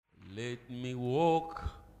Let me walk,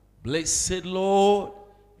 blessed Lord,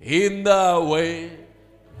 in the way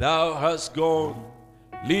thou hast gone,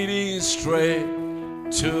 leading straight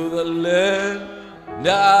to the land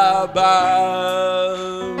above.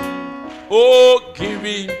 Oh,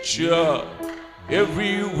 giving cheer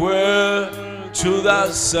everywhere to thy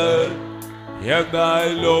Son and thy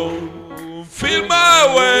Lord. Fill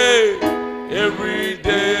my way every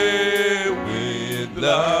day with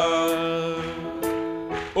love.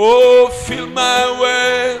 Oh, fill my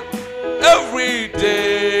way every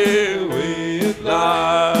day with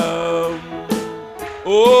love.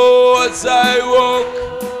 Oh, as I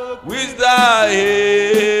walk with thy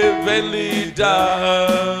heavenly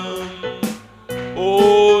dove.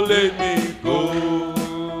 Oh, let me go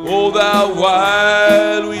all the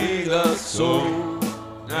while with a song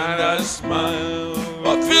and a smile.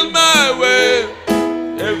 Oh, fill my way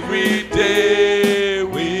every day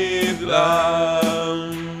with love.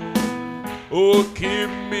 Oh, keep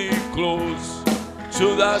me close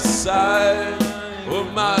to the side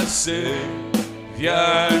of my Savior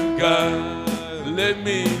and God. Let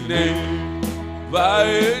me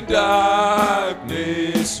never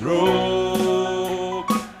darkness roam.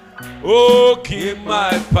 Oh, keep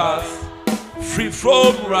my path free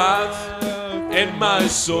from wrath and my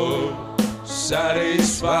soul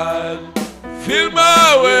satisfied. Fill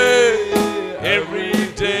my way every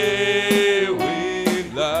day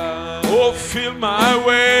with love. Oh, fill my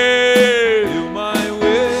way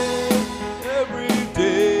every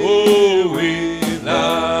day. Oh, with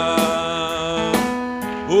love.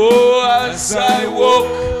 Oh, as I walk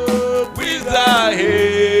with thy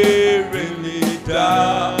heavenly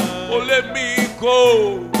dove. Oh, let me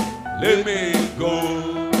go.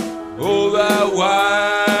 All the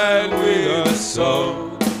while with a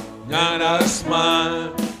song and a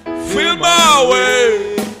smile. Fill my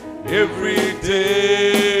way every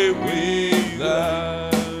day with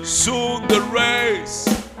love. Soon the race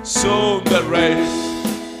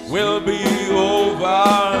will be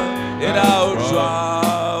over, and I'll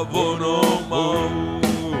travel no more,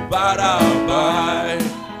 but I'll abide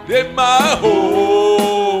in my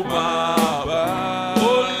home abide.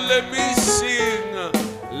 Oh, let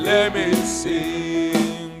me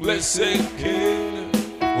sing, blessed King,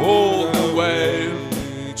 all the way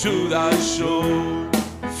to thy shore.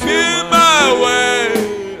 Fill my way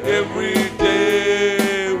every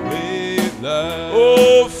day with love.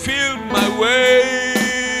 Oh, fill my way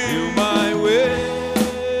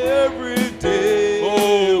every day.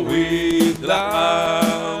 Oh, with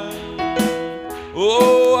love.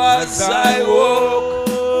 Oh, as I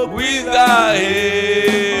walk with thy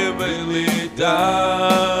heavenly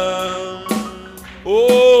dove.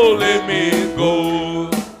 Oh, let me go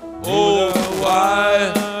all the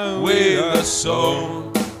while with a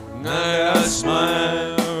song and a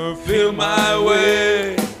smile. Fill my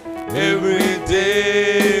way every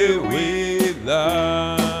day with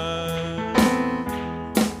love.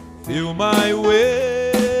 Fill my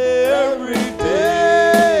way every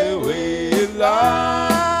day with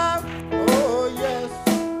love. Oh, yes,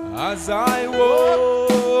 as I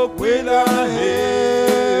walk with a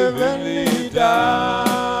heavenly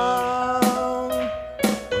dove.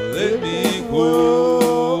 Let me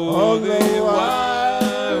go all the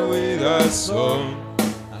while with a song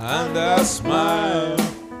and a smile.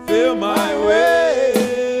 Fill my way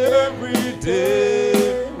every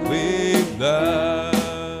day with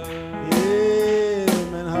love.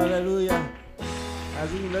 Amen. Hallelujah. I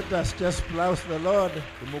think let us just bless the Lord.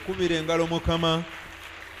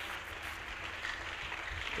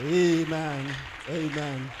 Amen.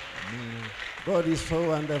 Amen. God is so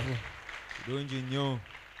wonderful.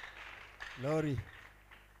 Glory.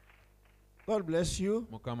 God bless you.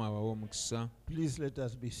 Please let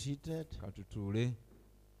us be seated.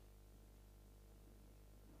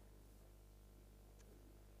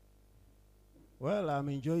 Well, I'm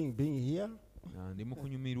enjoying being here.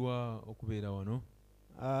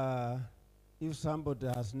 If somebody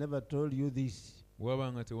has never told you this,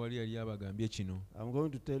 I'm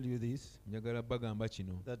going to tell you this,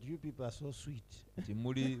 that you people are so sweet.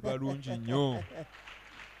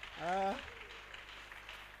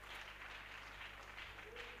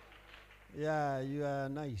 Yeah, you are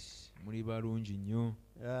nice.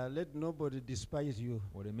 Let nobody despise you.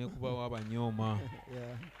 Yeah.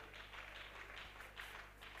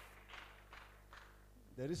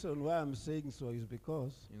 The reason why I'm saying so is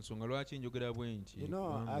because, you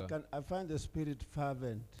know, I find the spirit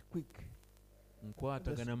fervent, quick.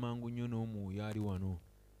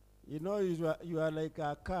 You know, you are like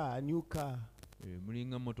a car, a new car.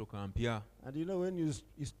 And you know, when you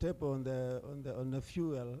step on the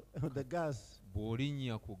fuel, the gas,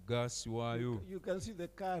 bw'olinnya ku gaasi waayo you can see the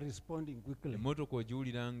car responding quickly. Emmotoka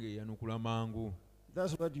ogiwulira ng'eyanukula mangu.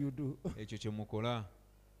 That's what you do. Ekyo kye mukola.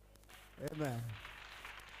 Amen.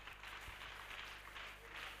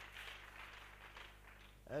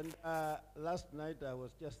 And last night I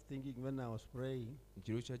was just thinking when I was praying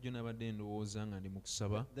ekiro kyajjo nabadde ndowooza nga ndi mu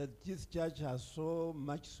kusaba that this church has so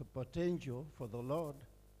much potential for the Lord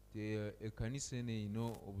ekkanisa eno erina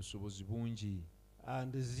obusobozi bungi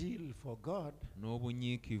and zeal for God.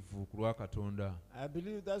 N'obunyiikivu ku lwa Katonda. I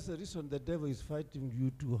believe that's the reason the devil is fighting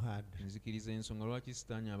you too hard. Nzikiriza ensonga lwaki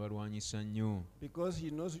Sitaani abalwanyisa nnyo. Because he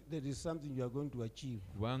knows there is something you are going to achieve.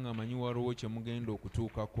 Kubanga amanyi waliwo kye mugenda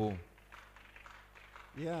okutuukako.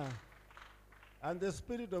 Yeah. And the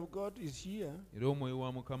Spirit of God is here Era Omwoyo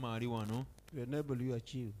wa Mukama ali wano to enable you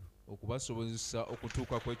achieve. Okubasobozesa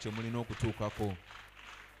okutuukako ekyo mulina okutuukako.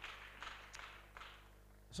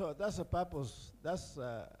 So that's the purpose. That's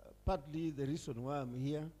partly the reason why I'm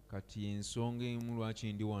here. Kati ensonga emu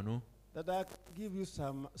lwaki ndi wano. That I can give you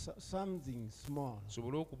something small.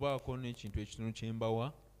 Sobole okubaako n'ekintu ekitono kye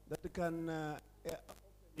mbawa. That can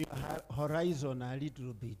your horizon a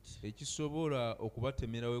little bit. Ekisobola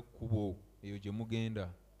okubatemerawo ekkubo eyo gye mugenda.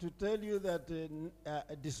 To tell you that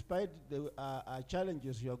despite the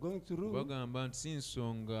challenges you are going through, bagamba nti si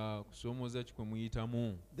nsonga kusoomooza kikwe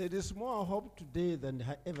muyitamu. There is more hope today than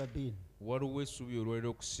there ever been. Waliwo essuubi olwaliro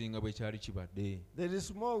okusinga bwe kyali kibadde. There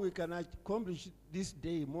is more we can accomplish this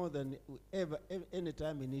day more than ever any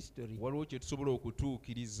time in history. Waliwo kye tusobola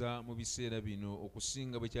okutuukiriza mu biseera bino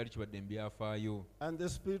okusinga bwe kyali kibadde mu byafaayo. And the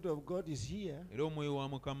Spirit of God is here. Era Omwoyo wa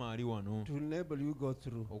Mukama ali wano. To enable you go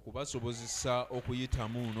through. Okubasobozesa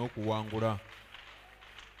okuyitamu n'okuwangula.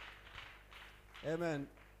 Amen.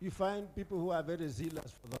 You find people who are very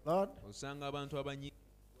zealous for the Lord. Osanga abantu abanyi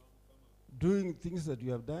doing things that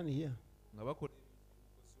you have done here.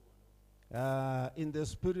 In the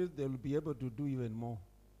Spirit, they will be able to do even more.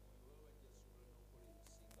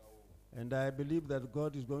 And I believe that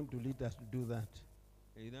God is going to lead us to do that.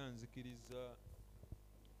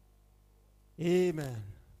 Amen.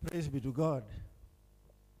 Praise be to God.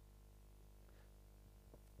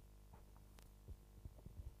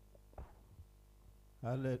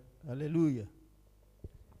 Hallelujah.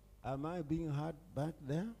 Am I being heard back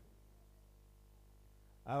there?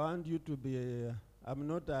 I want you to be, I'm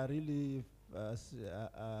not a really a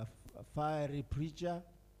fiery preacher.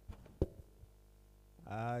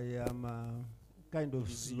 I am kind of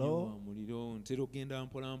slow.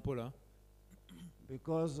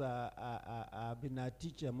 Because I've been a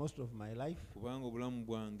teacher most of my life.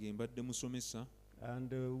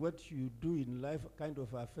 And what you do in life kind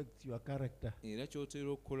of affects your character. It's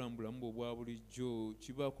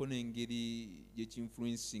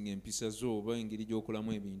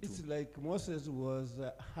like Moses was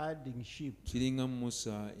herding sheep.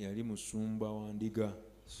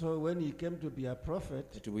 So when he came to be a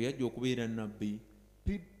prophet,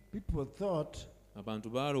 people thought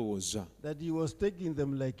that he was taking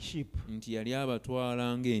them like sheep.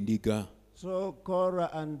 So Korah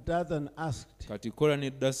and Dathan asked,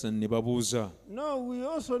 no, we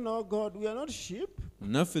also know God, we are not sheep.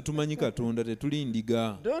 Don't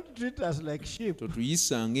treat us like sheep.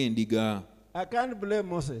 I can't blame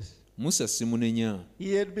Moses.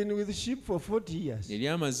 He had been with sheep for 40 years. Are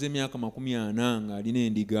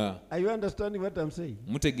you understanding what I'm saying?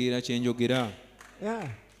 Yeah.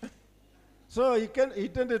 So he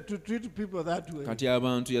tended to treat people that way. And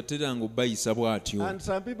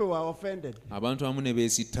some people were offended.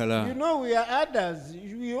 You know, we are adults.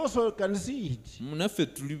 We also can see it. We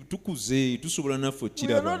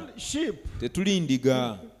are not sheep.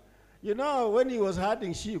 You know, when he was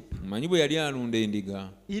herding sheep,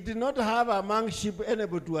 he did not have among sheep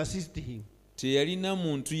anybody to assist him. He was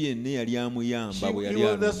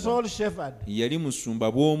the sole shepherd.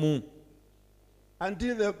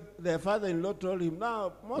 Until their father-in-law told him,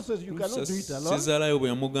 now, Moses, you cannot do it alone.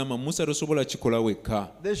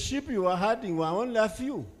 The sheep you were herding were only a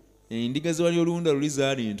few.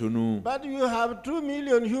 But you have 2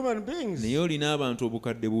 million human beings. You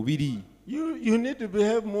need to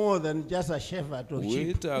behave more than just a shepherd of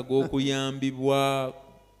sheep.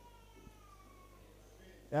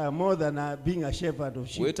 More than being a shepherd of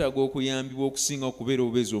sheep. Keeping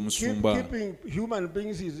human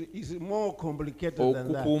beings is more complicated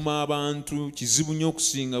than that. So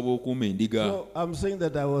I'm saying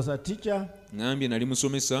that I was a teacher,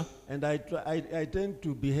 and I tend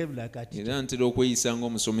to behave like a teacher.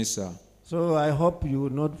 So I hope you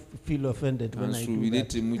will not feel offended when I do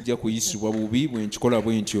that.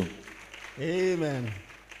 Amen.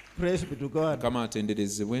 Praise be to God. Kama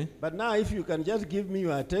atenderezebwe. But now if you can just give me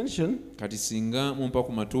your attention, kati singa mumpa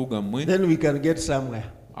ku matu gammwe, then we can get somewhere.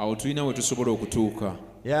 awo tulina we tusobola okutuuka.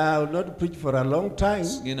 Yeah, I will not preach for a long time.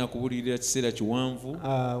 Sigenda kubulirira kiseera kiwanvu.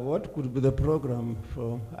 What could be the program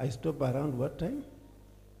for? I stop around what time?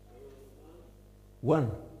 1.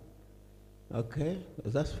 Okay,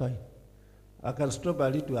 that's fine. I can stop a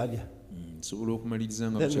little earlier. Then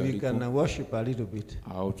we can worship a little bit.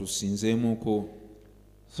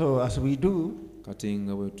 So as we do,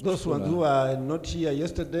 those ones who are not here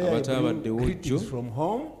yesterday, I bring greetings from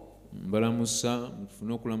home.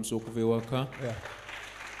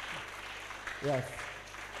 Yeah.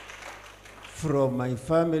 From my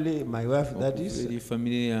family, my wife, that is, and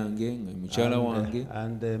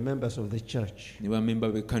the members of the church. Yeah,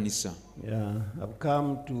 I've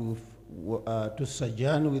come to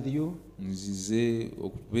sojourn with you and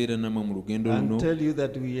tell you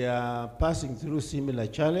that we are passing through similar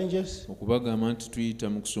challenges,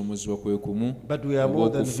 but we are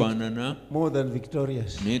more than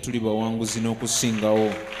victorious.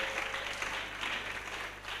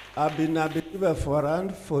 I've been a believer for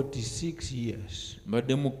around 46 years.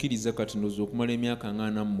 But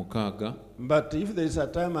if there is a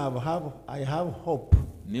time I have hope,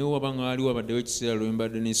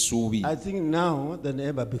 I think now than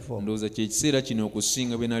ever before.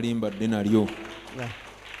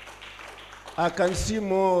 I can see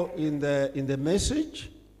more in the message,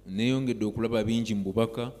 in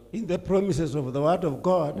the promises of the Word of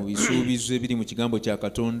God,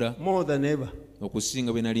 more than ever.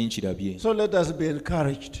 So let us be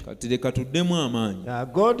encouraged.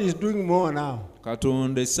 God is doing more now. It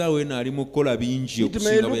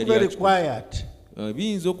may look very quiet. You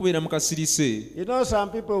know, some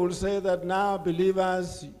people will say that now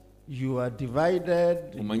believers, you are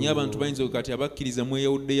divided.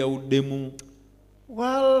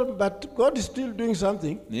 Well, but God is still doing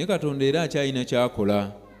something.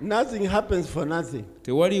 Nothing happens for nothing.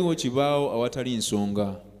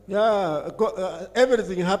 Yeah,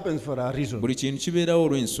 everything happens for a reason.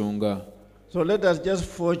 So let us just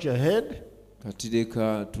forge ahead. And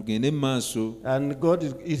God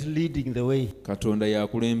is leading the way.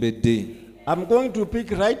 I'm going to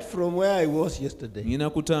pick right from where I was yesterday. To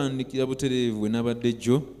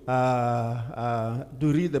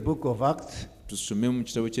read the book of Acts.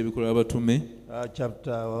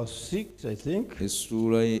 Chapter 6, I think.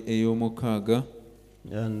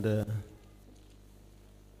 And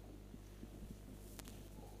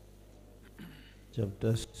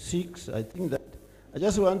chapter 6, I think that I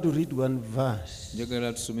just want to read one verse.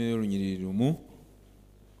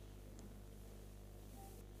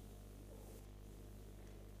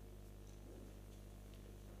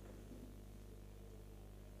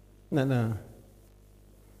 No.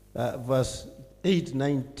 Verse 8,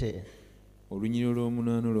 9, 10.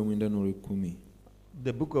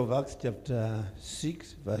 The book of Acts, chapter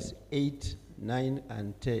 6, verse 8, 9,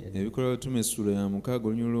 and 10.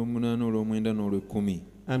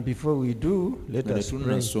 And before we do, let us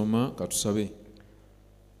pray.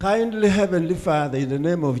 Kindly Heavenly Father, in the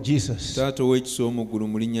name of Jesus,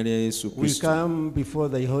 we come before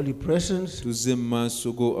thy holy presence, knowing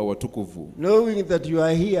that you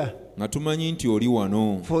are here.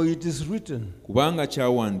 For it is written,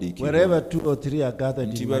 wherever 2 or 3 are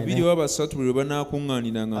gathered in my name,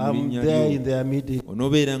 I'm there in their midst.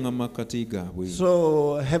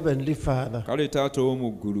 So, Heavenly Father,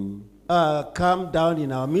 come down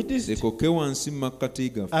in our midst and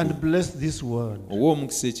bless this word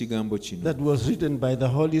that was written by the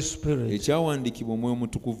Holy Spirit.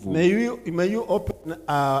 May you open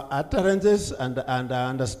our utterances and our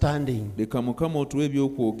understanding. Let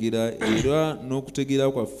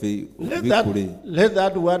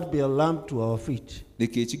that word be a lamp to our feet, a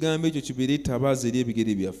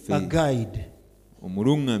guide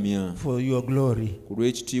for your glory.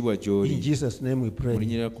 In Jesus' name we pray.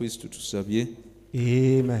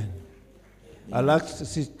 Amen. I'll ask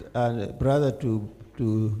sister and brother to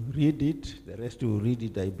read it. The rest will read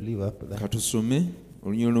it, I believe, after that.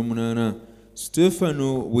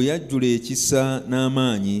 Stefano bwe yajjula ekisa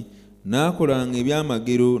n'amaanyi n'akolanga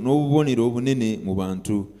ebyamagero n'obubonero obunene mu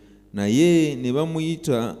bantu, naye ne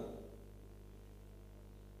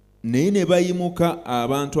bayimuka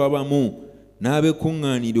abantu abamu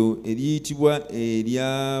n'ab'ekkuŋŋaaniro eriyitibwa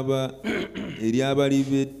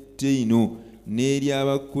ery'Abalibetteyino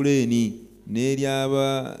n'ery'Abakuleeni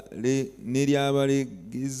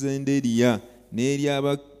n'ery'Abalegezenderiya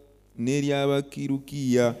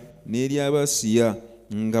n'ery'Abakirukiya n'ery'Abasiya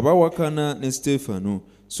nga bawakana ne Stefano,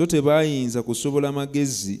 so tebaayinza kusobola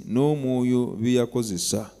magezi n'omwoyo bye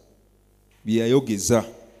yayogeza.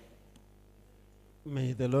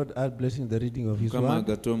 May the Lord add blessing the reading of His Mukama word.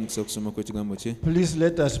 agatte omukisa kusoma kw'ekigambo kye. Please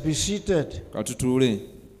let us be seated. Katutuule.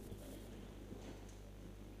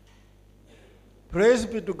 Praise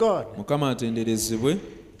be to God. Mukama atenderezebwe.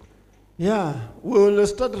 Yeah, we will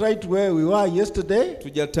start right where we were yesterday.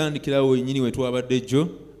 Tujja tutandikirawo wennyini we twabadde jjo.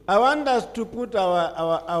 I want us to put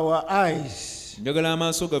our eyes Njagala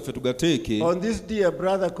amaaso gaffe tugateeke on this dear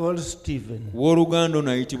brother called Stephen. w'oluganda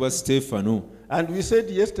ono ayitibwa Stefano. And we said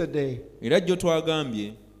yesterday, Era jjo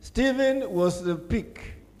twagambye Stephen was the pick,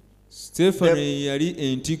 Stefano yali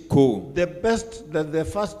entikko, the best that the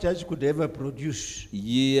first church could ever produce.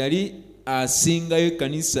 ye yali asingayo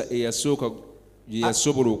ekkanisa eyasooka gye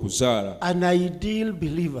yasobola okuzaala, An ideal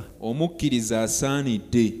believer omukkiriza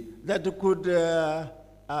asaanidde that could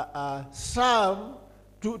serve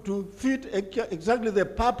to fit exactly the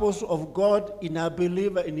purpose of God in a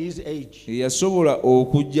believer in his age. eyasobola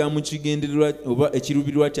okujja mu kigendererwa oba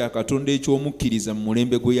ekiruubirirwa kya Katonda eky'omukkiriza mu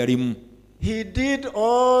mulembe gwe yalimu. He did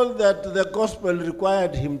all that the gospel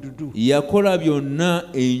required him to do. Yakola byonna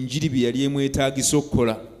enjiri bye yali emwetaagisa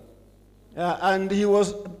okukola. And he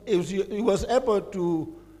was able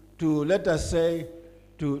to let us say,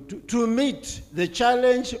 to meet the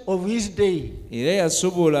challenge of his day. Era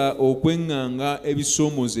yasobola okweŋŋanga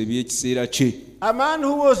ebisoomoozo eby'ekiseera kye. A man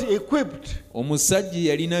who was equipped Omusajja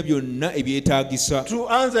yalina byonna ebyetaagisa to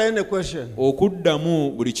answer any question,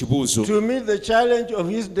 okuddamu buli kibuuzo, to meet the challenge of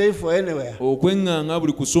his day for anywhere. okweŋŋanga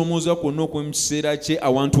buli kusoomooza kwonna okw'omu kiseera kye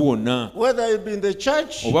awantu wonna, Whether it be in the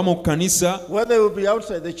church, oba mu kkanisa whether it be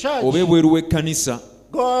outside the oba church, ebweru w'ekkanisa.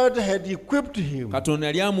 God had equipped him Katonda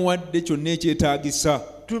yali amuwadde kyonna ekyetaagisa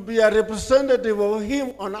to be a representative of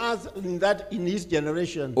him on earth in his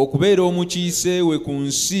generation. okubeera omukiise we ku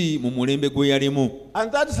nsi mu mulembe gwe yalimu.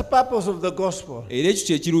 And that's the purpose of the gospel, Era ekyo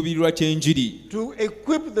kye kiruubirirwa ky'enjiri, to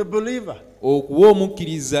equip the believer okuwa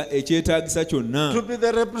omukkiriza ekyetaagisa kyonna, to be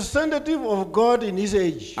the representative of God in his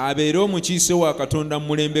age. abeere omukiise wa Katonda mu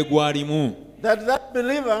mulembe gw'alimu. That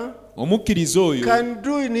believer Omukkiriza oyo can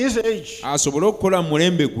do in his age asobole okukola mu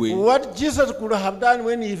mulembe gwe what Jesus could have done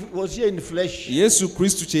when he was here in flesh. Yesu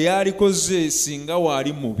Kristo kye yalikoze singa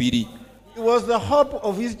waali mu mubiri. It was the hope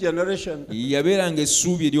of his generation. Yabeeranga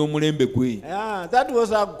essuubi ery'omulembe gwe. Yeah, that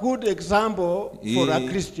was a good example for a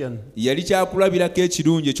Christian. Yali kyakulabirako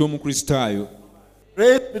ekirungi eky'omukristaayo.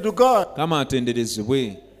 Praise be to God. Kama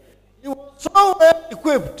atenderezebwe. He was so well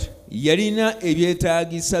equipped. Yalina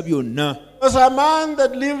ebyetaagisa byonna. He was a man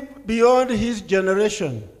that lived beyond his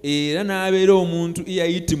generation. Era n'abeera omuntu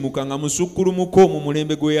eyayitimuka nga musukkulumuko mu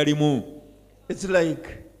mulembe gwe yalimu. It's like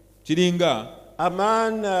Kiringa a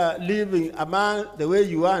man living, the way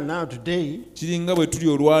you are now today, kiringa bwe tuli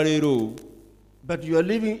olwaleero, but you are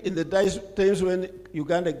living in the times when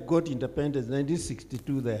Uganda got independence,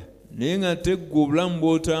 1962 there. naye nga teggwe obulamu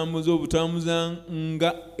bw'otambuza obutambuza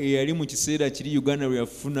nga eyali mu kiseera kiri Uganda lwe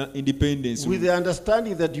yafuna independence. With the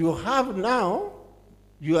understanding that you have now,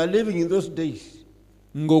 you are living in those days.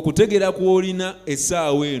 Ng'okutegeera kw'olina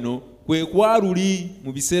essaawa eno kwe kwaluli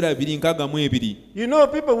mu biseera 262. You know,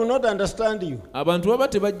 people will not understand you. Abantu baba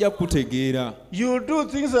tebajja kutegeera. You will do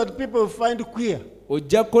things that people find queer.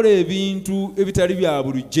 Ojja kukola ebintu ebitali bya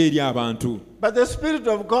bulijjo eri abantu. But the Spirit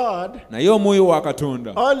of God Naye omwoyo wa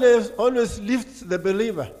Katonda always lifts the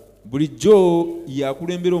believer bulijjo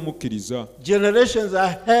yakulembera omukkiriza, generations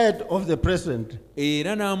ahead of the present.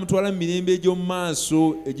 era n'amutwala mu mirembe egy'omu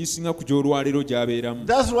maaso egisinga ku gy'olwaleero gy'abeeramu.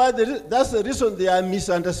 That's the reason they are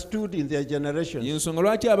misunderstood in their generation. Y'ensonga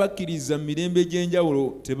lwaki abakkiriza mu mirembe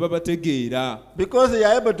egy'enjawulo tebabategeera. Because they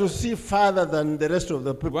are able to see farther than the rest of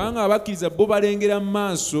the people. Kubanga abakkiriza bo balengera mu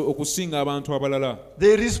maaso okusinga abantu abalala.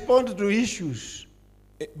 They respond to issues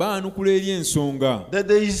Baanukula eri ensonga, that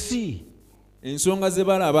they see, ensonga ze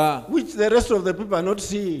balaba, which the rest of the people are not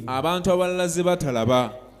seeing. abantu abalala ze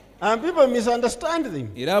batalaba. And people misunderstand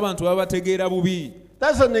them. Era abantu babategeera bubi.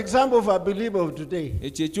 That's an example of a believer of today.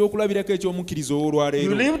 Ekyo ekyokulabirako eky'omukkiriza You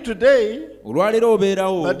ow'olwaleero. live today, Olwaleero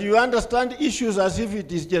obeerawo, but you understand issues as if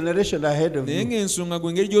it is generation ahead of naye you. ng'ensonga gwe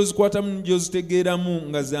engeri gy'ozikwatamu gy'ozitegeeramu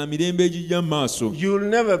nga za mirembe egijja mu maaso, You will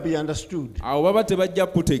never be understood. awo baba tebajja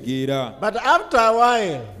kukutegeera. But after a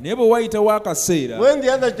while, Naye bwe wayitawo akaseera, when the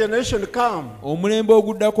other generation come, omulembe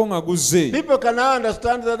oguddako nga guzze, people can now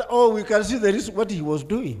understand that, oh, we can see there is what he was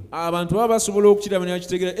doing. abantu baba basobola okukiraba ne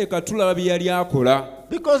bakitegeera, eka tulaba bye yali akola.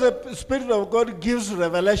 Because the Spirit of God gives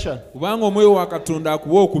revelation. Kubanga omwoyo wa Katonda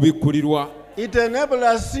akuwa okubikkulirwa. It enables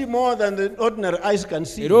us to see more than the ordinary eyes can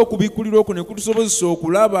see. Era okubikkulirwa okwo ne kutusobozesa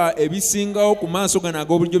okulaba ebisingawo ku maaso gano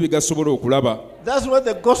ag'obulijjo bye gasobola okulaba. That's what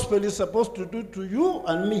the gospel is supposed to do to you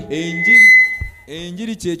and me.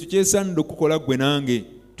 Enjiri kyekyo kyesaanidde okukola ggwe nange.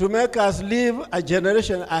 to make us live a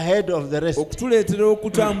generation ahead of the rest. Okutuleetera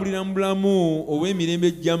okutambulira mu bulamu obw'emirembe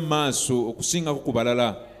ejja mu maaso okusingako ku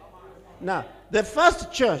balala. Now, the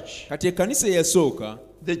first church, kati ekkanisa eyasooka,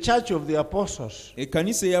 the church of the apostles,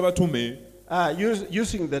 ekkanisa ey'abatume,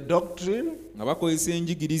 using the doctrine, nga bakozesa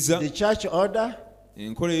enjigiriza, the church order,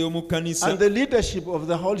 enkola ey'omu kkanisa, and the leadership of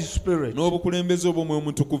the Holy Spirit, n'obukulembeze obw'Omwoyo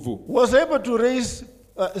Omutukuvu, was able to raise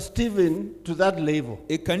Stephen to that level.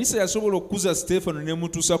 Ekkanisa yasobola okukuza Stefano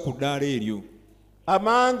n'emutuusa ku ddaala eryo. A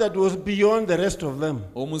man that was beyond the rest of them.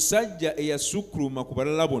 Omusajja eyasukkuluma ku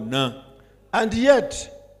balala bonna. And yet,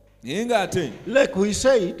 naye ng'ate, like we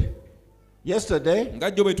said yesterday,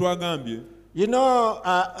 nga jjo bwe twagambye, you know,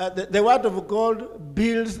 the word of God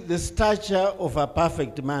builds the stature of a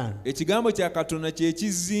perfect man. Ekigambo kya Katonda kye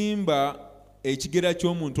kizimba ekigera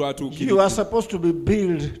ky'omuntu atuukirira. You are supposed to be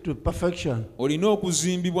built to perfection. Olina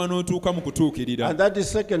okuzimbibwa n'otuuka mu kutuukirira. And that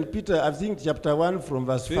is 2 Peter, I think, chapter 1 from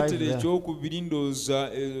verse 5 Peetero there, ekyokubiri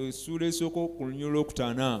ndowooza essuula esooka ku lunyolo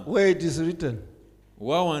olwokutaana. where it is written.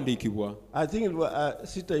 Waawandiikibwa. I think,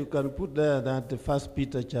 Sister, you can put there that the 1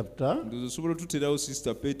 Peter chapter, Ndowooza osobola tuterawo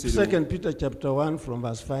Sister Peetero 2 Peter chapter 1 from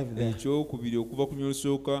verse 5 there. ekyokubiri okuva ku lunyolo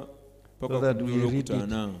olusooka paka So that ku we lunyolo read it.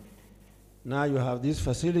 olwokutaana. Now you have these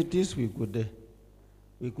facilities, we could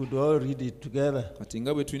all read it together. Kati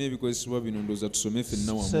nga bwe tulina ebikozesebwa bino ndowooza tusome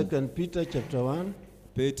ffenna wamu. 2 Peter chapter 1,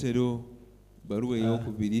 Peetero bbaluwa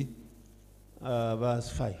ey'okubiri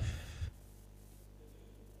verse 5.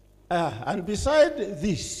 And beside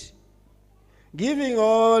this, giving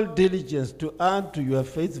all diligence to add to your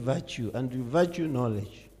faith virtue, and to virtue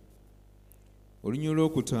knowledge. olunyolo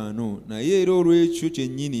olwokutaano, naye era olw'ekyo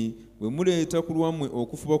kyennyini bwe muleeta ku lwammwe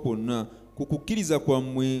okufuba kwonna, ku kukkiriza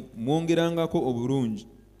kwammwe mwongerangako obulungi,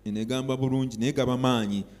 enegamba bulungi naye gaba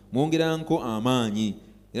maanyi, mwongerangako amaanyi,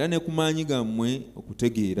 era ne ku maanyi gammwe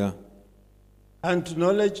okutegeera. And to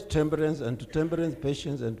knowledge temperance, and to temperance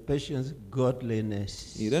patience, and patience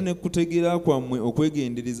godliness. Era ne kutegeera kwammwe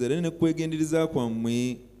okwegendereza, era ne kwegendereza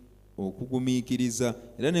kwammwe okugumiikiriza,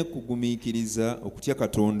 era ne kugumiikiriza okutya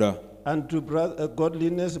Katonda. And to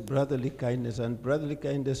godliness brotherly kindness, and brotherly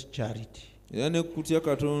kindness charity. Era ne kutya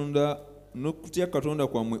Katonda, n'okutya Katonda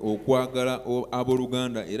kwammwe okwagala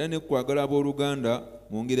abooluganda, era ne kwagala abooluganda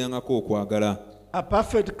mwongerangako okwagala. A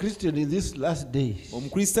perfect Christian in these last days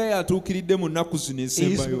Omukristaayo atuukiridde mu nnaku zino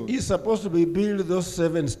esembayo is supposed to be built those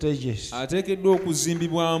 7 stages. ateekeddwa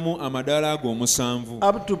okuzimbibwamu amadaala ago 7,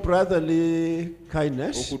 Up to brotherly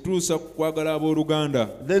kindness. okutuusa ku kwagala abooluganda.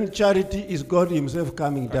 Then charity is God himself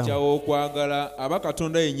coming down. Kyawo okwagala aba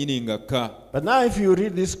Katonda yennyini ng'akka. But now if you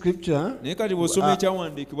read this scripture Naye kati bw'osoma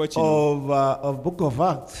ekyawandiikibwa kino of book of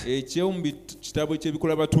Acts, eky'omu kitabo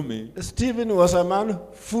ky'ebikola batume, Stephen was a man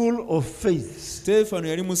full of faith Stefano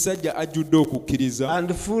yali musajja ajjudde okukkiriza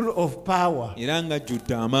and full of power. era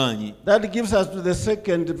ng'ajjudde amaanyi. That gives us to the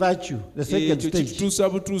second virtue, the second Ekyo stage. kitutuusa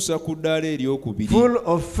butuusa ku ddaala eryokubiri. Full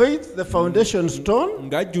of faith, the foundation stone,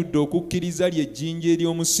 Ng'ajjudde okukkiriza ly'ejjinja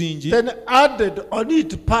ery'omusingi, then added on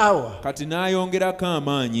it power, kati n'ayongerako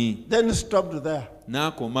amaanyi, then stopped there.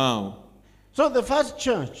 n'akomaawo. So the first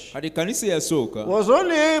church Kati ekkanisa eyasooka was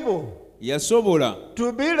only able yasobola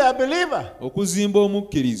to build a believer okuzimba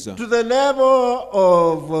omukkiriza to the level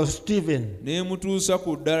of Stephen, n'emutuusa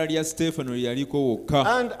ku ddaala lya Stefano lye yaliko wokka.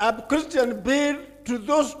 and a Christian built to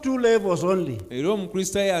those 2 levels only. Era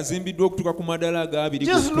omukristaayo azimbiddwa okutuuka ku madaala ag'abiri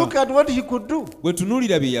Just look gokka. at what he could do. Bwe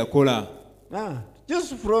tunuulira bye yakola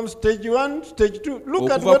Just from stage 1, stage 2.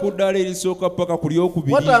 Look at okuva ku what ddaala erisooka paka ku a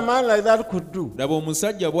lyokubiri. man like that could do. Laba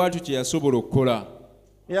omusajja bw'atyo kye yasobola okukola.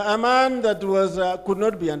 Yeah, a man that was could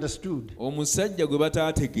not be understood. Omusajja gwe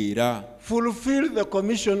bataategeera Fulfill the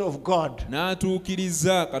commission of God.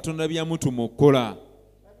 n'atuukiriza Katonda bye yamutuma okukola.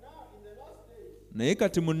 Naye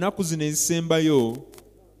kati mu nnaku zino ezisembayo,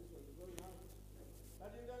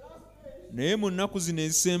 We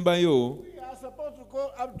are supposed to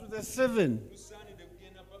go up to the 7.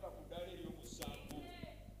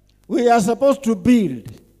 We are supposed to build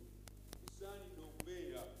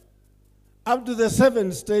up to the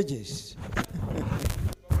 7 stages.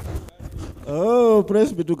 Oh,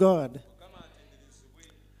 praise be to God.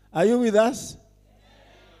 Are you with us?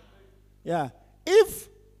 Yeah. If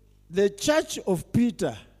the church of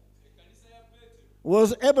Peter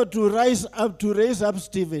was able to raise up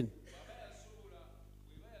Stephen,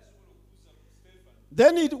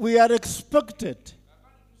 then we are expected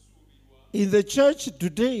in the church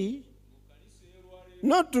today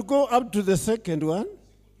not to go up to the 2nd one,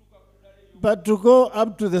 but to go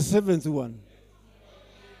up to the 7th one.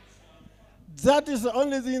 That is the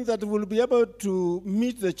only thing that will be able to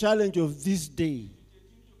meet the challenge of this day.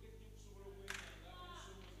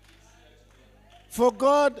 For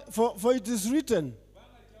God, for it is written.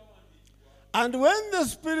 And when the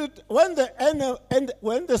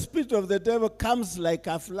spirit of the devil comes like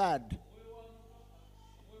a flood,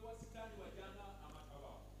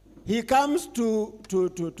 he comes to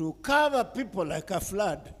cover people like a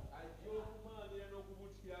flood.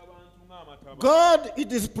 God,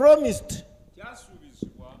 it is promised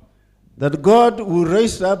that God will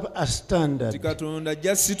raise up a standard.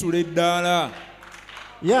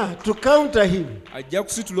 Yeah, to counter him. And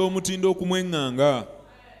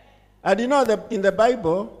you know that in the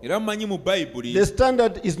Bible, the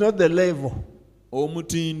standard is not the level. In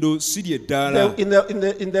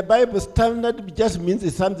the Bible, standard just means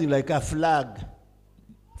it's something like a flag.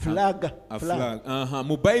 Flag.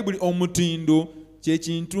 Mu Bible omutindo kye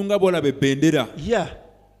kintu nga bw'olaba ebbendera. Yeah.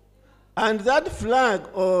 And that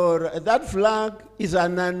flag is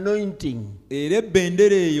an anointing. Era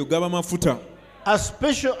ebbendera eyo gaba mafuta. A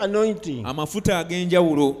special anointing. Amafuta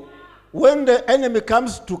ag'enjawulo. When the enemy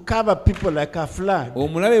comes to cover people like a flood,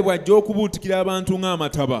 omulabe bw'ajja okubuutikira abantu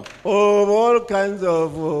ng'amataba, of all kinds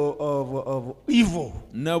of evil,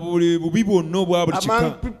 na buli bubi bwonna obwa buli kika,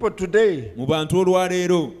 among people today, mu bantu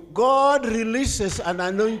olwaleero, God releases an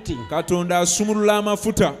anointing, Katonda asumulula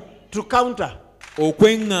amafuta to counter,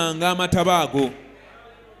 okweŋŋanga amataba ago.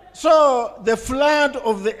 So the flood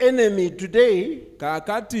of the enemy today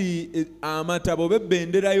kaakati amataba oba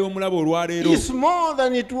ebbendera y'omulabe olwaleero is more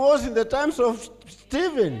than it was in the times of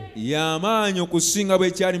Stephen. Y'amaanyi okusinga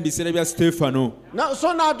bwe kyali mu biseera bya Stefano.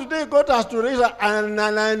 So now today God has to raise an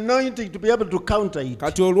anointing to be able to counter it.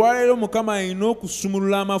 Kati olwaleero Mukama alina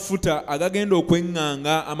okusumulula amafuta agagenda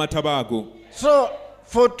okweŋŋanga amataba ago. So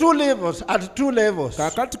for at two levels,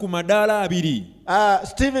 kaakati ku madaala abiri,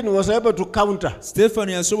 Stephen was able to counter.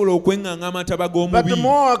 Stefano yasobola okweŋŋanga amataba g'omubi. But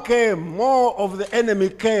more of the enemy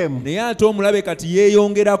came. Naye ate omulabe kati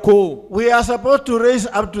yeeyongerako. We are supposed to raise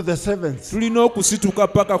up to the seventh. Tulina okusituka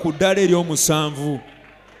paka ku ddaala ery'omusanvu.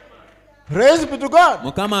 Praise be to God.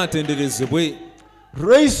 Mukama atenderezebwe.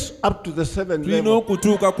 Raise up to the seventh tulina level.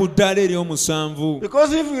 okutuuka ku ddaala ery'omusanvu.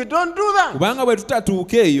 Because if you don't do that, kubanga bwe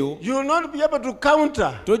tutatuuka eyo, you will not be able to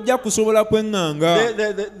counter tojja kusobola kweŋŋanga.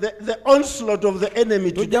 the onslaught of the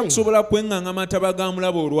enemy today. Tojja kusobola kweŋŋanga amataba ga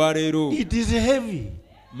mulabe olwaleero. It is heavy.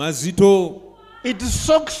 Mazito. It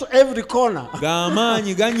soaks every corner.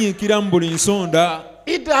 G'amaanyi ganyiikira mu buli nsonda.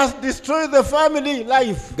 It has destroyed the family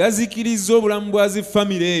life. Gazikirizza obulamu bwa zi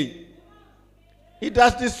famire. It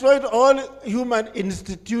has destroyed all human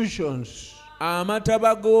institutions.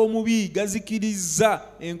 Amataba g'omubi gazikirizza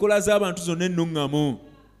enkola z'abantu zonna ennuŋŋamu.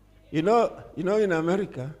 You know in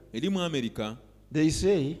America, eri mu America, they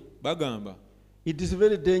say bagamba it is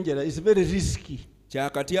very dangerous, it's very risky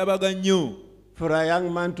kyakatyabaga nnyo for a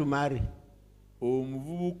young man to marry.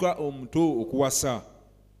 Omuvubuka omuto okuwasa.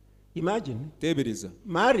 Imagine. Teebereza.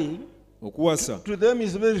 Marrying okuwasa to them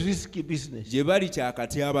is a very risky business. gye bali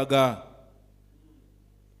kyakatyabaga.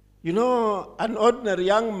 You know, an ordinary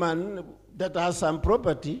young man that has some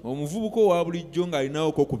property, omuvubuka owa bulijjo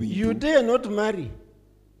ng'alinawoko ku you bintu, dare not marry.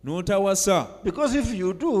 n'otawasa. Because if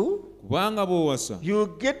you do, kubanga bw'owasa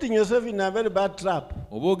you getting yourself in a very bad trap.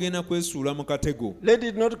 oba ogenda kwesuula mu katego. Let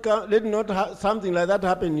it not something like that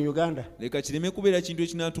happen in Uganda. Leka kireme kubeera kintu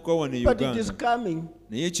ekinaatuka wano e But it is Uganda. coming.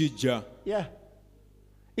 Naye kijja. Yeah.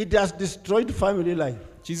 It has destroyed family life.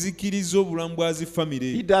 Kizikiriza obulamu bwa zi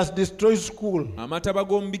famire. It has destroyed school. Amataba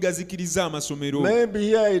g'omubi gazikiriza amasomero. Maybe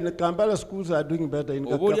here in Kampala schools are doing better.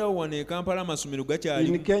 Oba oliawo wano e Kampala amasomero gakyali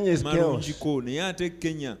In Kenya is malungiko, naye ate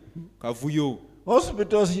Kenya kavuyo.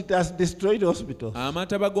 Hospitals, it has destroyed hospitals.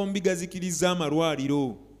 Amataba g'omubi gazikiriza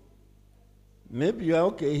amalwaliro. Maybe you are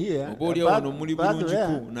okay here. Oba oliawo wano muli but bulungiko,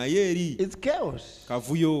 there, naye eri it's chaos.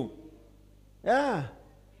 kavuyo. Yeah.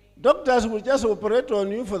 Doctors will just operate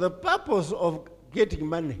on you for the purpose of getting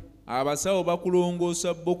money. Abasawo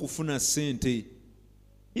bakulongoosa bo kufuna ssente.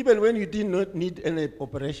 Even when you did not need any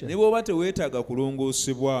operation. Ne bw'oba teweetaaga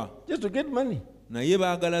kulongoosebwa, Just to get money. naye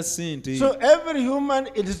baagala ssente. So every human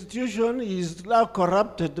institution is now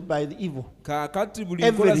corrupted by the evil. Kaakati buli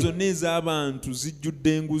nkola zonna ez'abantu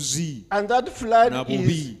zijjudde enguzi And that flood na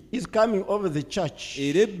bubi. is coming over the church.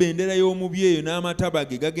 Era ebbendera y'omubi eyo n'amataba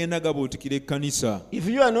ge gagenda gabuutikira ekkanisa. If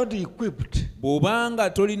you are not equipped, Bw'obanga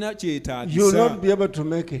tolina you will kyetaagisa, not be able to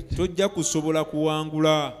make it. tojja kusobola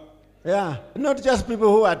kuwangula. Yeah. Not just people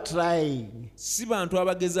who are trying. Si bantu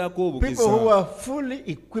abagezaako People who obugeza, are fully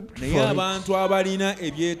equipped for naye it. abantu abalina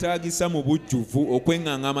ebyetaagisa mu bujjuvu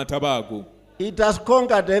okweŋŋanga amataba ago. It has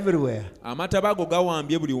conquered everywhere. Amataba ago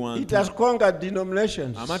gawambye buli It wantu. has conquered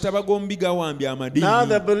denominations. Amataba g'omubi gawambye Now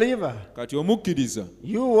the amadiini. believer, Kati omukkiriza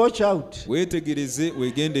you watch out. weetegereze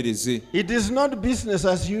weegendereze. It is not business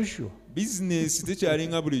as usual. Business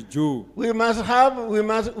tekyalinga bulijjo. We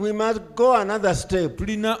must go another step.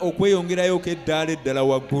 Tulina okweyongerayo ok'eddaala eddala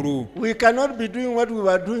waggulu. We cannot be doing what we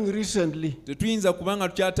were doing recently Tetuyinza kubanga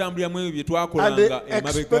tukyatambuliramu ebyo bye and twakolanga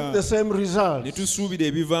expect emabega the same ne results. tusuubira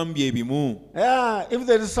ebivaamu bye bimu. Yeah, if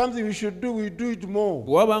there is something we should do, we do it more.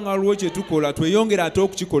 Bwe wabanga waliwo kye tukola tweyongera ate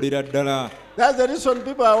okukikolera ddala. That's the reason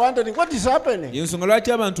people are wondering what is happening. Y'ensonga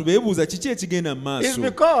lwaki abantu beebuuza kiki ekigenda mu It's maaso.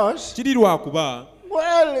 because, Kiri lwakuba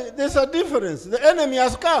well, there's a difference. The enemy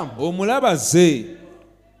has come omulaba azze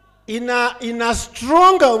in a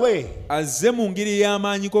stronger way. azze mu ngeri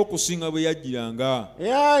y'amaanyiko okusinga bwe yajjiranga.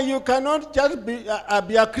 Yeah, you cannot just be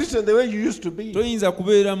a Christian the way you used to be. Toyinza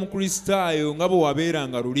kubeera mu Kristaayo nga bwe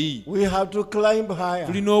wabeeranga luli. We have to climb higher.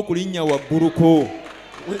 Tulina okulinnya wagguluko.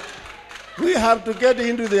 We have to get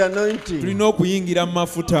into the anointing, Tulina okuyingira mu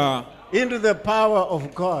mafuta. into the power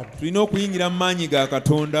of God, Tulina okuyingira mu maanyi ga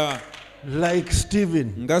Katonda like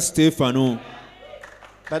Stephen. nga Steefano.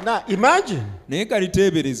 But now imagine, Naye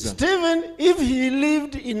kaliteebereza. Stephen, if he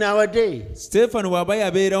lived in our day, Steefano bw'aba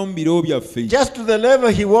yabeerawo mu biro byaffe just to the level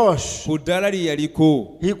he was, ku ddaala lye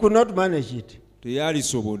yaliko he could not manage it.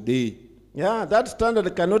 teyalisobodde. Yeah, that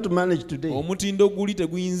standard cannot manage today. Omutindo guli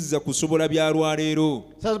teguyinza kusobola bya lwaleero.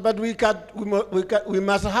 So, but we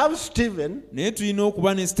must have Stephen Naye tulina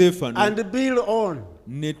okuba ne Steefano and build on.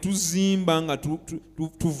 ne tuzimba nga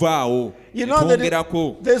tuvaawo You ne know that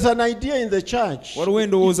twongerako. there's an idea in the church, Waliwo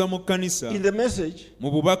endowooza mu kkanisa in the message, mu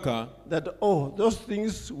bubaka that, oh, those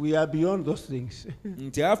things, we are beyond those things.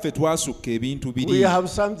 nti affe twasukka ebintu We biri. have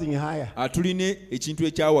something higher. Tulina ekintu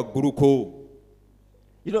ekyawagguluko.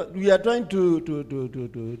 You know, we are trying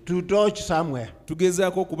to dodge somewhere,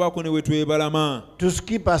 Tugezaako okubaako ne we twebalama. to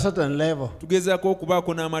skip a certain level Tugezaako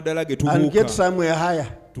okubaako n'amaddala ge and get tubuuka. somewhere higher.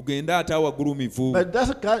 Tugende ate awaggulumivu. But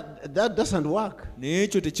that doesn't work. Naye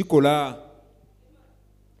ekyo tekikola.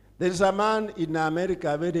 There is a man in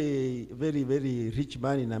America, a very, very, very rich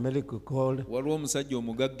man in America called, Waliwo omusajja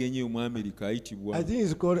omugagga ennyo mu Amerika ayitibwa I think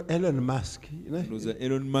it's called Elon Musk. You know? ndowooza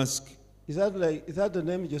Elon Musk. Is that the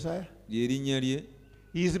name, Josiah? Ly'erinnya lye.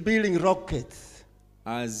 He's building rockets.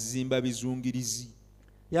 Azimba bizungirizi.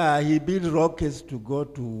 Yeah, he builds rockets to go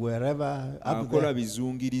to wherever up Akola there.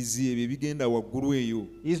 bizungirizi ebyo bigenda waggulu eyo.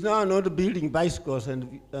 He's now not building bicycles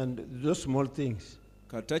and those small things.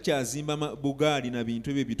 Kata kyazimba bugaali na bintu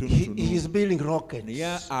ebyo He's bitonotono. building Naye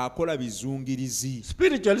rockets. akola bizungirizi.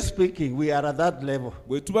 Spiritually speaking, we are at that level.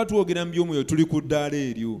 Bwe tuba twogera mu by'omwoyo tuli ku ddaala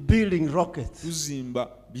eryo. Building rockets. Tuzimba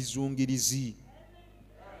bizungirizi.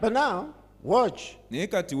 But now, watch. Naye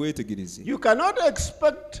kati weetegereze. You cannot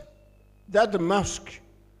expect that Musk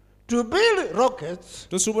to build rockets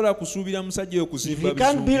Tosobola kusuubira musajja oyo if kuzimba he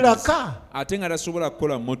can't build a bizungirizi. car. Ate nga tasobola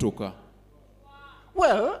kukola mmotoka.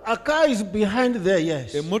 Well, a car is behind there,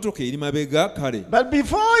 yes. Emmotoka eri mabega kale. But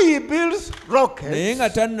before he builds Naye rockets, nga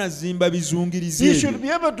tannazimba bizungirizi he ebyo. should be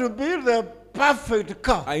able to build the perfect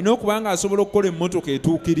car. Alina okuba nga asobola okukola emmotoka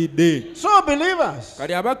etuukiridde. So, believers,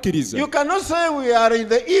 Kale abakkiriza you cannot say we are in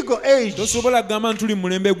the ego age, tosobola kugamba tuli mu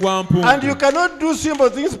mulembe gwa and you mpungu. cannot do simple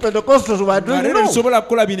things Pentecostals were Nga doing. leero No. tusobola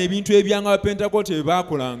kukola bino ebintu ebyanga abapentekote bye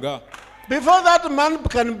baakolanga. Before that man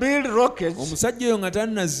can build rockets, Omusajja oyo nga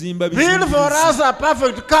tannazimba build for bizungirizi. us a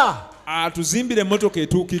perfect car. Atuzimbire emmotoka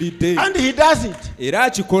etuukiridde. And he does it. Era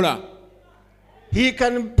akikola. He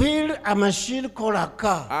can build a machine called a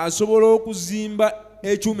car. Asobola okuzimba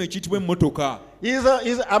ekyuma ekiyitibwa emmotoka.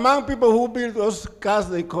 He's among people who build those cars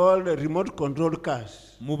they call remote control cars.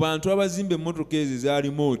 Mu bantu abazimba emmotoka ezo eza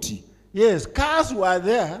remote. Yes, cars were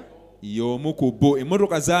there. Y'omu ku bo.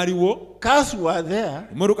 Emmotoka zaaliwo. Cars were there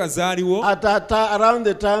Emmotoka zaaliwo. around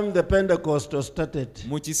the time the Pentecost started.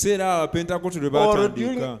 Mu kiseera abapentekote lwe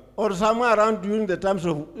baatandika. Or somewhere around during the times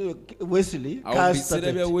of Wesley, Awo mu cars biseera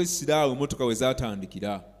bya started. Wesley awo emmotoka we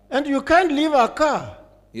zaatandikira. And you can't leave a car.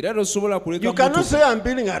 Era tosobola kuleka You cannot mmotoka. say I'm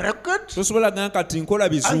building a rocket Tosobola gamba kati nkola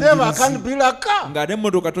and then I can't bizungirizi. build a car. Ng'ate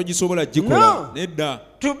emmotoka togisobola No. gikola. Nedda.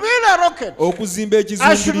 To build a rocket, Okuzimba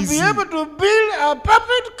I should be ekizungirizi. able to build a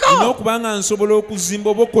perfect Nina car. okuba nga nsobola okuzimba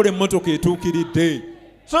oba okukola emmotoka etuukiridde.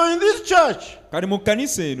 So in this church, Kale mu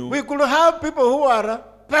kkanisa eno we could have people who are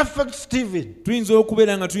perfect Stephen. tuyinza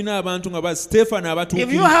okubeera nga tulina abantu nga ba Steefano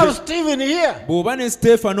If you have abatuukiridde. Stephen here, Bw'oba ne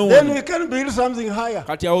Steefano then wano we can build something higher.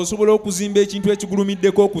 kati awo osobola okuzimba ekintu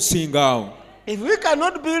ekigulumiddeko okusinga awo. If we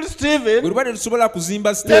cannot build Bwe Stephen, tuba tetusobola kuzimba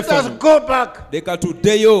let us Steefano, go back leka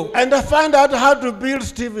tuddeyo and find out how to build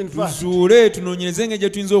Stephen first. tuzuule tunoonyereze engeri gye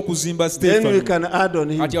tuyinza okuzimba Then we Steefano. can add on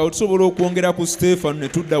him. Kati awo tusobola okwongera ku Steefano ne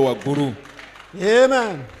tudda waggulu.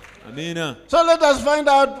 Amen. Amiina. So let us find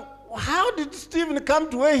out how did Stephen come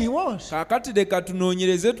to where he was? Kaakati leka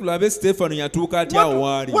tunoonyereze tulabe Stefano yatuuka atya awo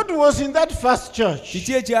waali. What was in that first church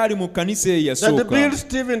Kiki ekyali mu kkanisa eyo that built yasooka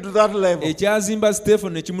Stephen to that level? ekyazimba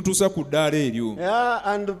Stefano ne kimutuusa ku ddaala eryo. Yeah,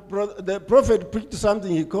 and the prophet preached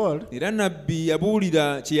something he called Era nabbi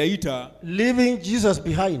yabuulira kye yayita leaving Jesus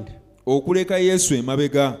behind. okuleka Yesu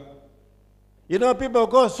emabega. You know, people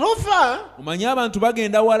go so far, Omanyi abantu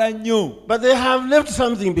bagenda wala nnyo but they have left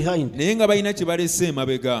something behind. naye nga balina kye balese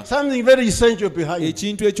emabega. Something very essential behind.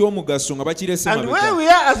 Ekintu ekyomugaso nga bakirese And where emabega. we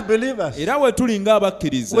are as believers, Era bwe tuli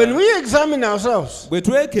ng'abakkiriza when we examine ourselves, bwe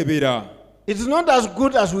twekebera it's not as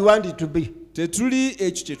good as we want it to be. tetuli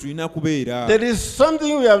ekyo kye tulina kubeera. There is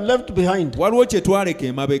something we have left behind. Waliwo kye twaleka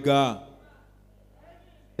emabega.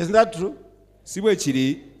 Isn't that true? Si bwe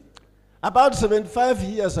kiri? About 75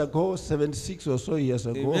 years ago, 76 or so years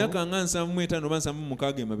ago, Emyaka nga 75 oba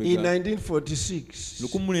 76 in emabega. 1946,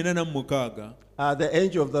 1946 the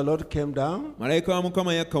angel of the Lord came down malayika wa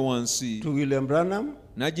Mukama yakka wansi to William Branham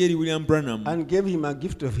n'ajja eri William Branham and gave him a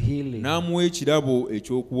gift of healing n'amuwa ekirabo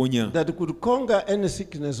eky'okuwonya. that could conquer any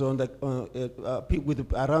sickness on the,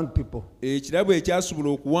 around people. Ekirabo ekyasobola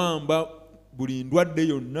okuwamba buli ndwadde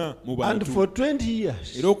yonna mu And bantu. for 20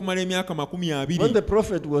 years, Era okumala emyaka 20 when the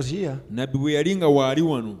prophet was here, nabbi bwe yali nga waali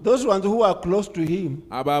wano, those ones who were close to him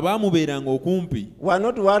abo abaamubeeranga okumpi were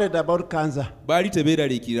not worried about cancer baali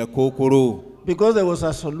tebeeraliikirira kookolo because there was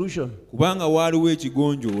a solution. kubanga waaliwo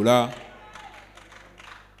ekigonjoola.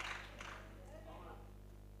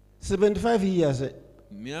 75 years.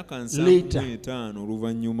 Emyaka Later. 75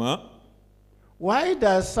 oluvannyuma. Why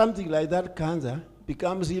does something like that cancer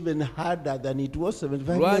becomes even harder than it was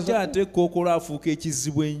 75 years Lwaki ago? ate kookolo afuuka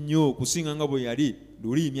ekizibu ennyo okusinga nga bwe yali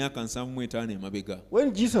luli emyaka 75 emabega?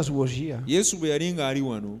 When Jesus was here, Yesu bwe yali ng'ali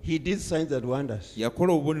wano he did signs and wonders.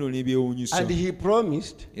 yakola obubonero n'ebyewuunyisa. And he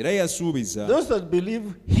promised Era yasuubiza those that believe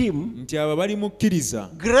him nti abo balimukkiriza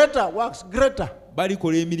greater works, greater.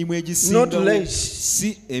 balikola emirimu Not egisingawo less.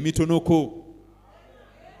 si emitonoko.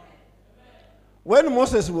 When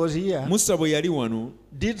Moses was here, Musa bwe yali wano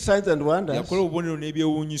did signs and wonders. yakola obubonero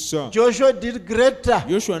n'ebyewuunyisa. Joshua did greater,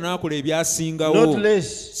 Yoshua n'akola ebyasingawo not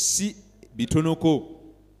less. si bitonoko.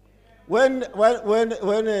 When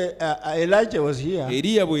Elijah was here,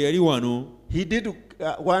 Eriya bwe yali wano he did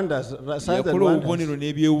wonders, signs and yakola wonders. obubonero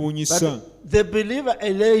n'ebyewuunyisa. But the believer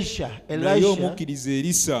Elisha Naye omukkiriza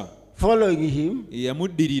Erisa following him,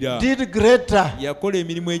 eyamuddirira did greater. yakola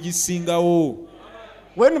emirimu egisingawo.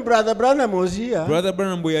 When Brother Branham was here, Brother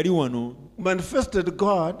Branham bwe yali wano manifested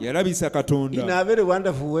God yalabisa in Katonda a very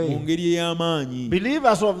wonderful mu way. ngeri ey'amaanyi.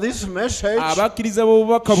 Believers of this message Abakkiriza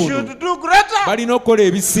b'obubaka buno should do greater. balina okukola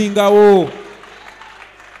ebisingawo.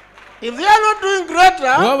 If they are not doing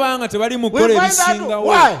greater, Bw'abanga nga tebali mu we kukola find out ebisingawo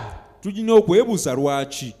why. tulina okwebuuza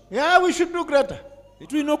lwaki. Yeah, we should do greater.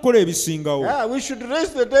 Tetulina okukola ebisingawo. Yeah, we should raise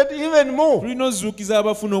the dead even more. Tulina ozuukiza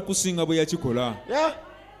abafu n'okusinga bwe yakikola. Yeah,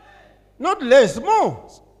 not less, more.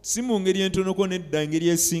 Si mu ngeri entonoko nedda ngeri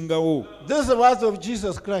esingawo. This is the words of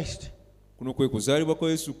Jesus Christ. Kuno kwe kuzaalibwa kwa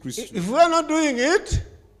Yesu Kristo. If we are not doing it,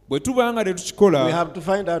 Bwe tuba nga we tetukikola have to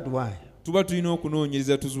find out why. tuba tulina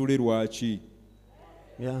okunoonyereza tuzuule lwaki.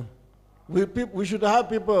 Yeah. We should have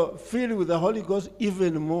people filled with the Holy Ghost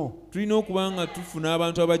even more. Tulina okuba nga tufuna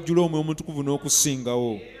abantu abajjula omwoyo omutukuvu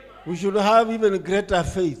n'okusingawo. We should have even greater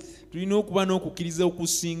faith. Tulina okuba n'okukkiriza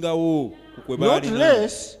okusingawo ku kwe Not baalina.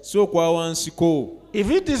 less. Si okwa wansiko. If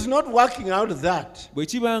it is not working out that, Bwe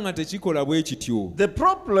kiba nga tekikola bwe kityo, the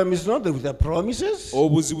problem is not with the promises.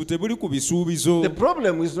 obuzibu tebuli ku bisuubizo. The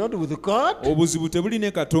problem is not with God. Obuzibu tebuli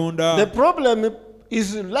ne Katonda. The problem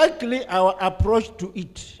is likely our approach to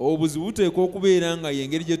it. Obuzibu buteekwa okubeera nga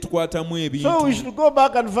y'engeri gye tukwatamu So we ebintu. should go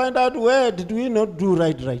back and find out where did we not do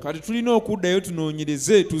right. Kati tulina okuddayo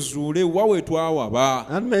tunoonyereze tuzuule wa we twawaba.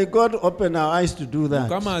 And may God open our eyes to do that.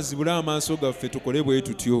 Mukama azibule amaaso gaffe tukole bwe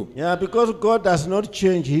tutyo. Yeah, because God does not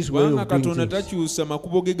change his way Kubanga of doing Katonda things. takyusa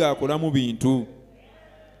makubo ge g'akola mu bintu.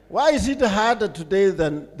 Why is it harder today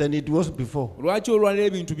than it was before? Lwaki olwaleero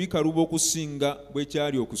ebintu bikaluba okusinga bwe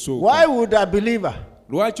kyali okusooka? Why would a believer,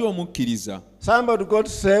 Lwaki omukkiriza, somebody got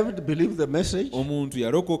saved, believe the message, omuntu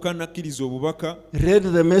yalokoka n'akkiriza obubaka, read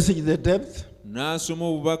the message, the depth, n'asoma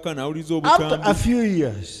obubaka n'awuliza after a obutambi, few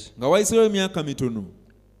years, nga wayiseewo emyaka mitono,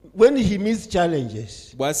 when he meets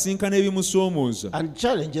challenges, bw'asinkana ebimusoomooza, and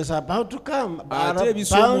challenges are about to come, ate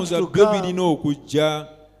ebisoomooza byo birina okujja.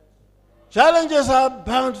 Challenges are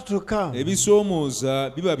bound to come.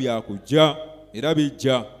 Ebisoomooza biba bya kujja era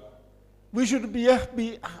bijja. We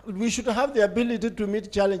should have the ability to meet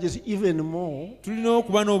challenges even more. Tulina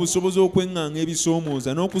okuba n'obusobozi okweŋŋanga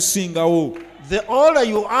ebisoomooza n'okusingawo. The older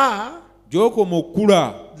you are, gy'okoma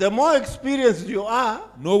okukula the more experienced you are,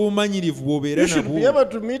 n'obumanyirivu bw'obeera you should be nabwo able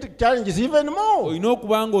to meet challenges even more. olina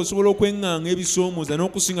okuba nga osobola okweŋŋanga ebisoomooza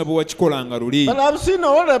n'okusinga bwe wakikolanga luli. But I've seen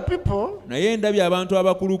older people Naye ndabye abantu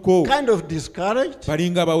abakuluko kind of discouraged,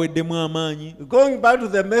 balinga baweddemu amaanyi going back to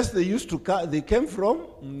the mess they came from,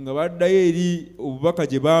 nga baddayo eri obubaka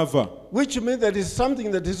gye baava, which means that is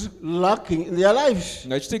something that is lacking in their lives.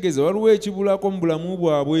 nga kitegeeza waliwo ekibulako mu bulamu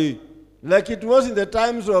bwabwe, Like it was in the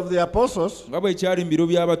times of the apostles, nga bwe kyali mu biro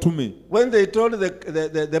by'abatume when they told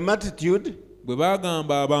the multitude, bwe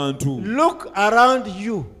baagamba abantu look around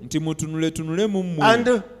you nti mutunuletunule mu mmwe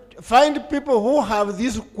and find people who have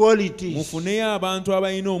these qualities. mufuneyo abantu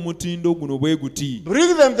abalina omutindo guno bwe guti,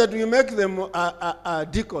 Bring them that we make them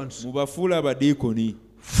deacons, mubafuule abadiikoni,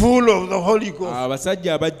 full of the Holy Ghost,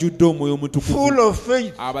 abasajja abajjudde omwoyo omutukuvu, full of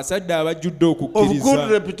faith, abasajja abajjudde of good okukkiriza,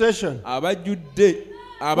 reputation.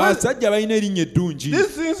 abasajja balina erinnya eddungi. These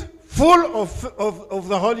things full of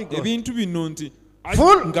the Holy Ghost, Ebintu bino nti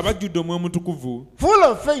Full- nga bajjudde omwoyo omutukuvu, full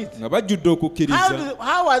of faith. nga bajjudde okukkiriza,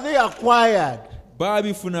 How are they acquired?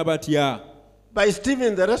 baabifuna batya? By Stephen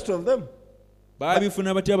and the rest of them.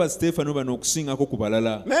 Baabifuna batya ba Siteefano bano okusingako ku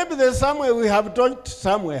balala? Maybe there's somewhere we have dodged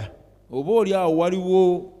somewhere. Oba oli awo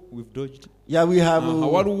waliwo we've dodged. Yeah, we have,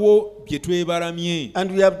 Waliwo bye twebalamye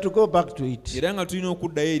and we have to go back to it. era nga tulina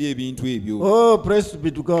okuddayo eri ebintu ebyo. Oh, praise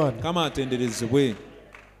be to God. Kama atenderezebwe.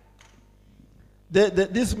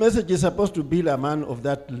 This message is supposed to build a man of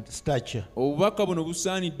that stature. Obubaka buno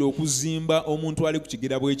busaanidde okuzimba omuntu ali ku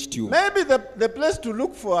kigera bwe kityo. Maybe the place to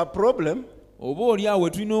look for a problem Oba oli awo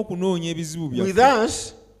tulina okunoonya ebizibu with byaffe,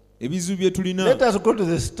 us, ebizibu bye tulina, let us go to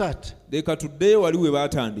the start. leka tuddeyo wali we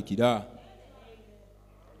baatandikira.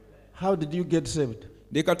 How did you get saved?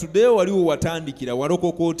 Leka tuddeyo wali we watandikira.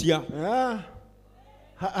 Walokoka otya?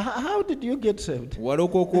 How did you get saved?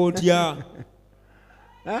 Walokoka otya?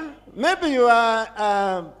 Maybe you are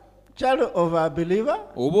a child of a believer,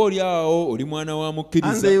 Oba oli awo oli mwana wa and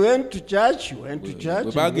mukkiriza, they went to church, you went to church,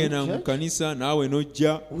 bwe you went bagenda to mu church. kkanisa naawe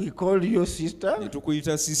n'ojja, We called you sister, ne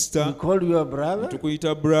tukuyita we sisita, called you a ne brother.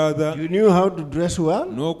 tukuyita brother, You knew how to dress well,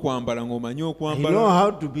 n'okwambala ng'omanyi you know okwambala,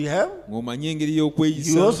 how to behave, ng'omanyi engeri you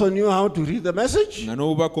y'okweyisa, also knew how to read the message, nga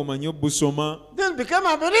n'obubaka omanyi obusoma, then become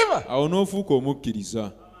a believer. awo n'ofuuka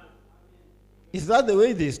omukkiriza. Is that the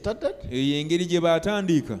way they started? Eyo engeri gye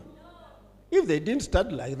baatandika. If they didn't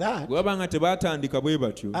start like that, Bwe baba nga tebaatandika bwe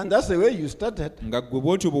batyo, and that's the way you started, nga ggwe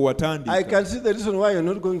bw'otyo bwe I watandika, can see the reason why you're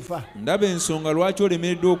not going far. ndaba ensonga lwaki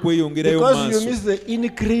olemereddwa okweyongerayo mu Because you maaso, miss the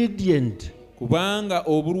ingredient. kubanga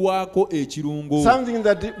obulwako ekirungo, Something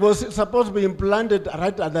that was supposed to be implanted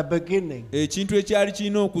right at the beginning. ekintu ekyali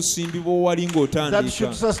kirina okusimbibwa owali That ng'otandika,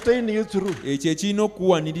 should sustain you through. ekyo ekirina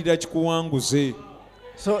okukuwanirira kikuwanguze.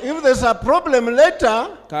 So if there's a problem later,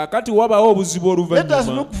 Kaakati wabawo obuzibu let us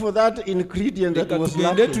oluvannyuma, look for that ingredient that leka was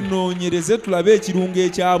tugende lacking. tunoonyereze tulabe ekirungo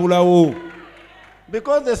ekyabulawo,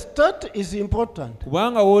 Because the start is important.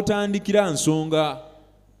 kubanga w'otandikira nsonga.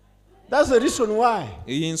 That's the reason why.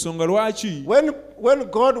 Eyo ensonga lwaki When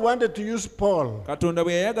God wanted to use Paul Katonda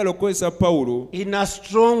bwe yayagala okukozesa Pawulo in a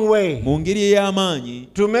strong way mu ngeri ey'amaanyi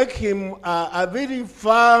to make him a very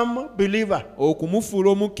firm believer okumufuula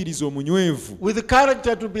omukkiriza omunywevu, with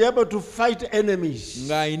character to be able to fight enemies,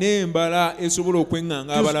 ng'alina embala esobola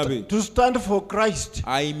okweŋŋanga abalabe, to stand for Christ,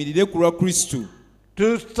 ayimirire ku lwa Kristo,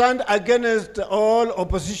 to stand against all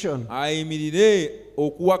opposition. ayimirire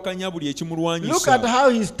okuwakanya buli Look at ekimulwanyisa. how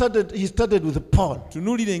he started with Paul.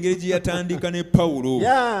 Tunuulira engeri gye yatandika ne Pawulo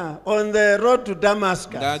Yeah, on the road to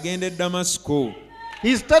Damascus. ng'agenda e Damasiko.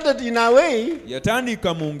 He started in a way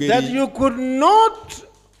Yatandika mu that ngeri you could not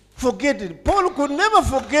forget it. Paul could never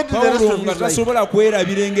forget the rest Pawulo of nga his life. tasobola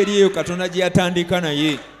kwerabira engeri eyo Katonda gye yatandika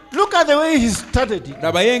naye. Look at the way he started it.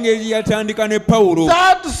 Labayo engeri gye yatandika ne Pawulo.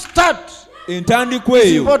 That start Entandikwa is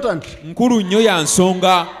eyo important nkulu nnyo ya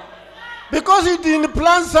nsonga, because he didn't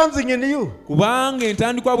plant something in you kubanga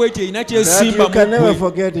entandikwa bw'etyo erina that ky'esimba you can mu never ggwe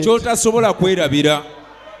forget it. ky'otasobola kwerabira.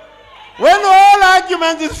 When all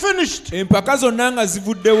argument is finished, Empaka zonna nga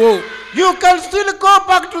zivuddewo, you can still go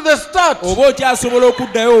back to the start oba okyasobola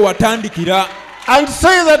okuddayo watandikira and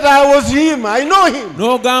say that I was him. I know him.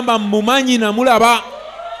 n'ogamba mmumanyi namulaba.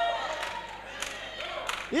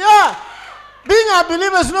 Yeah. Being a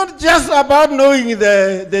believer is not just about knowing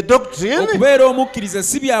the doctrine. Okubeera omukkiriza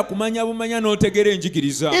si byakumanya bumanya n'otegeera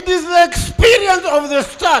enjigiriza, It is the experience of the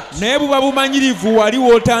start. naye buba bumanyirivu wali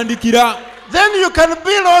w'otandikira. Then you can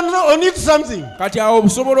build on it something. Kati awo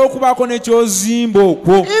obusobola okubaako n'ekyozimba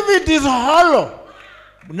okwo, If it is hollow,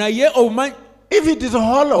 naye it's obumanyirivu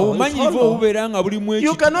hollow. obubeera nga bulimu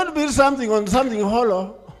You ekitu, cannot build something on something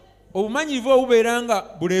hollow. obumanyirivu obubeera nga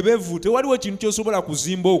bulebevu, tewaliwo kintu ky'osobola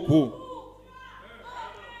kuzimba okwo.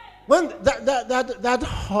 when that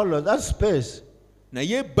hollow, that space,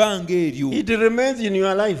 naye ebbanga eryo it remains in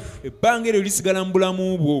your life. ebbanga eryo lisigala mu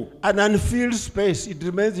bulamu bwo An unfilled space, it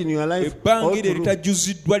remains in your life. ebbanga eryo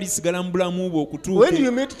litajjuziddwa lisigala mu bulamu bwo When you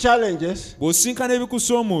okutuuka meet challenges, bw'osinkana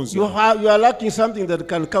ebikusoomooza you are lacking something that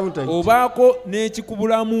can counter it. obaako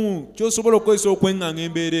n'ekikubulamu ky'osobola okukozesa okweŋŋanga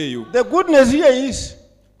embeera eyo. The goodness here is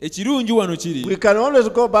ekirungi wano we kiri can always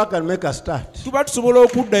go back and make a start. tuba tusobola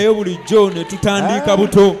okuddayo bulijjo ne tutandika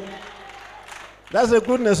buto. That's the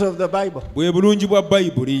goodness of the Bible. bwe bulungi bwa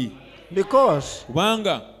bayibuli Because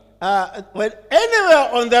kubanga when anywhere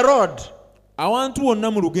on the road, awantu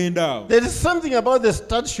wonna mu lugendo awo there is something about the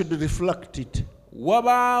start should reflect it.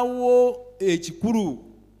 wabaawo ekikulu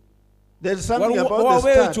There is something about wabawo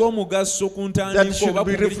the start ekyomugaso ku that ntandiko should oba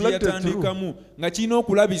be ku ngeri reflected gyeyatandikamu nga kirina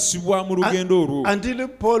okulabisibwa mu lugendo olwo until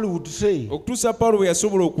Paul would say, okutuusa pawulo bwe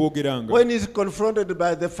yasobola okwogeranga when he's confronted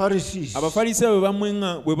by the Pharisees, abafalisaayo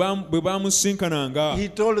bwe bamusinkananga he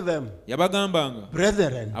told them, yabagambanga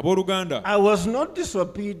brethren, abooluganda I was not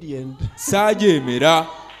disobedient saajeemera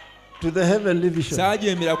to the heavenly vision.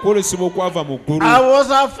 saajeemera kwolesebwa okwava mu ggulu I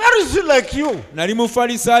was a Pharisee like you. nali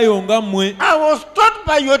mufalisaayo nga mmwe I was taught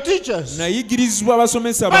by your teachers. nayigirizibwa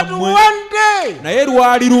abasomesa But bammwe one day, naye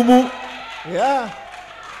lwali lumu yeah,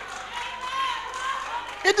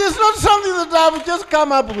 it is not something that I've just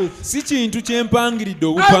come up with. si kintu kye mpangiridde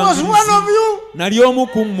I was one obupangirizi of you. nali omu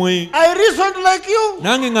ku mmwe I reasoned like you.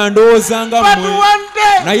 nange nga ndowooza nga But mmwe one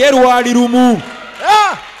day, naye lwali lumu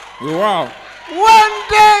yeah, Wow. one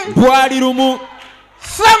day, lwali lumu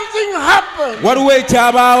something happened waliwo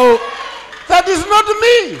ekyabaawo that is not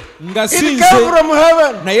me. nga It si came nze from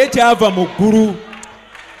heaven. naye kyava mu ggulu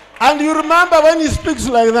And you remember when he speaks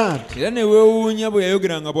like that, era ne weewuunya bwe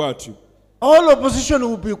yayogeranga bw'atyo all opposition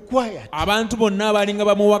will be quiet. abantu bonna abaalinga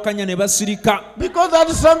bamuwakanya ne basirika Because that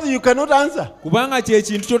is something you cannot answer. kubanga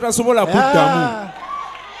kyekintu kyotasobola kuddamu Yeah.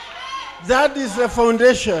 That is the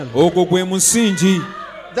foundation. ogwo gwe musingi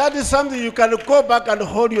That is something you can go back and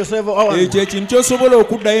hold yourself on. ekyo ekintu kyosobola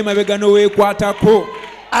okuddayo emabega n'oweekwatako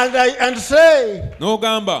And say,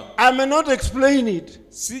 n'ogamba I may not explain it,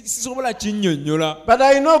 sisobola kinnyonnyola but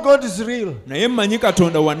I know God is real. naye mmanyi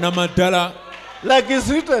katonda wannamaddala Like it's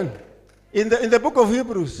written in the book of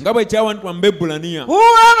Hebrews. nga bwe kyawandikwa mu Bebbulaniya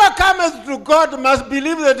Whoever cometh to God must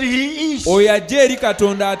believe that he is. oyo ajja eri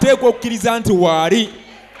katonda ateekwa okukkiriza nti waali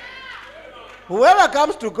Whoever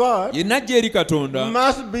comes to God yenna ajja eri katonda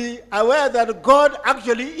must be aware that God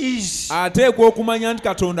actually is. ateekwa okumanya nti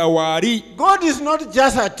katonda waali God is not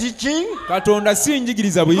just a teaching. katonda si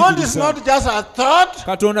njigiriza God is buyigiriza not just a thought.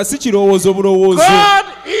 katonda si kirowoozo bulowoozo God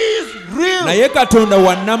is real. naye katonda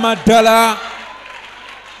wannamaddala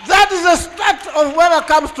That is the start of whoever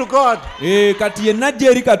comes to God. kati yenna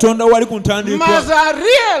ajja eri katonda wali ku Must ntandikwa have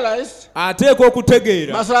realized, ateekwa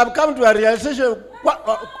okutegeera must have come to a realization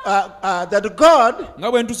that God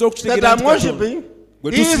nga bwe ntusa that okukitegeera I'm nti katonda worshiping,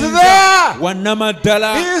 gwe He is tusinza there.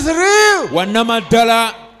 wannamaddala He is real.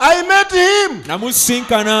 wannamaddala I met Him.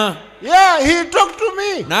 namusinkana Yeah, He talked to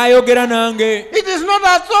me. n'ayogera nange It is not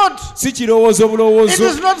a thought. si kirowoozo It bulowoozo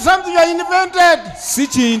is not something I invented. si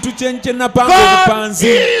kintu kye napanga God obupanzi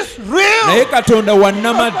is real. naye katonda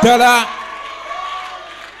wannamaddala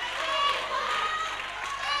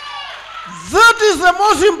That is the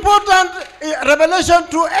most important revelation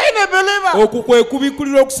to any believer. okwo kwe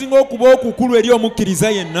kubikkulira okusinga okuba okukulu eri omukkiriza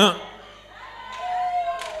yenna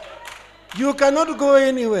You cannot go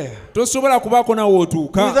anywhere tosobola kubaako nawe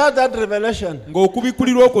otuuka without that revelation.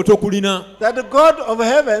 ng'okubikkulirwa okwo tokulina That the God of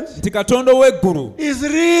heavens nti katonda ow'eggulu is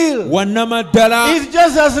real. wannamaddala He's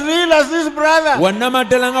just as real as this brother.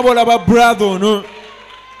 wannamaddala nga bw'olaba brother ono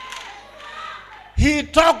He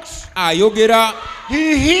talks. ayogera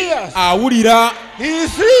He hears. awulira He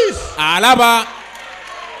sees. alaba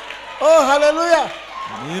Oh, hallelujah.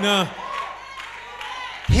 nina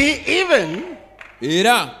He even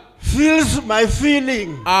era feels my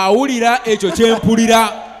feeling. awulira ekyo kye mpulira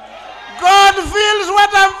God feels what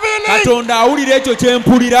I'm feeling. katonda awulira ekyo kye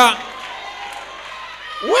mpulira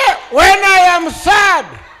When I am sad,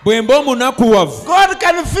 bwe mba omunakuwavu God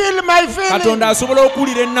can feel my feeling. katonda asobola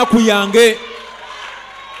okuwulira ennaku yange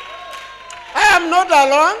I am not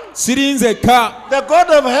alone. siri nzekka The God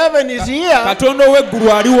of heaven is here. katonda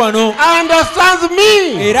ow'eggulu ali wano Understands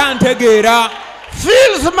me. era ntegeera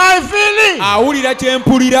Feels my feeling. awulira kye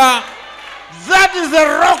mpulira That is the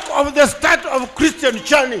rock of the start of Christian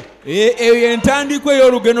journey. eyo y'entandikwa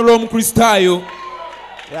ey'olugendo lw'omukristaayo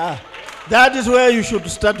Yeah. That is where you should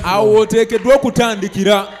start awo from. oteekeddwa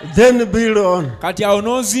okutandikira Then build on. kati awo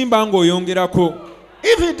n'ozimba ng'oyongerako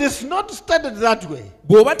If it is not started that way,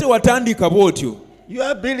 bw'oba tewatandika bw'otyo you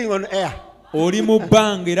are building on air. oli mu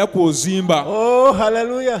bbanga era kw'ozimba. Oh,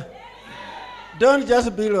 hallelujah. Don't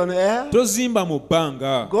just build on air. Tozimba mu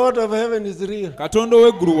bbanga. God of heaven is real. Katonda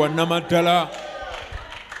ow'eggulu wannamaddala.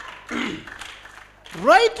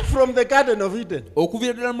 Right from the Garden of Eden.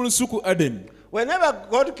 Okuviira ddala mu lusuku Adeni. Whenever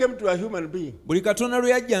God came to a human being Buli Katonda lwe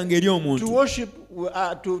yajjanga eri to omuntu worship,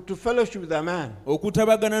 to fellowship with a man,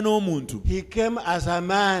 okutabagana n'omuntu, he came as a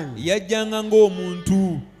man. yajjanga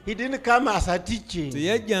ng'omuntu. He didn't come as a teaching. He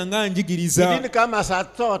Teyajjanga njigiriza. didn't come as a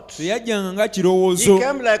thought. Teyajjanga nga He kirowoozo.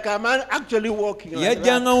 came like a man actually walking like that.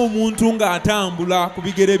 Yajjanga omuntu ng'atambula ku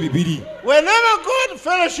bigere bibiri. Whenever God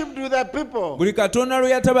fellowshiped with the people, Buli Katonda lwe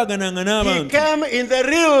yatabagananga he n'abantu, came in the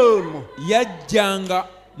realm yajjanga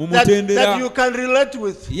mu that mutendera. you can relate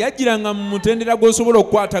with. Yajjiranga mu mutendera gw'osobola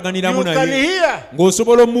okukwataganiramu You can naye, hear.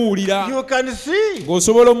 ng'osobola omuwulira, You can see.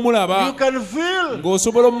 ng'osobola You omulaba, can feel.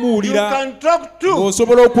 ng'osobola You omuwulira, can talk to.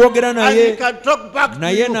 ng'osobola okwogera And naye, he can talk back to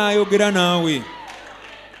naye you. n'ayogera naawe.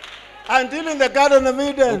 Until in the Garden of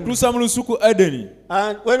Eden. Okutuusa mu lusuku Adeni,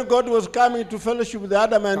 And when God was coming to fellowship with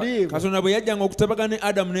Adam and Eve, Katonda bwe yajjanga okutabagana ne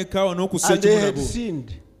Adamu ne Kaawa n'okussa and they ekimu had nabo,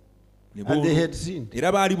 sinned, ne and they bono- had sinned,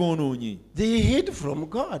 era baali boonoonye, they hid from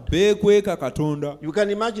God. beekweka Katonda. You can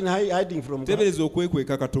imagine hiding from God. Teebereza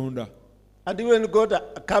okwekweka Katonda. And when God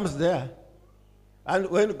comes there, and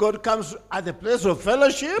when God comes at the place of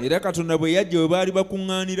fellowship, Era Katonda bwe yajja we baali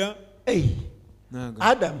bakuŋŋaanira, hey, n'agamba,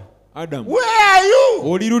 Adam, Adamu, where are you?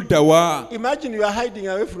 oli ludda wa? Imagine you are hiding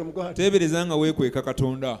away from God. Teebereza nga weekweka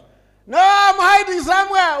Katonda. No, I'm hiding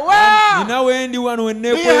somewhere. Where? Nina wendi wano Behind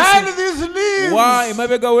wenneekwese. these leaves. Wa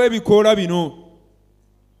emabega w'ebikoola bino.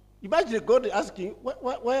 Imagine God asking,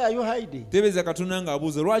 why are you hiding? Teebereza Katonda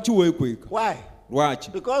ng'abuuza, lwaki weekweka? Why?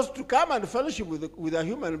 Lwaki? Because to come and fellowship with a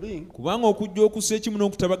human being, Kubanga okujja okussa ekimu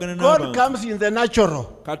n'okutabagana God n'abantu, comes in the natural.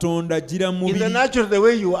 Katonda ajjira mu In the mubiri, natural, the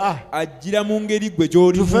way you are. ajjira mu ngeri gwe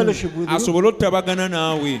gy'olimu, To fellowship with you. asobole okutabagana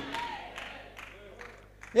naawe.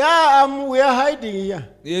 Yeah, we are hiding here.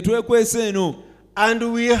 Twekwese eno,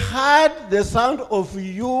 And we heard the sound of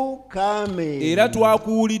you coming. era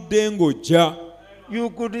twakuwulidde ng'ojja, You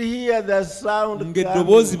could hear the sound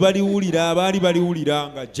ng'eddoboozi coming. baliwulira, abaali baliwulira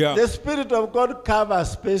ng'ajja. The Spirit of God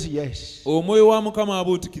covers space, yes. Omwoyo wa Mukama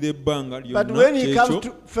abuutikira ebbanga But lyonna when he comes kyekyo,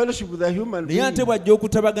 to fellowship with a human naye ate being, bw'ajja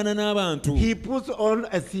okutabagana n'abantu, he puts on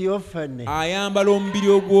a theophany, ayambala omubiri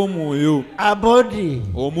ogw'omwoyo, a body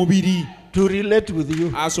omubiri, to relate with you.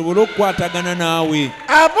 asobole okukwatagana naawe.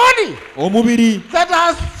 A body Omubiri, that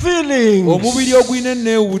has feelings. omubiri ogulina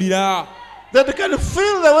enneewulira, That can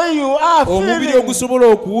feel the way you are omubiri feeling. ogusobola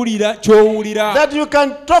okuwulira ky'owulira, That you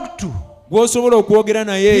can talk to. gw'osobola okwogera He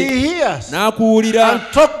naye, hears n'akuwulira, and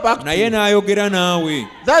talk back to naye you. n'ayogera naawe.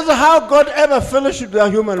 That's how God ever fellowshiped with a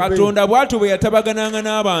human being. Katonda bw'atyo bwe yatabagananga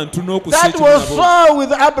n'abantu n'okussa That ekimu was nabo. so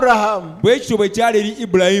with Abraham. Bwe kityo bwe kyali eri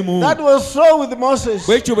Ibulayimu, That was so with Moses.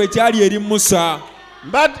 bwe kityo bwe kyali eri Musa.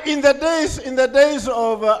 But in the days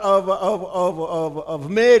of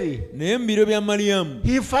Mary, Naye mu biro bya Maliyamu,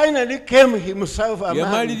 he finally came himself a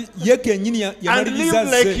man ye kennyini and yamaliriza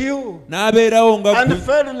lived like zze, you n'abeerawo nga and ggwe,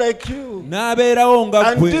 felt like you n'abeerawo nga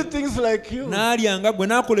and ggwe, did things like you. n'alya nga ggwe,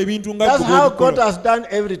 n'akola ebintu nga That's ggwe how God bw'obikola. has done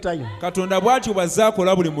every time. Katonda bw'atyo bw'azze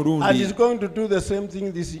akola buli And mulundi, he's going to do the same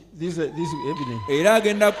thing this evening. era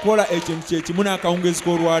agenda kukola ekintu kye kimu n'akawungeezi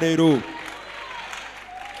k'olwaleero.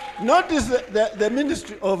 Notice the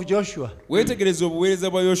ministry of Joshua. Weetegereze obuweereza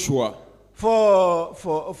bwa Yoshuwa.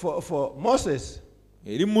 For Moses,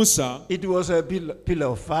 Eri Musa it was a pillar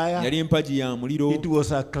of fire. yali mpagi ya muliro, It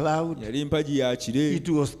was a cloud. yali mpagi ya kire, It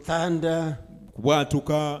was thunder.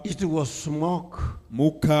 kubwatuka, It was smoke.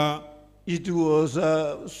 mukka, It was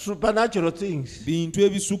supernatural things. bintu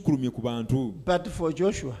ebisukkulumye ku bantu. But for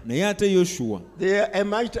Joshua, Naye ate Yoshuwa there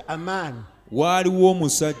emerged a man. waaliwo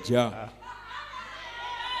omusajja,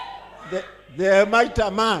 There emerged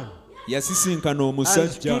a man yasisinkana and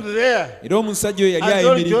omusajja, stood there era omusajja oyo yali and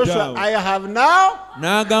told ayimiridde Joshua, awo, I have now,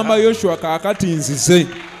 n'agamba Yoshuwa, kaakati nzize.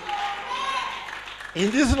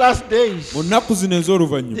 in these last days, Mu nnaku zino there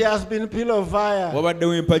ez'oluvannyuma has been pillar of fire.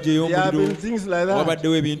 wabaddewo empagi There have been ey'omuliro, things like that.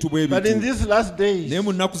 wabaddewo ebintu bwe But in bityo. these last days, Naye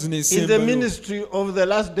mu nnaku zino in the ezisembayo, ministry of the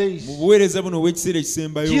last mu days, buweereza buno obw'ekiseera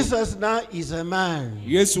ekisembayo, Jesus now is a man.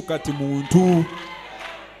 Yesu kati muntu,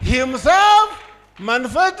 Himself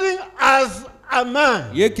manifesting as a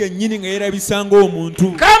man. ye kennyini nga yeerabisa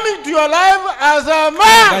ng'omuntu, Coming to your life as a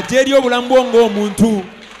man. ng'ajja eri obulamu bwo ng'omuntu,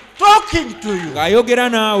 Talking to you. ng'ayogera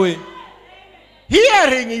naawe,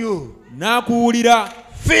 Hearing you. n'akuwulira,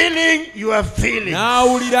 Feeling your feelings.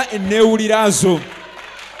 n'awulira enneewulira zo.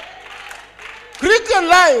 Christian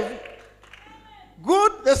life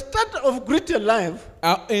the start of Christian life,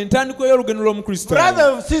 entandikwa y'olugendo lw'omukristaayo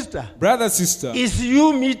brother or sister, brother sister is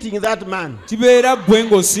you meeting that man. kibeera ggwe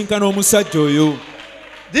ng'osinkana omusajja oyo.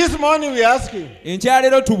 This morning we are asking,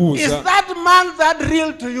 enkyaleero is tubuuza that man that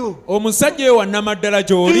real to you? omusajja oyo wannamaddala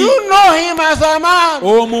Do gy'oli you know him as a man?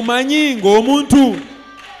 omumanyi ng'omuntu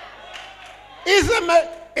Is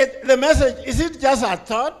the message, is it just a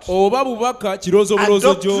thought? oba bubaka kirowoozo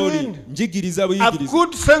bulowoozo gy'oli doctrine. njigiriza A buyigiriza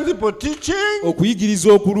good sensible teaching?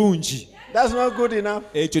 okuyigiriza okulungi That's not good enough.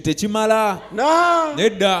 ekyo tekimala No.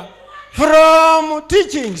 nedda From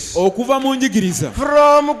teachings, okuva mu njigiriza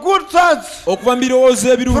from good thoughts, okuva mu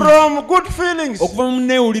birowoozo ebirungi from good feelings, okuva mu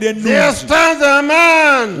neewulira there ennungi stands a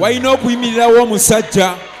man, walina okuyimirirawo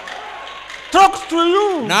omusajja talks to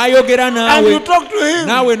you, n'ayogera and naawe you talk to him.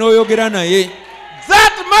 naawe n'oyogera naye.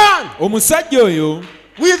 That man, omusajja oyo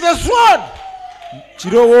with the sword,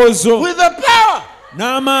 kirowoozo with the power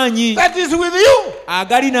n'amaanyi that is with you,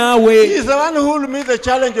 agali he naawe. is the one who will meet the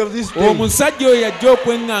challenge of this day. omusajja oyo yajja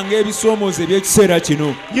okweŋŋanga ebisoomoozo eby'ekiseera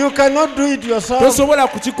kino. You cannot do it yourself. tosobola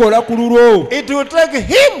kukikola ku lulwo. It will take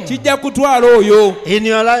him kijja kutwala oyo in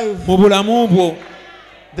your life. mu bulamu bwo.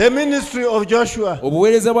 The ministry of Joshua,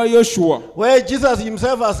 obuweereza bwa yoshuwa where Jesus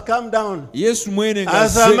himself has come down, yesu mwene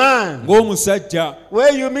As a ng'asse man. ng'omusajja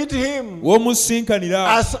where you meet him w'omusinkanira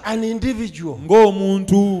as an individual.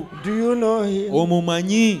 ng'omuntu Do you know him?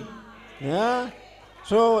 omumanyi. Yeah.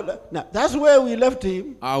 So now, that's where we left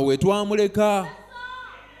him. awo we twamuleka.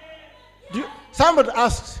 Somebody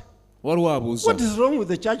asks, waliwo abuuza what is wrong with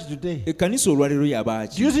the church today? ekkanisa olwaleero Do you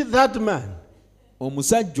yabaaki. see that man,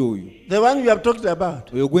 omusajja oyo the one we have talked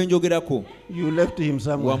about? oyo gwe njogerako You left him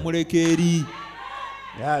somewhere. wamuleka eri.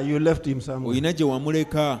 Yeah, you left him somewhere. olina gye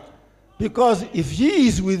wamuleka. Because if he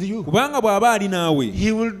is with you, kubanga bw'aba ali naawe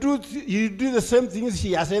he will do the same things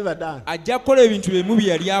he has ever done. ajja kukola ebintu bimu bye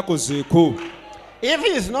yali akozeeko. If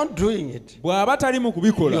he is not doing it, bw'aba tali mu you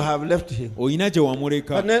kubikola have left him. olina gye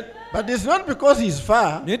wamuleka. But it's not because he's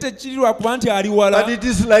far, naye tekiri lwa kuba nti ali wala, but it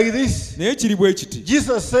is like this. naye kiri bwe kiti.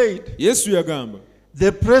 Jesus said, yesu yagamba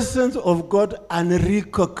the presence of God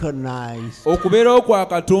unrecognized. okubeerawo kwa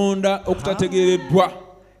katonda okutategeereddwa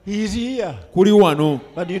He is here, kuli wano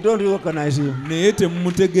but you don't recognize him. naye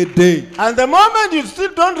temumutegedde. And the moment you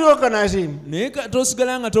still don't recognize him, naye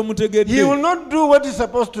tosigala nga he tomutegedde. will not do what he's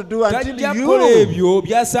supposed to do until tajja kukola you. ebyo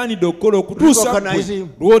by'asaanidde okukola okutuusa Recognize ggwe him.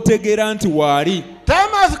 lw'otegeera nti waali.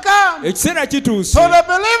 Time has come ekiseera kituuse for the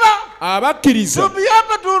believer abakkiriza to be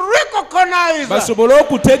able to recognize basobole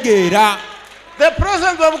okutegeera the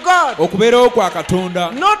presence of God, okubeerawo kwa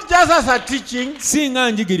katonda. not just as a teaching, si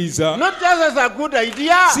nga njigiriza, not just as a good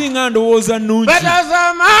idea, si nga ndowooza nnungi, but as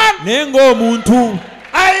a man. naye ng'omuntu.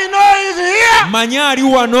 I know he's here. manyi ali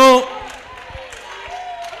wano.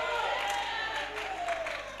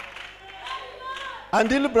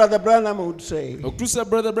 Until Brother Branham would say, okutuusa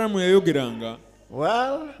brother Branham yayogeranga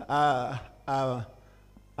well,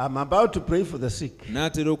 I'm about to pray for the sick.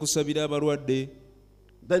 n'atera okusabira abalwadde.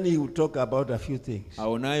 Then he would talk about a few things.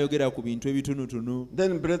 awo n'ayogera ku bintu ebitonotono.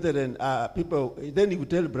 Then brethren, then he would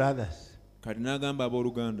tell brothers, kati n'agamba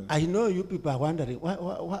abooluganda, I know you people are wondering,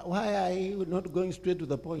 why are you not going straight to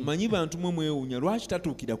the point? manyi bantu mwe mwewuunya lwaki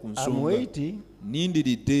tatuukira ku I'm nsonga. waiting.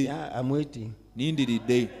 nindiridde Yeah, I'm waiting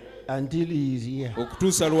nindiridde until he is here.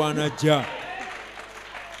 okutuusa lw'anajja.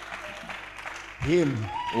 Him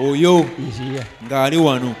oyo is here. ng'ali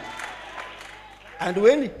wano. And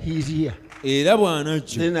when he is here, era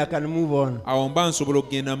bw'anajja then I can move on. awo mba nsobola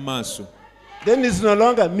okugenda mu maaso. Then it's no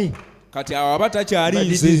longer me. kati awo aba takyali But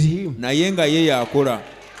it is nze him. naye nga ye yaakola.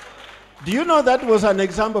 Do you know that was an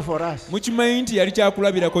example for us? mukimanyi nti yali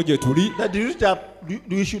kyakulabirako gye tuli That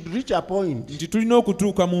we should reach a point nti tulina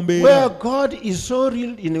okutuuka mu where mbeera God is so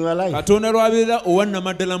real in your life katonda lwabeera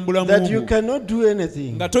owannamaddala mu bulamu that you bwo cannot do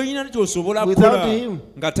anything. nga tolina kyosobola Without kukola him.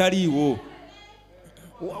 nga taliiwo.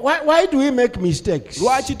 Why do we make mistakes?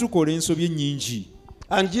 lwaki tukola ensobi ennyingi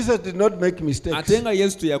And Jesus did not make mistakes. ate nga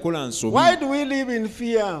yesu teyakola nsobi? Why do we live in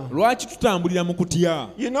fear? lwaki tutambulira mu kutya?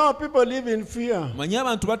 You know, people live in fear, manyi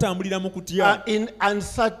abantu batambulira mu kutya in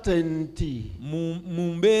uncertainty.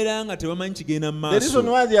 mu mbeera nga tebamanyi kigenda mu The reason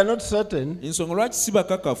maaso. why they are not certain, ensonga lwaki si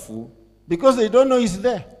bakakafu because they don't know He's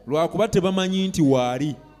there. lwakuba tebamanyi nti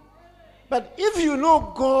waali. But if you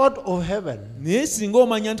know God of heaven, naye singa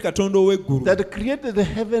omanya nti katonda ow'eggulu that created the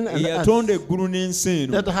heaven and eyatonda earth, eggulu n'ensi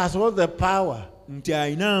eno that has all the power, nti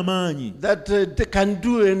alina amaanyi that they can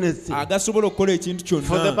do anything. agasobola okukola ekintu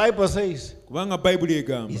For the kyonna, Bible says, kubanga bayibuli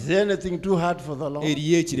egamba is there anything too hard for the Lord?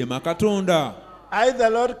 eriyo ekirema katonda. I, the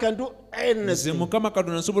Lord, can do nze anything. Mukama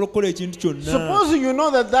Katonda nsobola okukola ekintu kyonna. Suppose you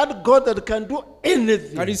know that God that can do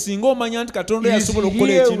anything kati singa omanya nti Katonda is yasobola okukola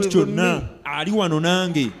here ekintu with kyonna me. ali wano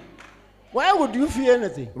nange, Why would you fear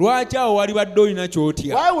anything? lwaki awo walibadde olina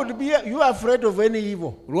ky'otya? Why would you afraid of any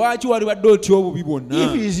evil lwaki walibadde otya obubi if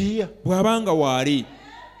bwonna he is here? bw'abanga waali?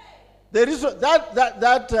 There is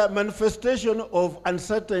that manifestation of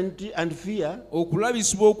uncertainty and fear.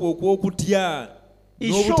 okulabisibwa okwo okw'okutya It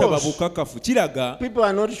n'obutaba shows bukakafu kiraga people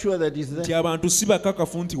are not sure that he's nti there. abantu si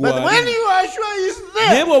bakakafu nti But when waali, you are sure he's naye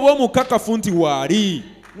there, bw'oba omukakafu nti waali,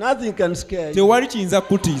 nothing can scare you. tewali kiyinza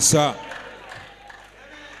kukutiisa.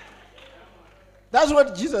 That's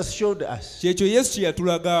what Jesus showed us. kyekyo Yesu kye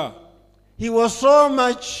yatulaga. He was so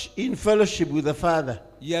much in fellowship with the Father.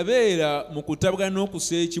 yabeera mu kutabagana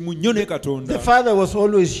n'okusa ekimu nnyo ne The Katonda. Father was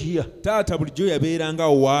always here. Taata bulijjo yabeeranga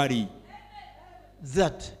awo waali,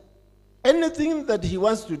 That anything that he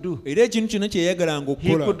wants to do, era ekintu kyonna kye yayagalanga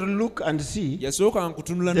he okukola could look and see yasookanga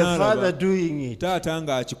kutunula the Father n'alaba doing it. taata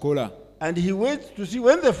ng'akikola, And he waits to see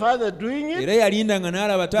when the Father doing it, era yalindanga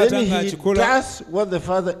n'alaba taata then he ng'akikola, does what the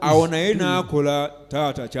Father awo is naye doing. n'akola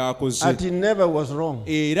taata ky'akoze, And he never was wrong.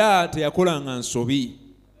 era teyakolanga nsobi.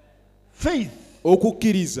 Faith,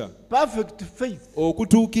 Okukkiriza perfect faith.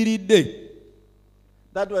 okutuukiridde,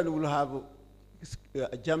 That one will have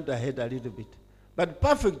jumped ahead a little bit. But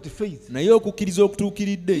perfect faith naye okukkiriza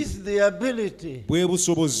okutuukiridde is the ability bwe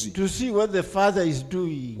busobozi to see what the Father is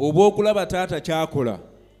doing. oba okulaba taata ky'akola,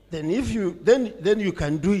 Then if you then you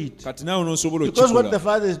can do it. kati naawe n'osobola Because what the okukikola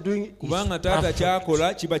Father is doing is kubanga taata perfect.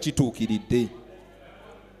 ky'akola kiba kituukiridde.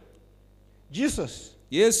 Jesus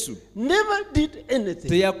Yesu never did anything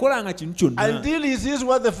teyakolanga kintu kyonna until he sees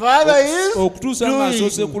what the Father is okutuusa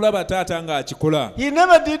ng'asoose doing. kulaba taata ng'akikola. He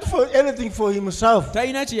never did anything for himself.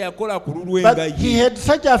 Talina kye yakola ku lulwe nga But he ye, had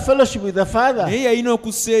such a fellowship with the Father. naye yalina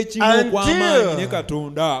okussa ekimu Until okw'amaanyi ne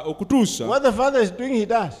Katonda okutuusa What the Father is doing, he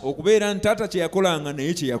does. okubeera nti taata kye yakolanga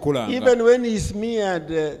naye kye yakolanga. Even when he smeared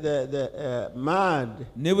the mud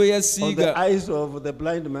Ne bwe on yasiiga the eyes of the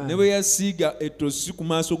blind ne man, bwe yasiiga ettosi ku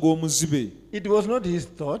maaso g'omuzibe, it was not his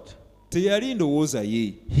thought. teyali ndowooza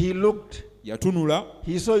ye, He looked, yatunula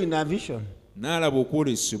he saw in a vision. n'alaba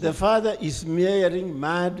okwolesebwa, The Father is smearing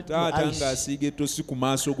mud to taata eyes. ng'asiiga ettosi ku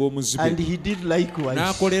maaso And g'omuzibe, he did likewise.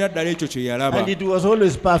 n'akolera ddala ekyo kye yalaba, And it was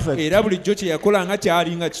always perfect. era bulijjo kye yakolanga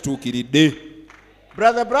kyali nga kituukiridde.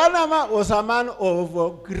 Brother Branham was a man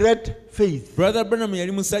of great faith. Brother Branham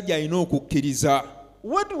yali musajja alina okukkiriza.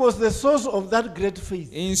 What was the source of that great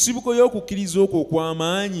faith? Ensibuko y'okukkiriza okwo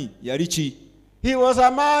okw'amaanyi yali ki? He was a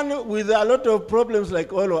man with a lot of problems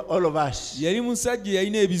like all of us. Yali musajja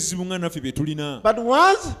yalina ebizibu nga naffe bye tulina. But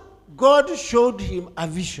once God showed him a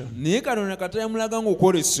vision, Naye Katonda kata yamulaga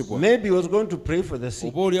ng'okwolesebwa, maybe he was going to pray for the sick.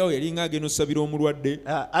 oba oliawo yali ng'agenda osabira omulwadde,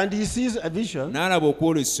 And he sees a vision. n'alaba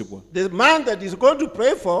okwolesebwa. The man that he's going to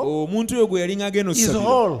pray for Omuntu oyo gwe yali ng'agenda is osabira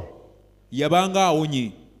whole. yabanga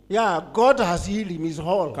awonye. Yeah, God has healed him, he's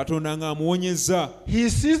whole. Katonda ng'amuwonyezza, He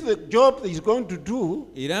sees the job that he's going to do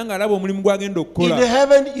era ng'alaba omulimu gw'agenda in okukola the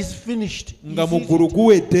heaven is finished. He nga mu sees ggulu it.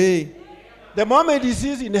 guwedde. The moment he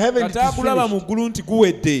sees in heaven it Kata is akulaba mu finished. ggulu nti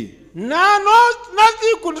guwedde, Now,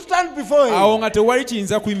 nothing could stand before awo him. nga tewali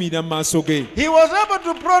kiyinza kuyimirira mu maaso ge. He was able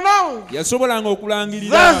to pronounce, Yasobolanga okulangirira,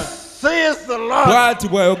 "Thus says the Lord," bw'ati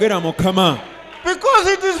bw'ayogera Mukama, because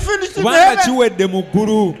it is finished in kubanga heaven. kiwedde mu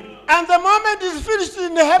ggulu, And the moment is finished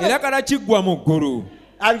in the heaven. era kata kiggwa mu ggulu.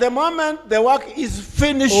 And the moment the work is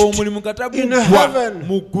finished Omulimu kata in guggwa heaven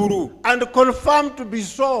mu ggulu, and confirmed to be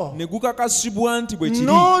so, ne gukakasibwa nti bwe kiri.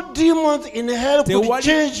 no demons in hell could Tewali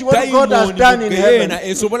change what God has dayimooni done mu in Geyeena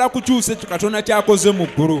heaven. esobola kukyusa ekyo Katonda ky'akoze mu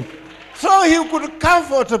ggulu. So he could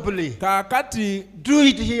comfortably Kaakati do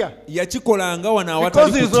it here yakikolanga wano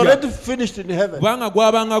because awatali he's kutya, already finished in heaven. kubanga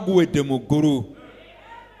gwabanga guwedde mu ggulu.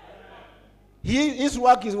 His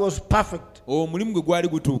work was perfect. Omulimu gwe gwali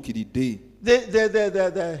gutuukiridde.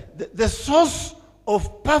 The source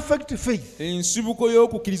of perfect faith Ensibuko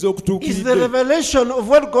y'okukkiriza is the okutuukiridde revelation of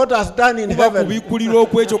what God has done in kuba heaven. kubikkulirwa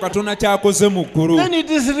okwekyo Katonda ky'akoze mu ggulu, Then it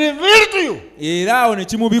is revealed to you. era awo ne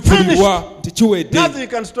kimubikkulirwa nti kiwedde. Nothing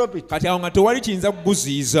can stop it. Kati awo nga tewali kiyinza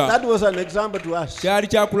kuguziyiza. That was an example to us. Kyali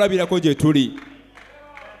kyakulabirako gye tuli.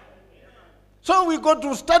 So we got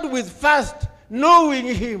to start with first knowing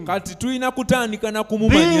him, Kati tulina kutandika na being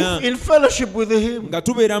kumumanya in fellowship with him. nga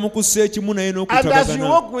tubeera mu kussa ekimu naye And as you n'okutabagana.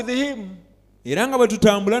 walk with him, era nga bwe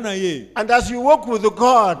tutambula naye And as you walk with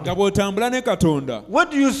God, nga bw'otambula ne Katonda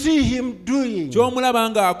what do you see him doing? ky'omulaba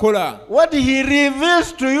ng'akola What he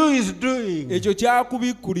reveals to you is doing. ekyo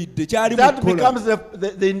kyakubikkulidde kyali mu That kukola becomes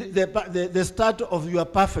the start of your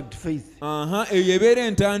perfect faith. eyo ebeera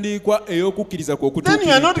entandikwa ey'okukkiriza Then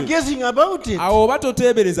you are not kw'okutuukiridde guessing about it. awo oba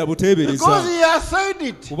toteebereza buteebereza Because he has said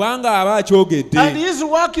it. kubanga aba akyogedde And his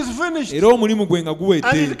work is finished. era omulimu gwe nga And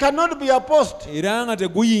guwedde it cannot be opposed. era nga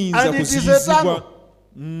teguyinza And it is kuziyizibwa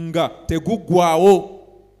nga teguggwaawo.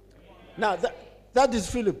 Now, that is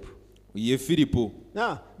Philip. Ye Filipo.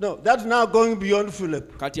 No, that's now going beyond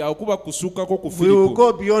Philip. Kati awo kuba kusukkako ku We will Filipo.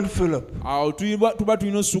 go beyond Philip. Awo tuba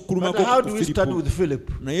tulina osukkulumako But how ku do we start with Filipo.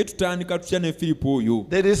 Philip? Naye tutandika tutya ne Filipo oyo.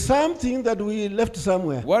 There is something that we left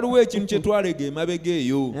somewhere. Waliwo ekintu kye twalega emabega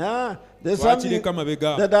eyo. Yeah, there's something Twakireka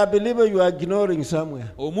mabega. that I believe you are ignoring somewhere.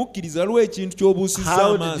 Omukkiriza waliwo ekintu ky'obuusizza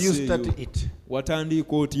How did amaaso you start eyo. it?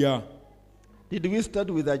 Watandika otya? Did we start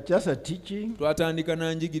with just a teaching? Twatandika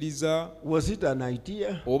na njigiriza Was it an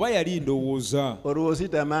idea? oba yali ndowooza Or was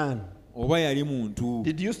it a man? oba yali muntu.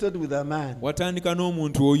 Did you start with a man? Watandika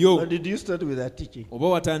n'omuntu oyo Or did you start with a teaching? oba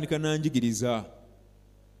watandika na njigiriza.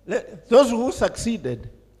 Those who succeeded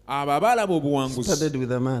Abo abaalaba obuwanguzi started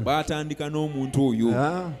with a man. baatandika n'omuntu oyo.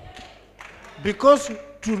 Yeah. Because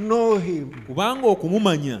to know him, Kubanga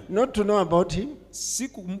okumumanya not to know about him, si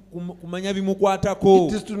kumanya bimukwatako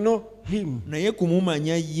it is to know him. naye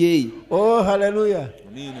kumumanya ye. Oh, hallelujah.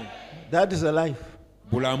 Amiina. That is a life.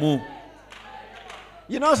 Bulamu.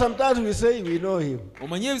 You know, sometimes we say we know him,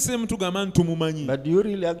 Omanyi ebiseera tugamba nti tumumanyi but do you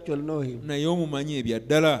really actually know him? naye omumanyi ebya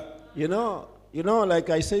ddala. You know, like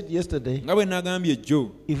I said yesterday, Nga bwe nagambye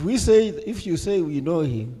jjo, if you say we know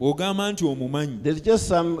him, bw'ogamba nti omumanyi there's just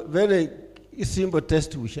some very simple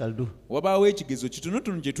test we shall do. wabaawo ekigezo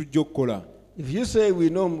kitonotono kye tujja okukola. If you say we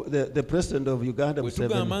know the president of Uganda, Bwe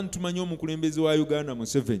tugamba Museveni, nti tumanyi omukulembeze wa Uganda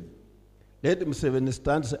Museveni, let Museveni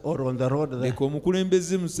stand or on the road there, leka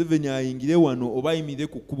omukulembeze Museveni ayingire wano oba ayimire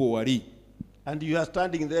ku kkubo wali, and you are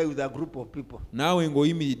standing there with a group of people, naawe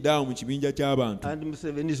ng'oyimiridde awo mu kibinja ky'abantu. and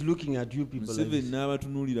Museveni is looking at you people like Museveni this.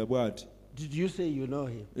 n'abatunuulira bw'ati. Did you say you know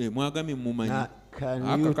him? Mwagambye mumumanyi. Now,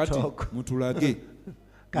 can you Akakati talk? mutulage.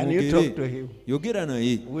 Can you Mwogere. talk to him? Yogera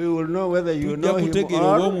naye. We will know whether you Tujja know him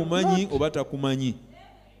kutegeera oba or omumanyi not. oba takumanyi.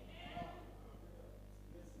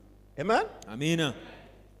 Amen? Amiina.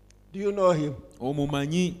 Do you know him?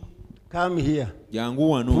 Omumanyi. Come here. Jangu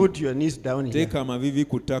wano. Put your knees down here. Teeka amavivi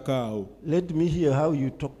ku ttaka awo. Let me hear how you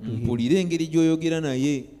talk to him. Mpulire engeri gy'oyogera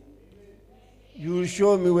naye. You will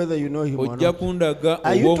show me whether you know him or Ojja not. kundaga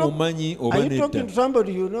Are oba you, omumanyi oba are you talking to nedda.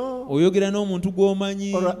 somebody you know? Oyogera n'omuntu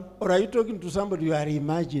gw'omanyi Or are you talking to somebody you are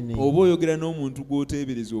imagining? oba oyogera n'omuntu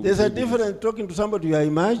gw'oteebereza There's a obuteebereza. difference talking to somebody you are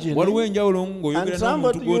imagining. Waliwo enjawulo ng'oyogera And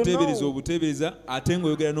somebody n'omuntu you gw'oteebereza know. obuteebereza ate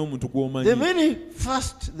ng'oyogera n'omuntu gw'omanyi.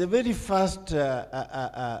 The very first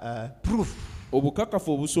proof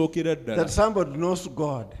Obukakafu obusookera ddala that somebody knows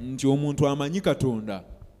God. nti omuntu amanyi Katonda.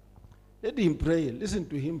 Let him pray. Listen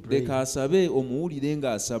to him pray. Leka asabe omuwulire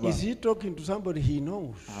ng'asaba. Is he talking to somebody he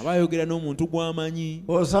knows? Aba ayogera n'omuntu gw'amanyi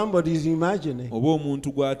Or somebody is imagining? oba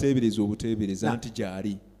omuntu gw'ateebereza obuteebereza nti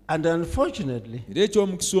gy'ali. And unfortunately, Era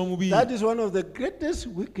eky'omukisa omubi that is one of the greatest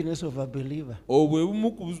weaknesses of a believer. obwo bwe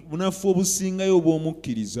bumu ku bunafu obusingayo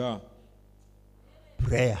obw'omukkiriza.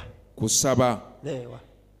 Prayer. Kusaba. There you are.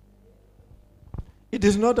 It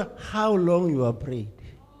is not how long you are prayed.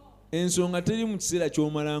 Ensonga teri mu kiseera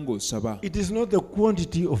ky'omala ng'osaba. It is not the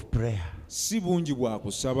quantity of prayer. Si bungi bwa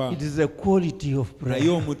kusaba, It is the quality of naye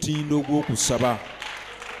prayer. omutindo gw'okusaba.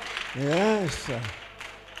 Yes, sir.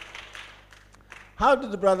 How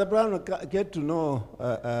did Brother Brown get to know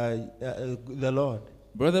the Lord?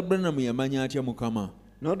 Brother Branham yamanya atya Mukama?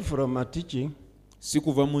 Not from a teaching, Si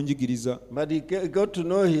kuva mu njigiriza, but he got to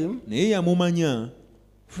know him naye yamumanya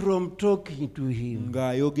from talking to him,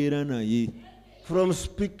 ng'ayogera naye. from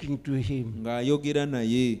speaking to him. Ng'ayogera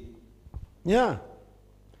naye. Yeah.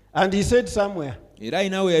 And he said somewhere, Era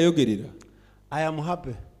ayina we yayogerera. I am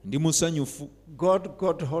happy. Ndi musanyufu. God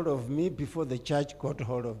got hold of me before the church got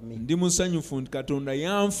hold of me. Ndi musanyufu nti Katonda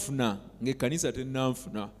yanfuna ng'ekkanisa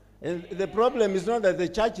tennanfuna. And the problem is not that the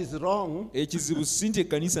church is wrong, Ekizibu si nti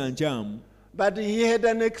ekkanisa nkyamu, but he had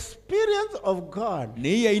an experience of God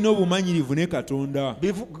naye yalina obumanyirivu ne Katonda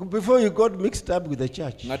before he got mixed up with the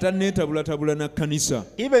church. nga tanneetabulatabula na kkanisa.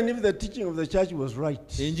 Even if the teaching of the church was right,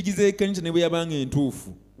 Enjigiriza y'ekkanisa ne bwe yabanga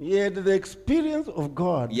entuufu, he had the experience of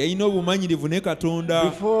God yalina obumanyirivu ne Katonda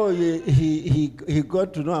before he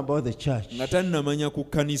got to know about the church. nga tannamanya ku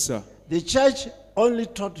kkanisa. The church only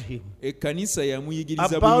taught him Ekkanisa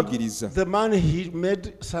yamuyigiriza about buyigiriza the man he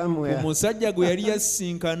met ku somewhere. musajja gwe yali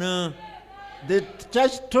yasisinkana. The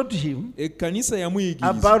church taught him ekkanisa yamuyigiriza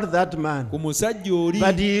about that man. ku musajja oli,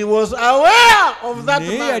 But he was aware of that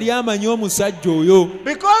naye man. yali amanyi omusajja oyo,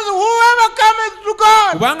 Because whoever cometh to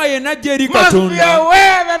God kubanga yenna ajja eri must be Katonda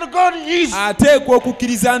aware that God is. ateekwa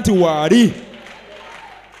okukkiriza nti waali.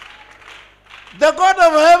 The God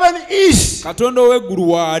of heaven is. Katonda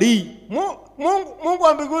w'eggulu waali. Mungu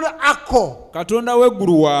wa mbinguni ako. Katonda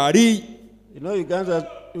w'eggulu waali. You know,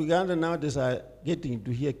 Uganda nowadays are getting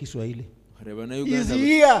to hear Kiswahili. He's Uganda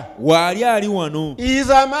here. waali ali wano. He is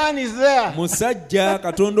a man, is there. Musajja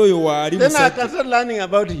Katonda oyo waali Then I can musajja. start learning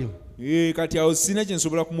about him. Kati awo sina kye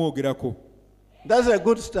nsobola kumwogerako. That's a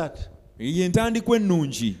good start. Ye ntandikwa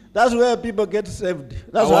ennungi. That's where people get saved.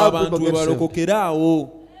 That's Awo how abantu people we get saved. balokokera awo.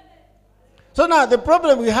 So now the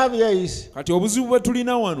problem we have here is Kati obuzibu bwe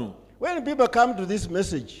tulina wano, when people come to this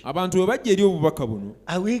message, abantu bwe bajja eri obubaka buno,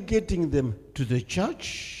 are we getting them to the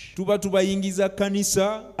church? tuba tubayingiza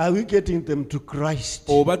kanisa Are we getting them to Christ?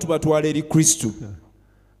 oba tubatwala eri Kristo?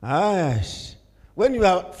 Yes. When you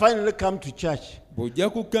have finally come to church, Bw'ojja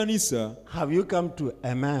ku kanisa have you come to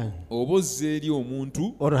a man? oba ozza eri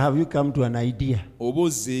omuntu, Or have you come to an idea? oba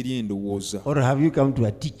ozza eri endowooza, Or have you come to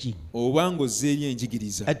a teaching? oba ng'ozza eri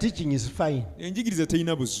enjigiriza. A teaching is fine. Enjigiriza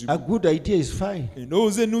terina A buzibu, good idea is fine.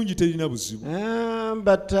 endowooza ennungi terina buzibu.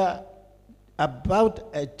 But about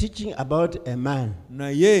a teaching about a man,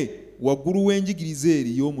 Naye waggulu w'enjigiriza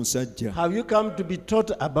eri y'omusajja, have you come to be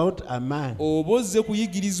taught about a man? oba ozze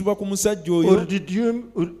kuyigirizibwa ku musajja Or oyo,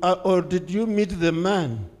 did you meet the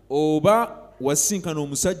man? oba wasinkana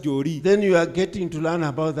omusajja oli, Then you are getting to learn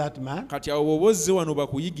about that man. kati awo bw'oba ozze wano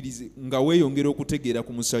bakuyigirize nga weeyongera okutegeera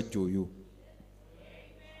ku musajja oyo.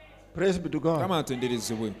 Praise be to God. Kama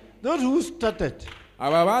atenderezebwe. Those who started,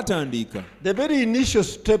 Abo abaatandika the very initial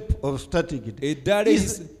step of starting it eddaala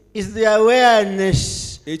is the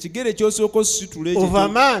awareness ekigere ky'osooka ositula of a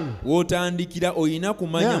ekyo man w'otandikira olina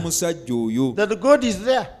kumanya Yeah. musajja oyo that God is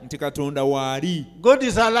there. nti Katonda waali, God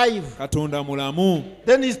is alive. Katonda mulamu.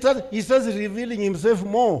 Then he starts revealing himself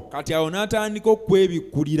more Kati awo n'atandika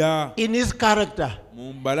okwebikkulira in his character,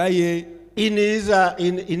 mu mbala ye,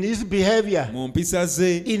 in his behavior, mu mpisa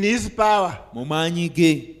ze, in his power. mu maanyi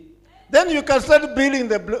ge. Then you can start building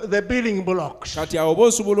the building blocks. Kati awo oba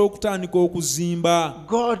osobola okutandika okuzimba.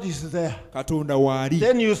 God is there. Katonda waali.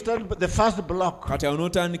 Then you start the first block. Kati awo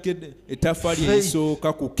n'otandika ettaffaali Faith.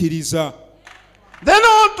 erisooka kukkiriza. Then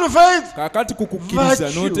on to faith. Kaakati ku kukkiriza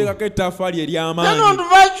Virtue. n'oteekako ettaffaali Then on ery'amaanyi. to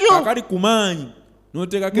virtue. Kaakati ku maanyi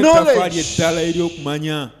n'oteekako Knowledge. ettaffaali eddala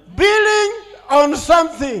ery'okumanya. Building on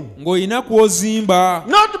something. Ng'olina kw'ozimba,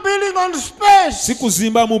 Not building on space. si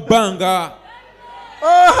kuzimba mu bbanga.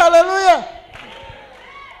 Oh, hallelujah.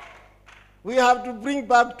 We have to bring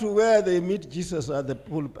back to where they meet Jesus at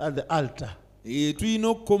the altar. Tulina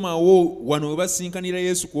okukomawo wano we basinkanira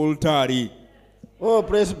Yesu ku olutaali. Oh,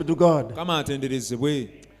 praise be to God. Kama atenderezebwe.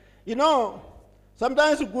 You know,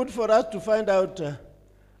 sometimes it's good for us to find out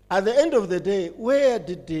at the end of the day where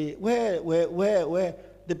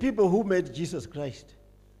the people who made Jesus Christ,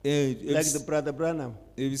 like the Brother Branham.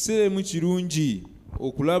 Ebiseera mu kirungi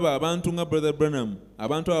okulaba abantu nga Brother Branham,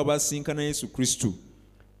 abantu abo basinkana Yesu Kristo.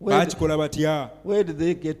 Baakikola batya? Where did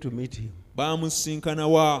they get to meet him? Baamusinkana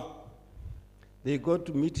wa? They got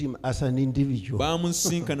to meet him as an individual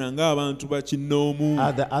Baamusinkana ng'abantu bakinnoomu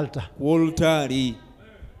at the altar. ku olutaali.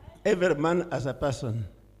 Every man as a person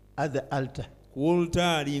at the altar. Ku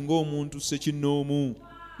olutaali ng'omuntu ssekinnoomu.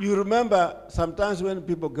 You remember sometimes when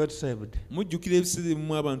people got saved, Mujjukira ebiseera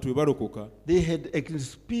ebimu abantu bwe balokoka, they had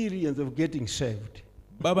experience of getting saved.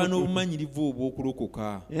 baba n'obumanyirivu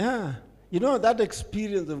obw'okulokoka. Yeah. You know that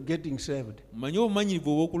experience of getting saved. Mmanyi obumanyirivu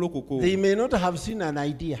obw'okulokoka They obwo. may not have seen an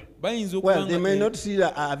idea. Bayinza Well, okuba they may nga not see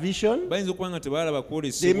a vision. tebalaba They may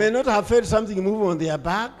kwolesebwa, not have felt something move on their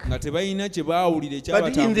back. nga tebalina kye baawulira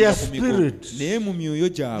But in their ekyabatambula ku mikono, spirit, naye mu myoyo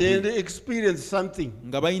gyabwe They experience something.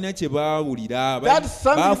 nga balina kye baawulira, That's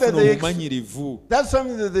something that baafuna they obumanyirivu. That's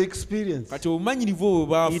something that they experience. Kati obumanyirivu obwo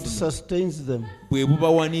bwe It baafuna sustains them. bwe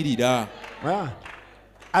bubawanirira. Ah.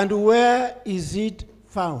 And where is it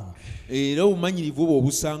found? Era obumanyirivu obwo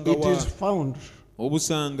obusanga It wa? is found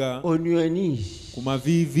Obusanga on your knees ku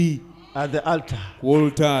maviivi at the altar. ku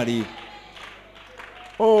olutaali.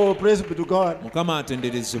 Oh, praise be to God. Mukama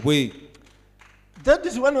atenderezebwe. That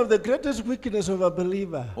is one of the greatest weaknesses of a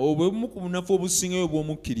believer. Obwo bwe bumu ku bunafu obusingayo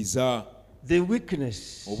bw'omukkiriza. The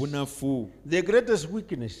weakness, Obunafu, the greatest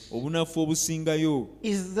weakness obunafu obusingayo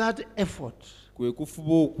is that effort, kwe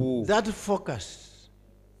kufuba okwo that focus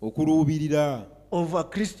okuluubirira of a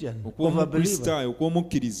Christian, of a believer, okw'omukristaayo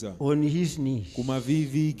okw'omukkiriza on his knees. ku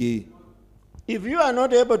maviivi ge. If you are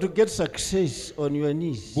not able to get success on your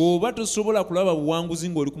knees, bw'oba tosobola kulaba buwanguzi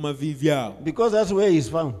ng'oli ku maviivi awo, because that's where he's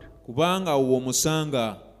found. kubanga awo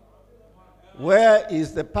omusanga. Where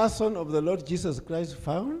is the person of the Lord Jesus Christ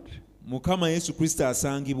found? Mukama Yesu Kristo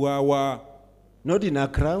asangibwa wa? Not in a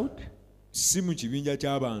crowd, Si mu kibinja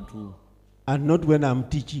ky'abantu, and not when I'm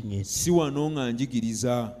teaching it. si wano nga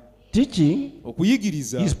njigiriza. Teaching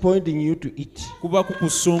Okuyigiriza is pointing you to it. kuba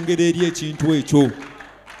kukusongera eri ekintu ekyo,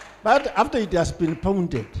 But after it has been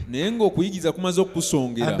pounded, naye ng'okuyigiriza kumaze a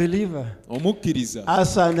okukusongera, believer, omukkiriza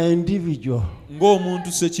as an individual, ng'omuntu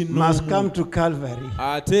must sekinnoomu come to Calvary.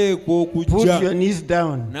 ateekwa Put your okujja knees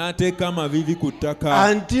down n'ateeka amaviivi ku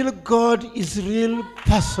ttaka until God is real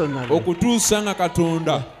personal. okutuusa nga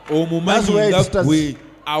Katonda omumanyi That's where it nga starts. ggwe.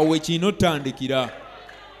 Awo ekirina otandikira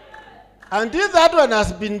Until that one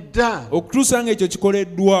has been done, okutuusa ng'ekyo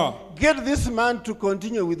kikoleddwa, get this man to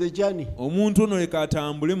continue with the journey. omuntu ono leka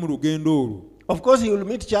atambule mu lugendo olwo. Of course, he will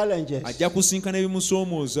meet challenges. Ajja kusinkana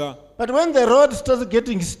ebimusoomooza, But when the road starts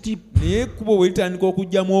getting steep, naye ekkubo bwe litandika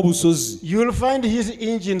okujjamu obusozi, you will find his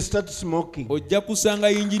engine start smoking. ojja kusanga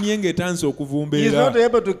yingini ye ng'etandise He is not okuvumbeera,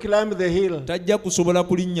 able to climb the hill. tajja kusobola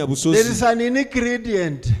kulinnya There is busozi. an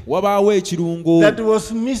ingredient Wabaawo ekirungo that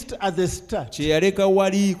was missed at the start. kye yaleka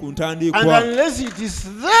wali ku And ntandikwa, unless it is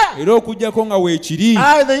there, era okuggyako nga weekiri,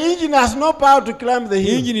 the engine has no power to climb the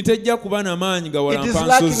hill. yingini tejja kuba na maanyi It gawala is mpa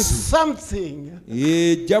lacking nsozi, something.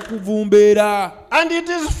 ejja kuvumbeera. And it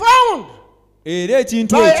is found Era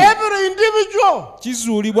ekintu by ekyo every individual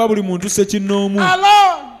kizuulibwa buli muntu sekinnoomu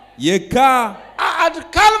alone yekka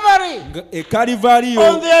at Calvary e Kalivaliyo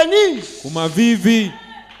on their knees, ku maviivi,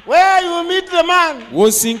 where you meet the man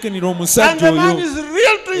w'osinkanira and omusajja the man oyo, is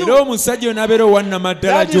real to era you. omusajja oyo n'abeera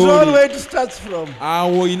owannamaddala That is all gy'oli. where it starts from.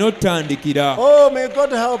 Awo olina otandikira. Oh, may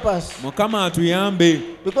God help us. Mukama atuyambe,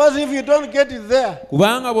 Because if you don't get it there,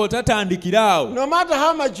 kubanga bw'otatandikira awo, no matter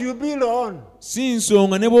how much you build on, si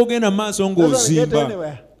nsonga ne bw'ogenda mu maaso doesn't get ng'ozimba,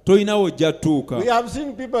 anywhere. tolina wojja tuuka. We have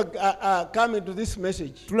seen people coming to this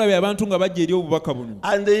message Tulabye abantu nga bajja eri obubaka buno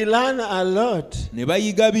and they learn a lot. ne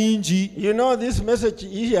bayiga bingi. You know, this message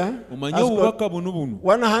here Omanye has got obubaka buno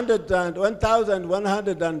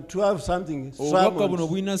 1,112 something obubaka buno sermons.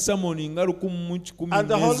 bulina samoni nga 110 And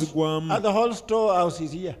the n'ezigwamu. whole storehouse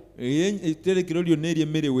is here. Etterekero lyonna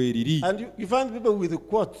ery'emmere weeriri. And you find people with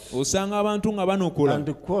quotes Osanga abantu nga banokola,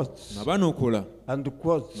 and quotes nga banokola, and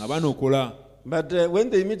quotes. nga banokola. But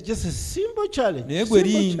when they meet just a simple challenge, Naye gwe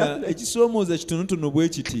simple linda challenge, ekisoomooza kitonotono bwe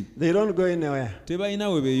kiti, they don't go anywhere. tebalina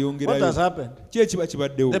we What has beeyongerayo. happened? Ki ekiba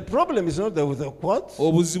kibaddewo? The problem is not the quotes,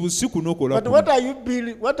 Obuzibu si kunokola but kuno. what are you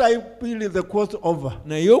building the quotes over?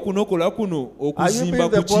 Naye okunokola kuno Are you okuzimba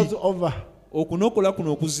building the ku quotes ki? over? Okunokola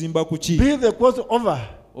kuno okuzimba ku ki? Build the quotes over.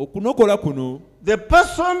 Okunokola kuno The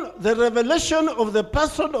person, the revelation of the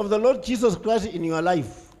person of the Lord Jesus Christ in your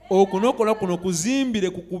life. okunokola kuno kuzimbire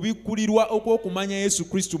ku kubikkulirwa okw'okumanya Yesu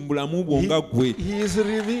Kristo mu bulamu bwo nga ggwe. He is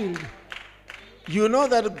revealed. You know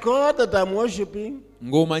that God that I'm worshiping,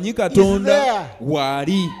 Ng'omanyi Katonda there.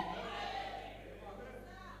 waali.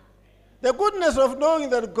 the goodness of knowing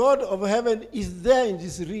that God of heaven is there and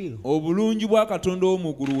is real. Obulungi bwa Katonda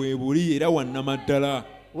ow'omuggulu we buli era wannamaddala.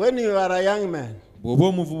 When you are a young man Bw'oba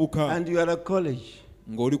omuvubuka and you are at college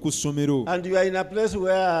ng'oli ku ssomero, and you are in a place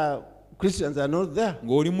where Christians are not there,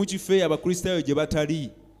 ng'oli mu kifo eyo Abakristaayo gye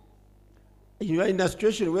batali, you are in a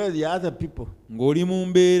situation where there are other people. ng'oli mu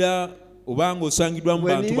mbeera oba ng'osangiddwa mu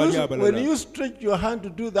bantu bali When abalala, you stretch your hand to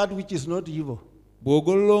do that which is not evil,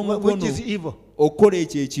 bw'ogolola which omukono is evil, okukola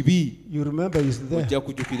ekyo ekibi, you remember he's there. ojja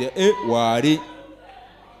kujjukira waali.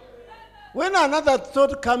 When another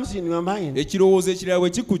thought comes in your mind Ekirowoozo ekirala bwe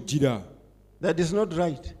kikujjira that is not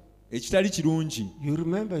right, ekitali kirungi, you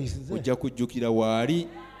remember he's there. ojja kujjukira waali.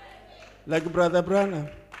 Like Brother Branham,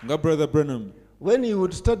 Nga Brother Branham when he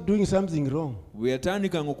would start doing something wrong, bwe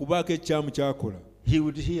yatandikanga okubaako ekyamu ky'akola, he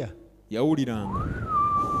would hear, yawuliranga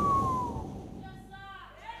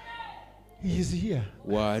he is here.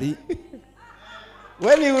 waali.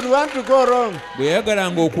 When he would want to go wrong, Bwe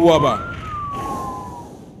yayagalanga okuwaba,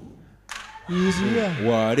 he is here.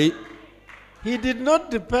 waali. He did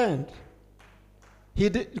not depend.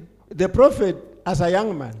 The prophet, as a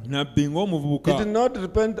young man, Nabbi did ng'omuvubuka not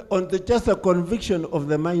depend on just a conviction of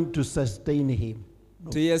the mind to sustain him.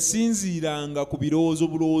 teyasinziiranga ku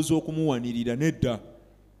bulowoozo okumuwanirira, nedda.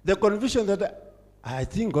 The conviction that I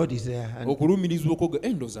think God is there. And Okulumirizibwa okwoga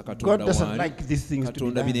endowooza God Katonda doesn't waali. like these things to be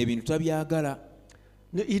Katonda bino done. ebintu tabyagala.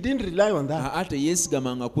 No, he didn't rely on that. Ate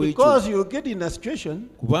yeesigamanga ku ekyo, Because you'll get in a situation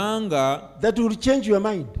kubanga that will change your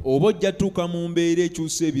mind. oba ojja tuuka mu mbeera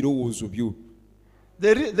ekyusa ebirowoozo byo.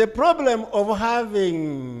 The problem of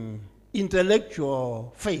having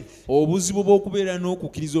intellectual faith. obuzibu bw'okubeera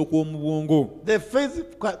n'okukkiriza okw'omu bwongo, The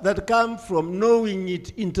faith that comes from knowing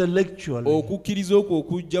it intellectually. okukkiriza okwo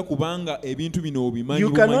okujja kubanga ebintu bino obimanyi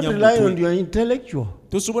You cannot bumanya rely on mutwe. your intellectual.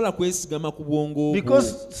 Tosobola kwesigama ku bwongo bwo,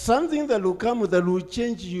 Because something that will come that will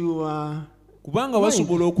change your... kubanga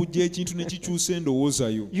wasobola okujja ekintu ne kikyusa endowooza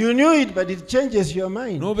yo. You knew it, but it changes your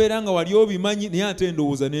mind. N'obeera nga wali obimanyi naye ate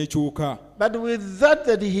endowooza n'ekyuka. But with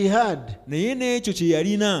that he had, Naye n'ekyo kye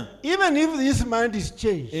yalina, even if his mind is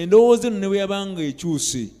changed, endowooza eno ne bwe yabanga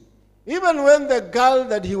ekyuse, even when the girl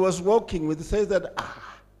that he was walking with says that,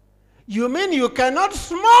 you mean you cannot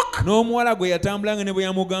smoke? n'omuwala gwe yatambulanga ne bwe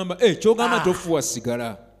yamugamba, ky'ogamba tofuwa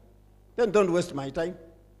sigala, Then don't waste my time.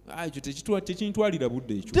 ekyo tekintwalira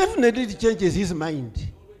budde ekyo. Definitely it changes his mind.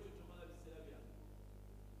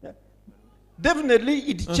 Yeah. Definitely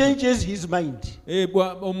it changes his mind.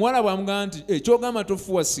 Omuwala bw'amugamba nti ky'ogamba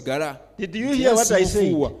tofuwa sigala, Did you hear what I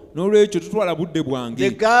said? n'olwekyo totwala budde The bwange.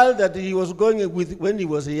 girl that he was going with when he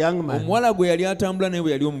was a young man. Omuwala gwe yali atambula naye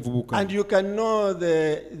bwe yali omuvubuka. And you can know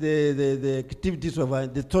the activities of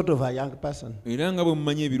the thought of a young person. Era nga bwe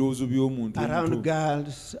mumanyi ebirowoozo by'omuntu Around omuto.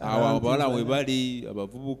 girls. Awo Around abawala things we like that. bali,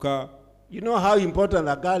 abavubuka. You know how important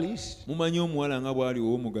a girl is? Mumanyi omuwala nga bw'ali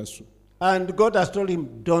ow'omugaso. And God has told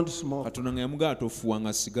him, don't smoke. Katonda nga yamugamba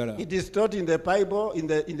tofuwanga sigala. It is taught in the Bible, in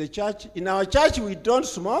the church. In our church, we don't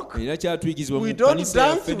smoke. Era kyatuyigizibwa We mu don't kkanisa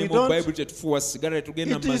dance, yaffe ne we mu don't- Bayibuli tetufuwa sigala,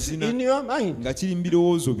 tetugenda It mu is mazina, in your mind. nga kiri mu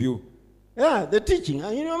birowoozo byo. Yeah, the teaching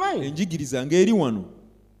are in your mind. Enjigiriza ng'eri wano.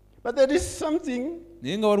 But there is something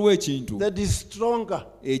Naye nga waliwo ekintu that is stronger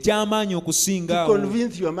eky'amaanyi okusinga to awo,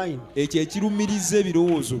 convince your mind. ekyo ekirumiriza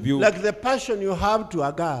ebirowoozo byo. Like the passion you have to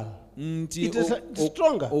a girl. Nti It is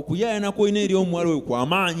stronger. okuyaayana kw'olina eri omuwala oyo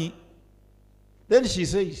kw'amaanyi. Then she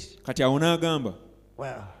says, Kati awo n'agamba,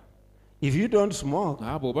 well, if you don't smoke,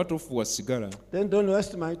 bw'oba tofuwa sigala, then don't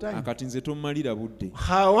waste my time. kati nze tommalira budde.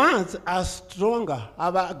 Her words are stronger,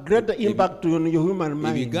 have a greater impact on your human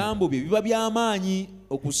mind. Ebigambo bye biba by'amaanyi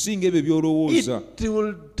okusinga ebyo by'olowooza. It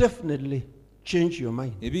will definitely change your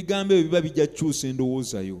mind. Ebigambo ebyo biba bijja kukyusa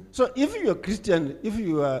endowooza yo. So if you are Christian, if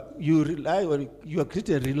you rely on your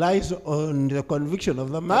Christian relies on the conviction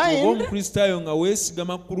of the Oba mind, omukristaayo nga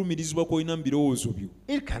weesigama ku kulumirizibwa kw'olina mu birowoozo byo,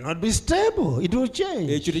 it cannot be stable. It will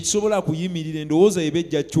change. ekyo tekisobola kuyimirira, endowooza eba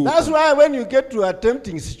ejja That's kyuka. why when you get to a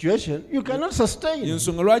tempting situation, you cannot sustain.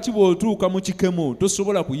 Ensonga lwaki bw'otuuka mu kikemo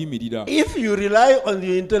tosobola kuyimirira. If you rely on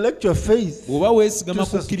your intellectual faith, Bw'oba weesigama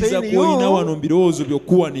to ku kkiriza sustain kw'olina you, wano mu birowoozo it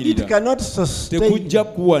by'okuwanirira, cannot sustain tekujja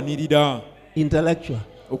kuwanirira intellectual.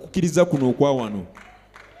 okukkiriza kuno okwa wano.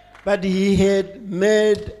 But he had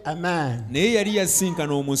made a man, Naye yali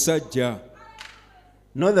yasinkana omusajja,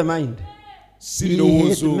 not the mind. si He had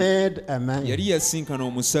birowoozo. made a man. Yali yasinkana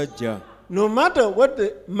omusajja. No matter what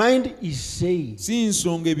the mind is saying, Si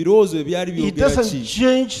nsonga ebirowoozo ebyali it byogera doesn't ki.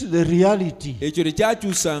 change the reality. Ekyo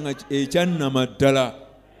tekyakyusanga ekyannama ddala.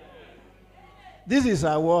 This is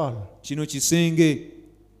our wall. Kino kisenge.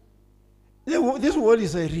 This wall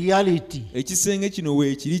is a reality. Ekisenge kino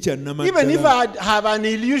weekiri kyannama Even if ddala. I have an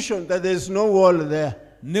illusion that there's no wall there.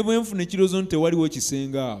 Ne bwe nfuna ekirowoozo nti tewaliwo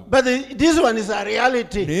kisenge awo. But this one is a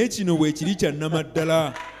reality. Naye kino weekiri kyannama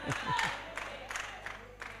ddala.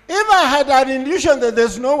 If I had an illusion that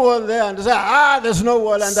there's no wall there and say, there's no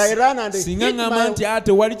wall, and I run and Singa hit ngamba my, nti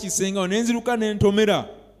tewali kisenge awo ne nziruka ne ntomera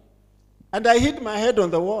and I hit my head on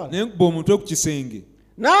the wall. ne nkuba omutwe ku kisenge.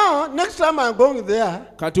 Now, next time I'm going there,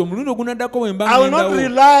 Kati omulundi ogunaddako bwe mba I will not ngendawo,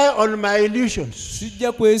 rely on my illusions.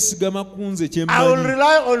 sijja kwesigama ku nze kye I will mmanyi.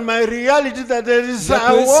 rely on my reality that there is Sijja a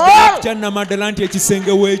kwesigama ku wall. kyannama ddala nti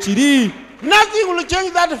ekisenge weekiri. Nothing will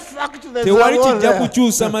change that fact that there's a Tewali wall kijja there.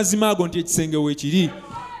 kukyusa mazima ago nti ekisenge weekiri.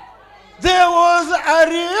 There was a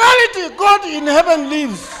reality God in heaven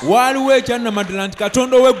lives. Waaliwo ekyannama ddala nti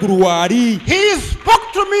Katonda ow'eggulu waali. He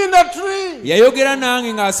spoke to me in a tree. Yayogera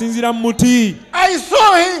nange ng'asinziira mu muti. I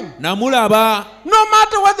saw him. Namulaba. No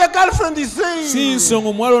matter what the girlfriend is saying, Si nsonga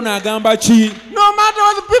omuwala ono agamba ki. no matter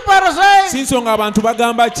what the people are saying, Si nsonga abantu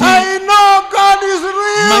bagamba ki. I know God is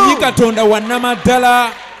Manyi real. Katonda wannama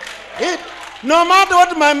ddala. No matter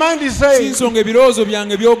what my mind is Si saying, nsonga ebirowoozo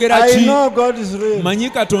byange byogera I ki. know God is real. Manyi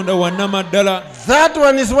Katonda wannama ddala. That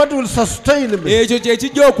one is what will sustain me. Ekyo kye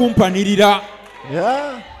kijja okumpanirira.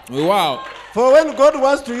 Yeah. Weewaawo. For when God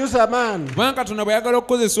wants to use a man, Kubanga Katonda bwe yagala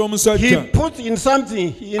okukozesa He omusajja, puts in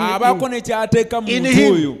something. abaako ne kyateeka mu in muntu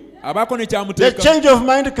him. oyo. Abaako ne The kyamuteeka. change of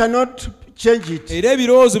mind cannot change it. Era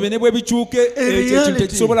ebirowoozo bye ne bwe bikyuke, ekyo ekintu reality.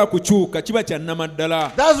 tekisobola kukyuka, kiba kyannama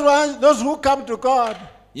ddala. That's why those who come to God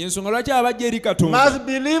Y'ensonga lwaki abajja eri Katonda must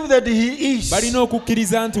believe that He is. balina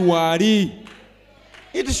okukkiriza nti waali.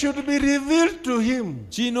 it should be revealed to him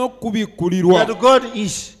kirina okubikkulirwa that God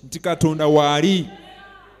is. nti Katonda waali.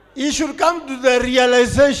 He should come to the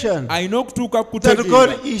realization Alina okutuuka ku that kutegeera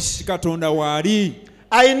God is. nti Katonda waali.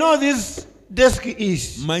 I know this desk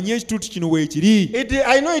is. Manyi ekituuti kino weekiri.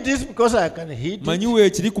 I know it is because I can hit Manyi it.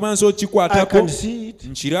 weekiri kubanga nsobola I okikwatako can see it.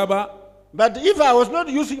 nkiraba. But if I was not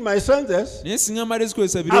using my senses, Naye singa mmalire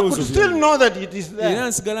zikozesa I could ebirowoozo still byange. know that it is Era there.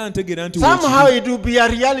 nsigala ntegeera nti Somehow weekiri. it will be a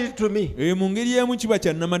reality to me. Mu ngeri emu kiba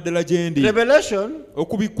kyannamaddala gye ndi. Revelation is when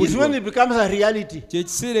Okubikkulirwa it becomes a reality. kye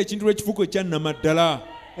kiseera ekintu lwe kifuuka ekyannamaddala.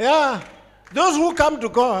 Yeah. Those who come to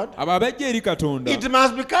God, Abo abajja eri Katonda it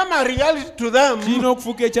must become a reality to them kirina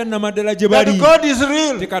okufuuka ekyannamaddala gye bali. that God is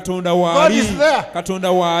real Te Katonda waali. is there.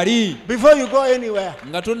 Katonda waali. before you go anywhere.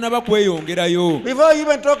 Nga tonnaba kweyongerayo. Before you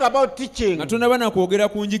even talk about teaching, Nga tonnaba na kwogera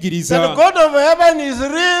ku that njigiriza. the God of heaven is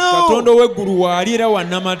real. Katonda ow'eggulu waali era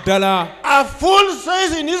wannamaddala. A fool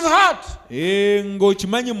says in his heart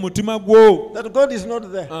Ng'okimanyi mu mutima gwo. that God is not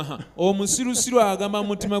there. Omusirusiru agamba mu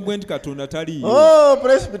mutima gwe nti Katonda taliiyo. Oh,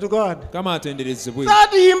 praise be to God. Kama atenderezebwe.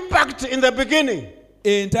 That impact in the beginning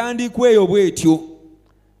Entandikwa eyo bw'etyo.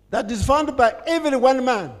 that is found by every one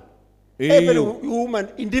man, every woman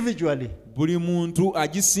individually, Buli muntu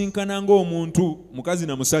agisinkana ng'omuntu mukazi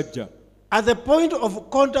na musajja. at the point of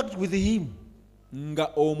contact with him, Nga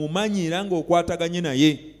omumanyi era ng'okwataganye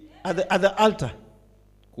naye. at the altar.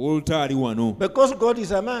 Ku olutaali wano. Because God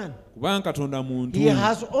is a man. Kubanga Katonda muntu. He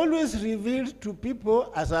has always revealed to people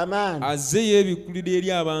as a man, Azze yeebikkulira eri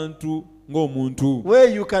abantu ng'omuntu. where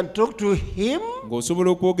you can talk to him,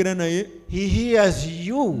 Ng'osobola okwogera naye he hears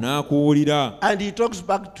you, n'akuwulira. and he talks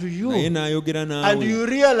back to Naye you, n'ayogera and naawe. you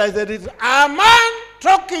realize that it's a man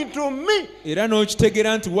talking to me. Era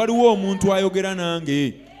n'okitegeera nti waliwo omuntu ayogera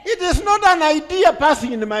nange. It is not an idea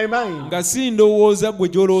passing in my mind. Nga si ndowooza gwe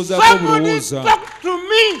gy'olowoozaako Somebody bulowooza. talk to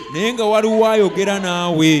me. Naye nga waliwo ayogera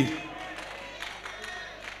naawe.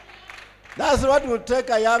 That's what will take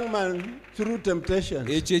a young man through temptation.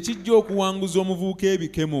 Ekyo ekijja okuwanguza omuvubuka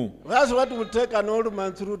ebikemo. That's what will take an old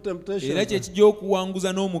man through Era temptation. kye kijja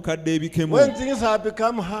okuwanguza n'omukadde ebikemo. When things have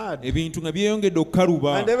become hard Ebintu nga byeyongedde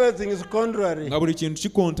okukaluba. and everything is contrary, Nga buli kintu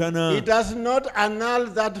kikontana. it does not annul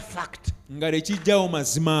that fact Nga tekijjawo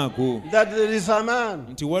mazima ago. that there is a man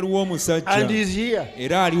Nti waliwo and omusajja. he's here.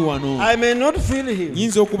 Era ali wano. I may not feel him.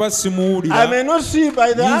 Nyinza okuba I simuwulira. may not see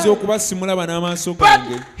by the Nyinza eye, okuba simulaba n'amaaso but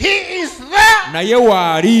gange. he is there. Naye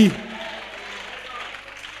waali.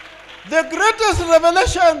 The greatest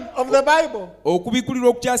revelation of the Bible Okubikkulirwa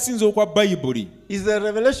okukyasinza okwa Bayibuli. is the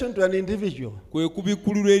revelation to an individual. Kwe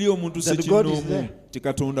kubikkulirwa eri omuntu That God is sekinnoomu. there. Ti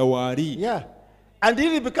Katonda waali. Yeah.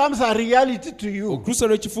 Until it becomes a reality to you. Okutuusa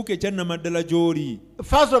lwe kifuuka ekyannamaddala gy'oli.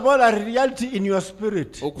 First of all, a reality in your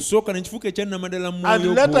spirit. Okusooka ne kifuuka ekyannamaddala mu And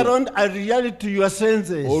mwoyo later gwo. on, a reality to your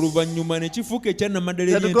senses. Oluvannyuma ne kifuuka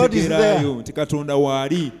ekyannamaddala That God is eryentegeeraayo nti Katonda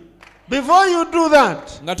waali. Before you do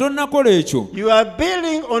that, Nga tonnakola ekyo, you are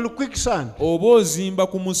building on quicksand oba ozimba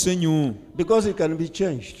ku musenyu. because it can be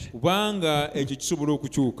changed. Kubanga ekyo kisobola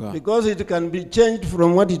okukyuka. Because it can be changed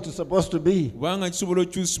from what it is supposed to be. Kubanga kisobola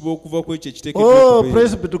okukyusibwa okuva ku ekyo ekiteekeddwa Oh, okubeera.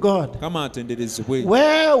 praise be to God. Kama atenderezebwe.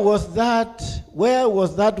 Where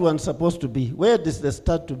was that one supposed to be? Where does the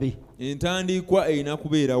start to be? Entandikwa erina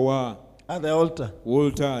kubeera wa? At the altar.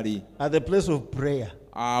 Woltaali. At the place of prayer.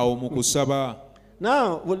 Awo mu kusaba.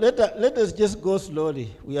 Now, let us just go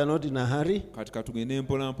slowly. We are not in a hurry. Kati katugende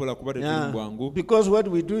mpola mpola kuba tetuli Yeah. bwangu. Because what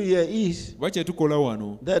we do here is Kuba kye tukola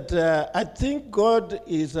wano. that I think God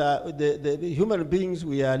is, the human beings,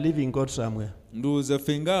 we are leaving God somewhere. Ndowooza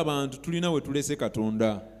ffe ng'abantu tulina we tulese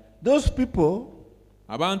Katonda. Those people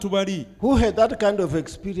Abantu bali. who had that kind of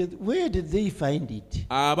experience, where did they find it?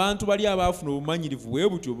 Abantu bali abaafuna obumanyirivu bwe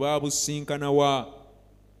butyo baabusinkana wa?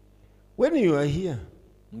 When you are here,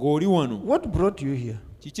 Ng'oli wano. what brought you here?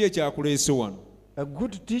 Kiki ekyakuleese wano? A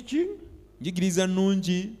good teaching? Njigiriza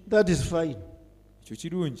nnungi. That is fine, Ekyo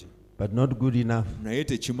kirungi. but not good enough. Naye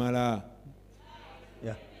tekimala.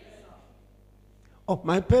 Yeah. Oh,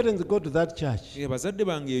 my parents go to that church. Bazadde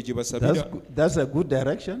bange eyo gye basabira. That's a good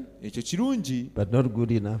direction, Ekyo kirungi. but not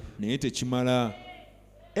good enough. Naye tekimala.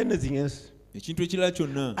 Anything else? Ekintu ekirala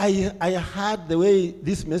kyonna. I heard the way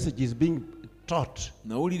this message is being taught.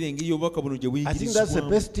 Nawulira engeri obubaka buno gye I think that's the buyigirizibwamu.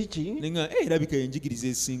 best teaching. Nenga erabika yenjigiriza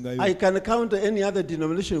esingayo. I can counter any other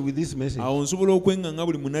denomination with this message, Awo nsobola okwenganga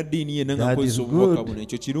buli munaddiini yenna That ng'akozesa is obubaka good. buno.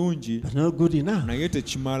 Ekyo kirungi. but not good enough. Naye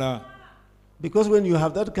tekimala. Because when you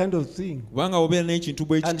have that kind of thing, kubanga obeera n'ekintu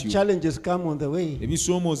bwe and kityo challenges come on the way,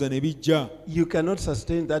 ebisoomooza ne bijja you cannot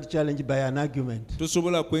sustain that challenge by an argument.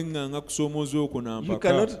 tosobola kweŋŋanga kusoomooza okwo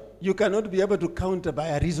nampaka You cannot be able to counter by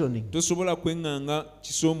a reasoning. tosobola kweŋŋanga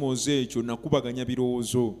kisoomooza ekyo nakubaganya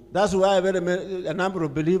birowoozo. That's why a number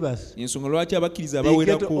of believers, ensonga lwaki abakkiriza they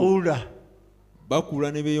get abawerako older.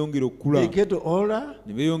 bakula ne beeyongera They okukula get older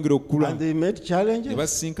ne beeyongera okukula and they meet ne challenges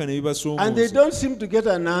basinkana and they ebibasoomooza don't seem to get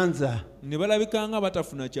an answer. ne balabika nga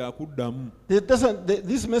batafuna kyakuddamu.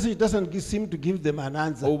 This message doesn't seem to give them an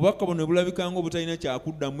answer. obubaka buno bulabika nga obutalina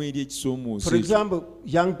kyakuddamu eri ekisoomooza For example,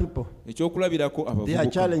 young people, ekyokulabirako there are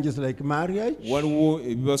abavubuka challenges like marriage, waliwo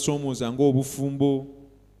ebibasoomooza ng'obufumbo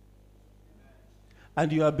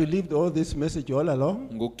and you have believed all this message all along,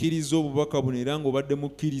 ng'okkiriza obubaka buno era ng'obadde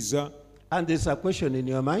mukkiriza and there's a question in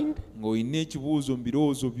your mind, ng'olina ekibuuzo mu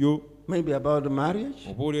birowoozo byo maybe about marriage,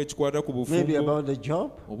 oba oli ekikwata ku maybe bufumbo about the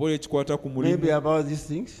job, oba oli ekikwata ku maybe mulimu about these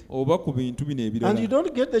things, oba ku bintu bino and you ebirala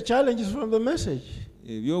don't get the challenges from the message.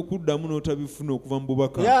 ebyokuddamu n'otabifuna okuva mu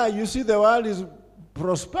bubaka Yeah, you see the world is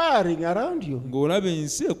prospering around you. ng'olaba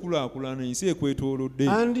ensi ekulaakulana ensi ekwetoolodde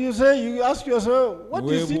And you ask yourself, what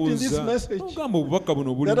is it in this weebuuza message ogamba obubaka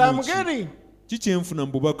buno that I'm bulimu ki getting? ki kyenfuna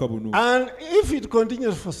mu bubaka buno And if it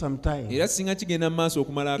continues for some time, era singa kigenda mu maaso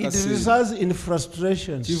okumala it akaseera results in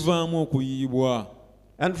frustrations. kivaamu okuyiibwa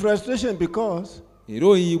And frustration because era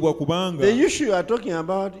oyiibwa kubanga the issue you are talking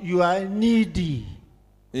about, you are needy.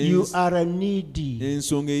 You are needy.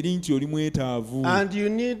 ensonga eri nti oli mwetaavu And you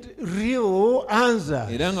need real answers.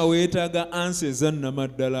 era nga weetaaga ansi ezannama You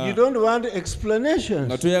ddala don't want nga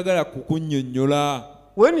explanations. toyagala kukunnyonnyola.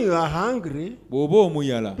 When you are hungry, bw'oba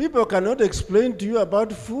omuyala people cannot explain to you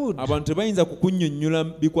about food. abantu tebayinza kukunnyonnyola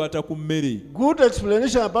bikwata ku mmere. Good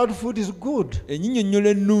explanation about food is good. Ennyinyonnyola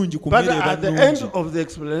ennungi ku But mmere eba at the end nnungi of the naye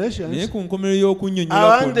explanations, ku nkomerero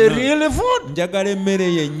y'okunnyonnyola I want the kwonna real food. njagala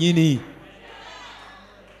emmere yennyini.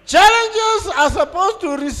 Challenges are supposed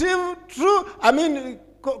to receive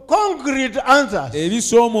concrete answers.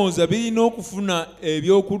 Ebisoomooza birina okufuna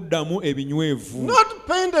ebyokuddamu ebinywevu, Not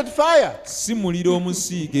painted fire. si muliro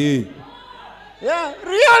omusiige. Yeah,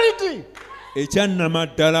 reality. Ekyannama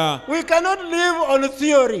ddala. We cannot live on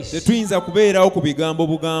theories. Tetuyinza kubeerawo ku bigambo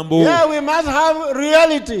bugambo. Yeah, we must have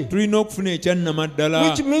reality. Tulina okufuna ekyannama ddala.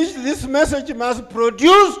 Which means this message must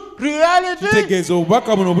produce reality. Kitegeeza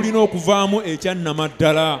obubaka buno bulina okuvaamu ekyannama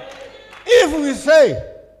ddala. If we say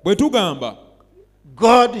Bwe tugamba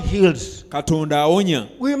God heals, Katonda awonya,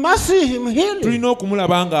 we must see him healing. tulina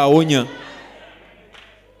okumulaba ng'awonya.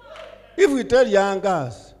 If we tell young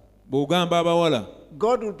girls, Bw'ogamba abawala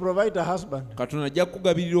God will provide a husband, Katonda ajja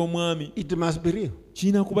kukugabirira omwami, it must be real.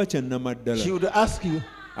 kirina kuba kyannama ddala. She would ask you,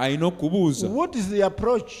 Alina okubuuza what is the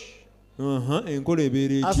approach? enkola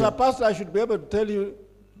ebeera As a etya. pastor, I should be able to tell you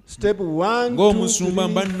step 1, 2, Ng'omusumba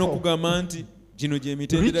mba 3, nina 4. okugamba nti gino gye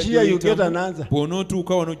mitendera Reach here, you get an gy'oyitamu. answer.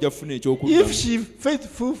 Bw'onootuuka wano ojja kufuna If ekyokuddamu. she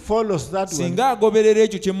faithful follows that one, Singa agoberera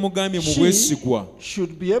ekyo kye mugambye mu she bwesigwa,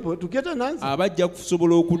 should be able to get an answer. aba ajja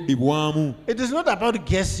kusobola okuddibwamu. It is not about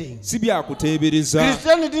guessing. Si byakuteebereza.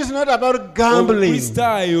 Christianity is not about gambling.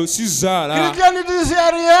 Obukristaayo si zaala. Christianity is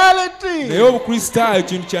a reality. Naye obukristaayo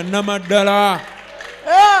kintu kya nnama ddala.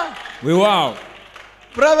 Yeah. Weewaawo.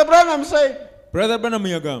 Brother Branham said, Brother Branham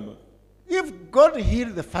yagamba, if God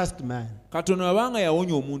healed the first man, Katonda abanga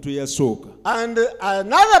yawonya omuntu eyasooka, and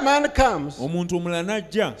another man comes omuntu omulala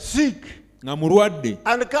n'ajja sick, nga mulwadde,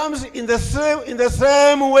 and comes in the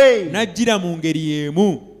same way, n'ajjira mu ngeri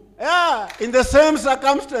y'emu, yeah, in the same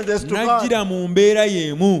circumstances to God, n'ajjira mu mbeera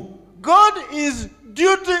y'emu, God is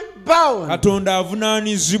duty bound Katonda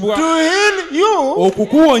avunaanyizibwa to heal you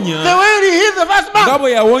okukuwonya the way he healed the first nga man.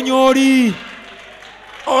 bwe yawonya oli.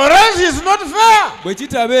 Or else it's not fair. Bwe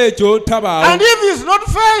kitaba ekyo tabaawo. And if it's not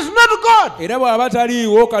fair, it's not God. Era bw'aba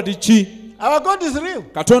taliiwo kati ki? Our God is real.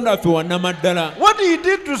 Katonda ffe wa nnama ddala. What he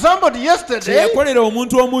did to somebody Kye yesterday, yakolera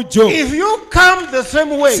omuntu omujjo, if you come the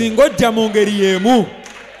same way, singa ojja mu ngeri y'emu,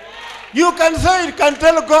 you can say, you can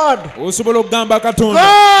tell God, osobola okugamba Katonda,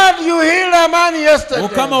 God, you healed a man yesterday,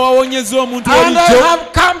 Mukama wawonyeza omuntu and I olijjo,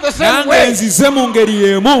 have come the same nange way. nzize mu ngeri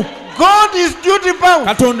y'emu. God is duty bound.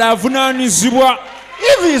 Katonda avunaanyizibwa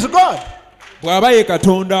If he is God, bw'aba ye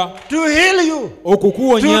Katonda to heal you,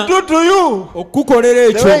 okukuwonya, to do to you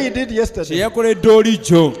okukukolera the way he ekyo did kye yesterday. yakoledde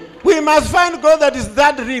olijjo. We must find God that is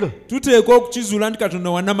that real. Tuteekwa okukizuula nti Katonda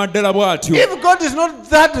wa nnamaddala bw'atyo. If God is not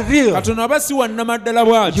that real, Katonda aba si wa nnamaddala you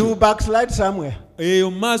bw'atyo, backslide somewhere.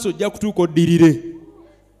 eyo mu maaso ojja kutuuka oddirire.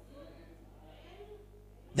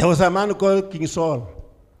 There was a man called King Saul.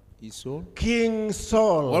 Waliwo King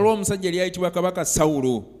Saul. omusajja yali ayitibwa kabaka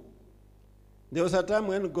Sawulo. There was a time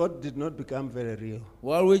when God did not become very real.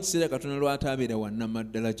 waliwo ekiseera katonda lw'ataabeera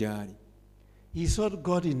wannamaddala gy'ali. He sought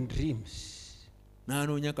God in dreams.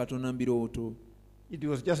 N'anoonya katonda mu birooto It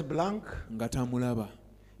was just blank. nga tamulaba.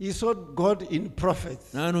 He sought God in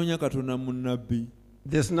prophets. N'anoonya katonda mu nnabbi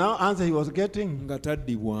There's no answer he was getting. nga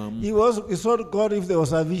taddibwamu. He sought God if there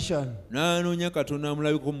was a vision. N'anoonya katonda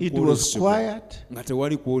amulabiko mu It was kwolesebwa quiet. nga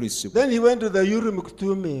tewali kwolesebwa. Then he went to the Urim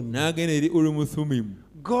Thummim. N'agenda eri Urimu Thumimu.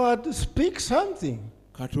 God, speak something.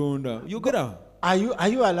 Katonda yogera. Are you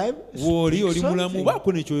alive? W'oli Speak oli mulamu something.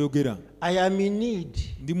 baako ne ky'oyogera. I am in need.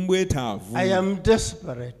 Ndi mu bwetaavu. I am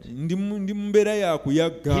desperate. Ndi mu mbeera ya He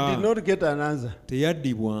kuyagga. did not get an answer.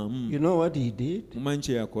 Teyaddibwamu. You know what he did? Mumanyi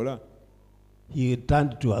kye yakola? He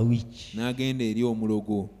turned to a witch N'agenda eri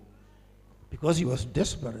omulogo. because he was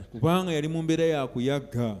desperate. Kubanga yali mu mbeera ya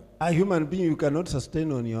kuyagga. A human being you cannot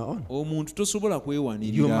sustain on your own. Omuntu tosobola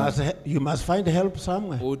kwewanirira. You must find help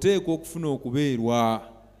somewhere. Oteekwa okufuna okubeerwa.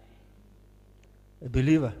 A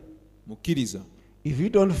believer. Mukkiriza. If you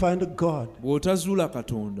don't find God Bw'otazuula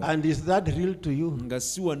Katonda and is that real to you, nga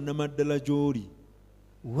si wannamaddala gy'oli,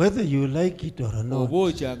 whether you like it or not, oba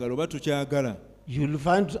okyagala oba tokyagala, you'll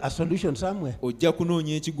find a solution somewhere. ojja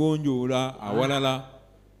kunoonya ekigonjoola awalala.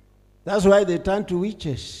 That's why they turn to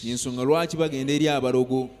witches. Y'ensonga lwaki bagenda eri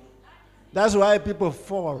abalogo. That's why people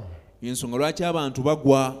fall. Y'ensonga lwaki abantu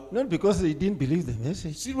bagwa. Not because they didn't believe the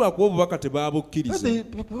message, Si lwakuba obubaka but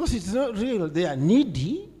tebaabukkiriza. because it's not real. They are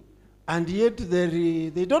needy and yet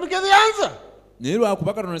they don't get the answer. Naye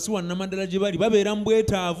lwakuba Katonda si wannamaddala gye bali babeera mu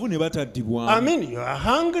bwetaavu ne I bataddibwamu. mean, you are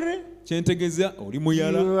hungry, Kyentegeeza oli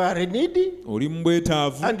muyala, you are needy, oli mu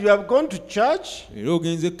bwetaavu, and you have gone to church, era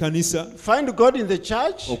ogenze ekkanisa find God in the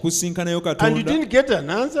church, okusinkanayo and you Katonda didn't get an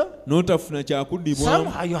answer. n'otafuna kyakuddibwamu.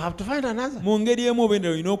 Somehow you have to find an answer. Mu ngeri emu oba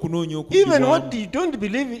endala olina okunoonya Even okuddibwamu. what you don't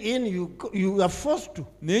believe in, you are forced to.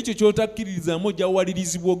 Naye ekyo ky'otakkiririzaamu ojja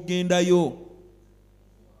walirizibwa okgendayo.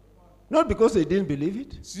 Not because they didn't believe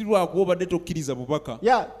it. Si lwakuba obadde tokkiriza bubaka.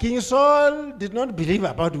 Yeah, King Saul did not believe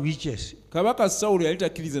about witches. Kabaka Sawulo yali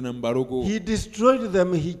takkiriza na mu balogo. He destroyed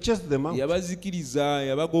them, he chased them out. Yabazikiriza,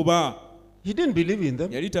 yabagoba. He didn't believe in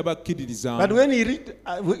them. Yali tabakkiririzaamu. But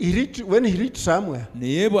when he reached somewhere,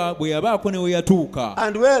 Naye bwe yabaako ne we yatuuka,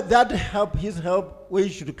 and where that help, his help, where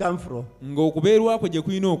it should come from, ng'okubeerwa kwe gye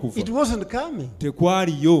kulina okuva it wasn't coming.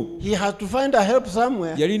 tekwaliyo. He had to find a help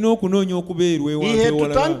somewhere. Yalina okunoonya okubeerwa He had to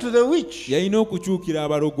turn ewalala. to the witch. Yalina okukyukira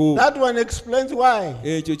abalogo. That one explains why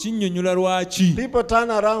Ekyo kinnyonnyola lwaki people turn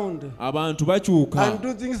around abantu bakyuka and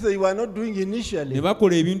do things they were not doing ne initially.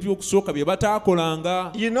 bakola ebintu by'okusooka bye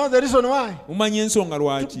bataakolanga. You know the reason why? Mumanyi ensonga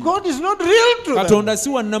lwaki? God is not real to them. Katonda si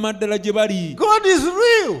wannamaddala gye bali. God is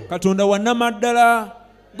real. Katonda wannamaddala.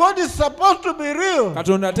 God is supposed to be real.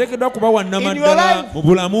 Katonda ateekeddwa kuba In your wannamaddala life. mu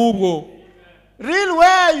bulamu bwo. Real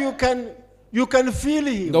where you can feel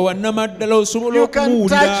him. Nga wannamaddala osobola You can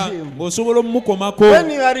okumuwulira, touch him. ng'osobola omukomako,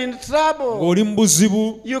 When you are in trouble, ng'oli mu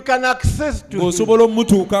buzibu, you can access to him. ng'osobola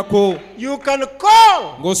omutuukako, You can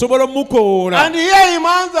call ng'osobola omukoola, and hear him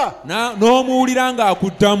answer. n'omuwulira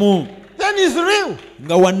ng'akuddamu, Then he's real.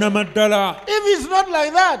 nga wannamaddala. If it's not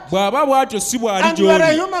like that, Bw'aba bw'atyo si bw'ali and you are a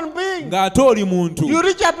gy'oli, human being, ng'ate oli muntu, you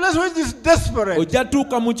reach a place which is desperate. ojja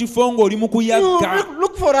tuuka mu kifo ng'oli mu You kuyagga,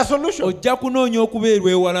 look for a solution. ojja kunoonya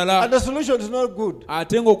okubeerwa ewalala, And the solution is not good.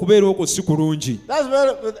 ate ng'okubeerwa okwo si kulungi.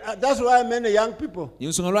 That's why many young people,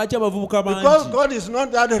 Ensonga lwaki abavubuka because bangi, God is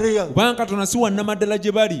not that real, kubanga Katonda si wannamaddala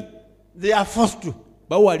gye bali, they are forced to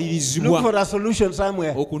bawalirizibwa look for a solution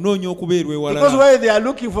somewhere. okunoonya okubeerwa Because ewalala. where they are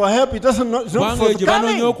looking for help, it's not Kubanga eyo gye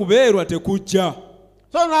banoonya forthcoming. okubeerwa tekujja.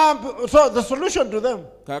 So the solution to them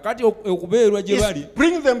Kaakati okubeerwa gye is bali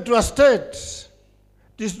bring them to a state,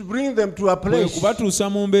 is to bring them to a kwe place kubatuusa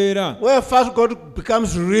mu mbeera. where first God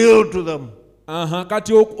becomes real to them.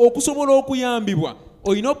 Kati okusobola okuyambibwa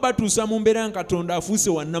olina okubatuusa mu mbeera nga Katonda afuuse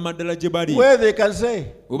wannamaddala gye bali. Where they can say,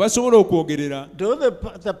 We basobola okwogerera, though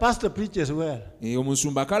the pastor preaches well,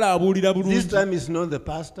 omusumba kale abuulira this bulungi, time is not the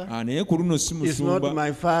pastor, naye ku luno si it's not musumba,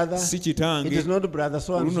 my father, si it is kitange, not brother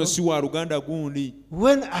so ku and luno so. si wa luganda gundi.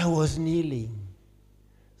 When I was kneeling,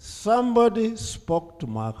 somebody spoke to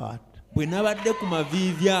my heart. Bwe nabadde ku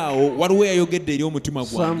maviivi awo waliwo eyayogedde eri omutima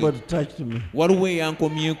gwange, Somebody touched me. waliwo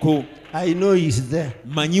eyankomyeko, I know he's there.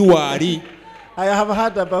 manyi waali, I have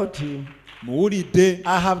heard about him. muwulidde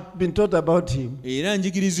I have been taught about him. era But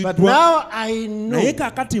njigiriziddwa, now I know naye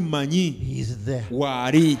kaakati mmanyi he's there.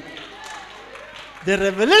 waali. The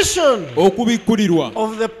revelation Okubikkulirwa,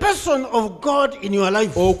 of the person of God in your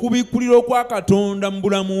life okubikkulirwa okwa Katonda mu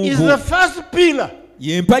bulamu is bwo the first pillar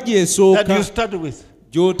y'empagi that you esooka start with.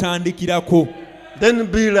 gy'otandikirako. then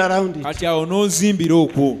build around it. kati awo n'ozimbira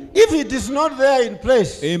okwo. If it is not there in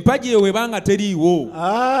place, Empagi eyo webanga teriiwo,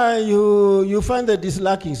 you find that it's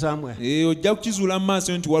lacking somewhere. ojja kukizuula mu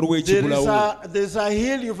maaso nti waliwo ekibulawo. There's a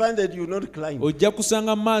hill you find that you not climb. Ojja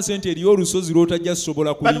kusanga mu maaso nti eriyo olusozi lw'otajja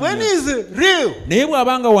kusobola But when kulinnya. he's real, Naye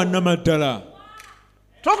bw'abanga wannamaddala,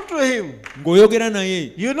 talk to him. ng'oyogera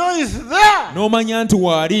naye, You know he's there. n'omanya nti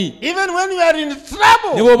waali. Even when you are in Ne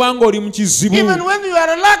trouble, bw'obanga oli mu kizibu, even when you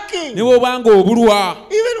are lacking, ne bw'obanga obulwa,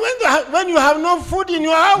 even when you have no food in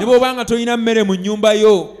your ne house, bw'obanga tolina mmere mu nnyumba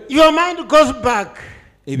yo, your mind goes back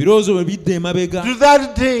ebirowoozo bwe bidda emabega to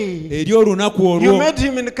that day. eri olunaku You olwo met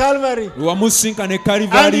him in Calvary. lwe wamusinkana And you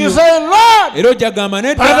Kalivaliyo, say, Lord, era ojja gamba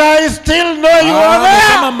but nedda, I still know you are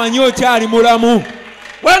Mukama there. mmanyi okyali mulamu.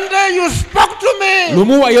 One day you spoke to me.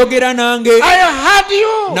 Lumu wayogera nange, I heard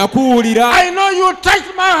you. nakuwulira, I know you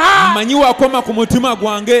touched my heart. mmanyi wakoma ku mutima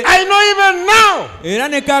gwange, I know even now, era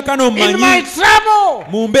ne kaakano in my mmanyi trouble,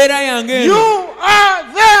 mu mbeera yange you eno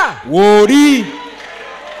are there. w'oli.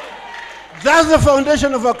 That's the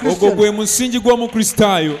foundation of a Ogwo Christian. gwe musingi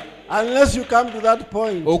gw'omukristaayo. Unless you come to that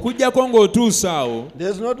point, Okuggyako ng'otuusa awo,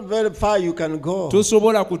 there's not very far you can go.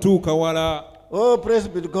 tosobola kutuuka wala. Oh, praise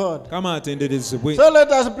be to God. Kama atenderezebwe. So let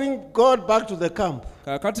us bring God back to the camp.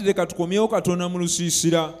 Kaakati leka tukomyewo Katonda mu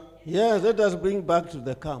lusiisira. Yes, let us bring back to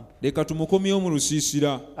the camp. Leka tumukomyewo mu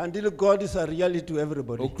lusiisira. Until God is a reality to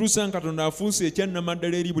everybody. Okutuusa nga Katonda afuuse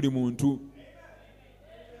ekyannamaddala eri buli muntu.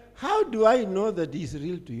 How do I know that He is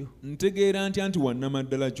real to you? Ntegeera ntya nti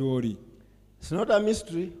wannamaddala gy'oli? It's not a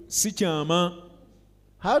mystery. Si kyama.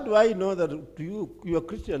 How do I know that to you, your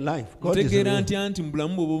Christian life, God is Ntegeera real? ntya nti mu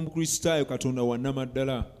bulamu bwe bw'omukristaayo Katonda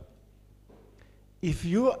wannamaddala. If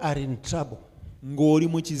you are in trouble, Ng'oli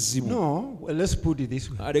mu kizibu. no, well, let's put it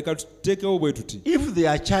this way. Leka tuteekewo bwe tuti. If there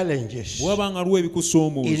are challenges Bw'aba nga aliwo in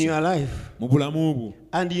ebikusoomooza your life mu bulamu bwo,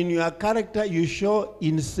 and in your character you show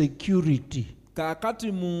insecurity,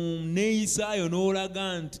 kaakati mu neeyisaayo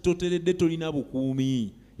n'olaga nti toteredde tolina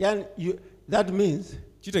bukuumi, that means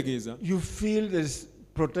kitegeeza you feel there's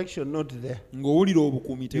protection not there. ng'owulira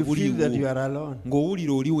obukuumi You feel that you tebuliwo, are alone.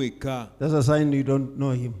 ng'owulira oli wekka. That's a sign you don't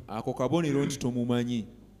know Him. Ako kabonero nti tomumanyi.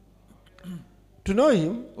 To know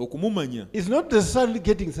Him Okumumanya is not necessarily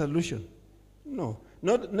getting solution. No,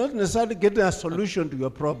 not necessarily getting a solution to your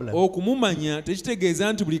problem. okumumanya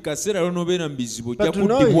tekitegeeza nti buli kaseera lw'onoobeera mu bizibu ojja But to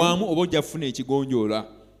know kuddibwamu oba ojja kufuna ekigonjoola.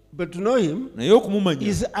 But to know Him Naye okumumanya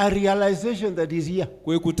is a realization that He's here.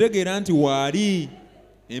 kwe kutegeera nti waali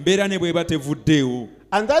embeera ne bw'eba tevuddeewo.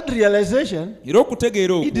 And that realization, Era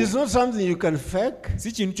okutegeera it okwo is not something you can fake.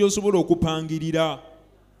 si kintu ky'osobola okupangirira.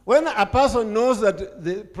 When a person knows that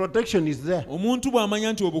the protection is there, Omuntu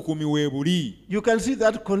bw'amanya nti obukuumi weebuli, you can see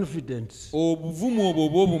that confidence. obuvumu obwo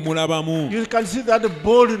oba obumulabamu, You can see that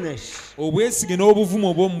boldness. obwesige n'obuvumu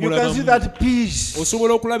oba You can see obumulabamu, that peace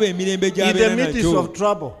osobola okulaba emirembe in the gy'abeera midst nagyo of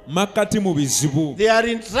trouble. makkati mu bizibu. They are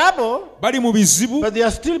in trouble, Bali mu bizibu but they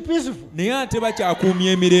are still peaceful. naye ate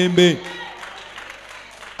bakyakuumya emirembe,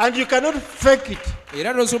 And you cannot fake it.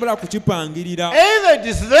 era tosobola kukipangirira. Either it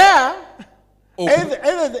is there, Oku-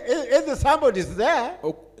 either somebody is there,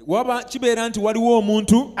 waba kibeera nti waliwo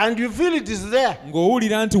omuntu and you feel it is there,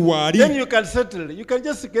 ng'owulira nti then waali, you can settle. You can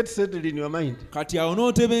just get settled in your mind. kati awo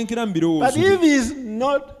n'otebenkera mu But birowoozo byo. if he is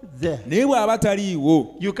not there, Naye bw'aba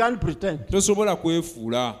taliiwo you can't pretend. tosobola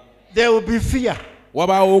kwefuula. There will be fear.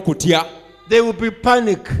 Wabaawo okutya, There will be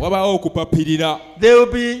panic. wabaawo okupapirira. There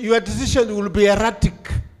will be, your decision will be erratic.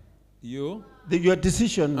 Yo. Your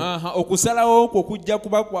decision. Okusalawo okwo kujja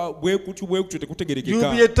kuba bwe kutyo You'll be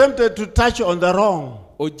kutegerekeka. tempted to touch on the wrong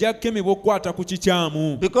Ojja kukemebwa okukwata ku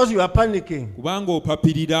kikyamu because you are panicking. kubanga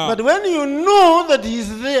opapirira. But when you know that he is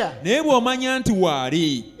there, Naye bw'omanya nti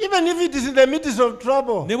waali, even if it is in the midst of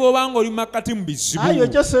trouble, ne bw'obanga oli makkati mu bizibu, you're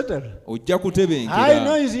just settled. ojja I know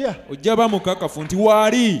kutebenkera, he's here. ojja ba mukakafu nti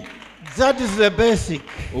waali. That is the basic.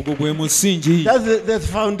 Ogwo gwe musingi, That's the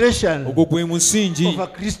foundation ogwo gwe musingi of a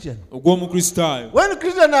Christian. ogw'omukristaayo. When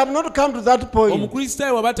Christians have not come to that point,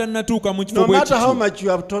 Omukristaayo bw'aba tannatuuka mu kifo no bwe matter how kityo, much you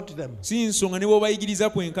have taught them, si nsonga ne bw'obayigiriza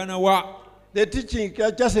kwenkana wa, the teaching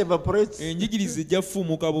just evaporates. enjigiriza ejja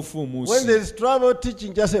kufuumuuka When bufuumuusi. there is trouble,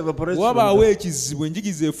 teaching just evaporates. from Wabaawo them. ekizibu,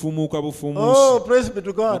 enjigiriza efuumuuka Oh, bufuumuusi. praise be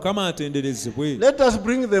to God. Mukama atenderezebwe. Let us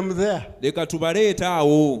bring them there Leka tubaleete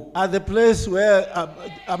awo, at the place where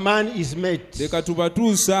a man is met. leka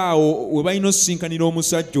tubatuuse awo we balina okusinkanira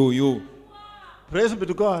omusajja oyo. Praise be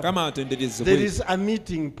to God. Mukama There atenderezebwe. is a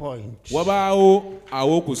meeting point Wabaawo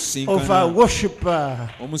awo of a okusinkana, worshipper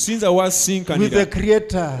omusinza with the wasinkanira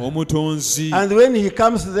Creator. omutonzi, And when he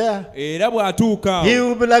comes there, era bw'atuuka he awo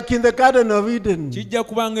will be like in the Garden of Eden. kijja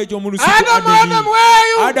kuba ng'ekyo mu lusiku Adam, Adeni. Adam, where are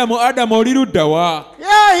you? Adamu, Adamu oli ludda wa?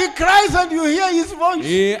 Yeah, where he cries and you hear his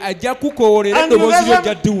voice. Ajja kukoolera And you eddoboozi lyo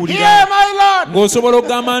ojja listen, ddiwulira hear my Lord. ng'osobola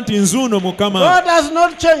okugamba nti nzuuno Mukama. God has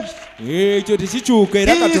not changed. Ekyo tekikyuka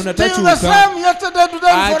era He is Katonda still the takyuka. same yesterday,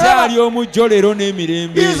 today, and Akyali forever. omujjo leero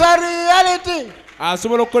n'emirembe. He is a reality.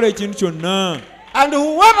 Asobola okukola ekintu kyonna. And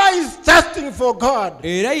whoever is thirsting for God,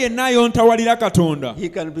 Era yenna ayontawalira Katonda he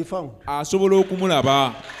can be found. asobola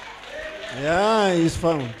okumulaba. Yeah, he is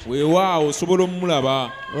found. Weewaawo osobola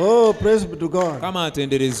omulaba. Oh, praise be to God. Kama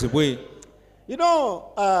atenderezebwe. You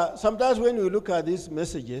know, sometimes when we look at these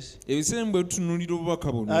messages Ebiseera bwe tutunuulira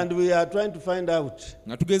obubaka buno and we are trying to find out,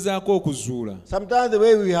 nga tugezaako okuzuula. sometimes the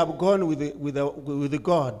way we have gone with the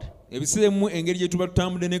God, Ebiseera mu engeri gye tuba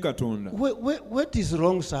tutambudde ne Katonda. what is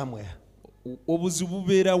wrong somewhere? Obuzibu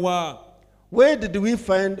bubeera wa? Where did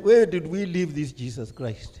we leave this Jesus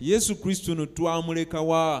Christ? Yesu Kristo no twamuleka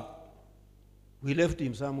wa? We left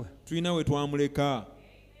him somewhere. Tulina we twamuleka.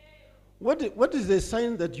 What is the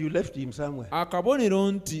sign that you left him somewhere?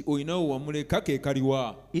 Akabonero nti olina we wamuleka ke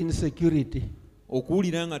kaliwa? Insecurity.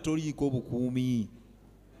 Okuwulira nga toliiko bukuumi.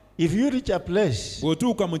 If you reach a place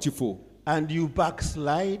Bw'otuuka mu kifo and you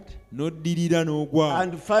backslide n'oddirira n'ogwa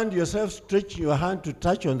and find yourself stretching your hand to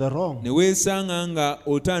touch on the wrong, ne weesanga nga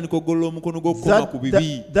otandika oggolola omukono gw'okukoma ku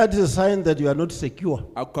bibi, that is a sign that you are not secure.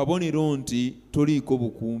 ako kabonero nti toliiko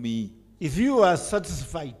bukuumi. If you are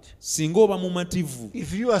satisfied, Singa oba mumativu,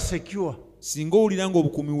 if you are secure, singa owulira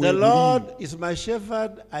ng'obukuumi the weebuli, Lord is my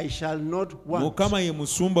shepherd, I shall not want. Mukama ye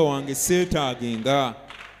musumba wange seetaagenga.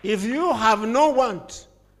 If you have no want,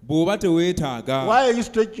 Bw'oba teweetaaga, why are you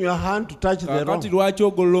stretching your hand to touch the kaakati wrong? lwaki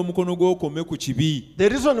oggolola omukono gwo okome ku kibi? The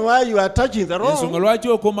reason why you are touching the Ensonga wrong, lwaki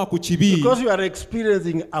okoma ku kibi because you are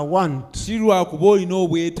experiencing a want. si lwakuba olina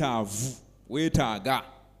obwetaavu, weetaaga.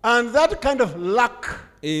 And that kind of lack,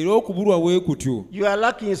 Era okubulwa bwe kutyo you are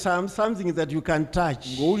lacking something that you can touch,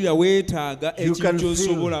 ng'owulira weetaaga You can ekintu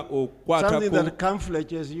ky'osobola something okukwatako, that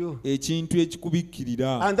camouflages you. ekintu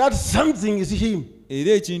ekikubikkirira, And that something is him.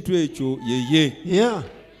 era ekintu ekyo ye. Yeah.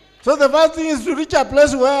 So the first thing is to reach a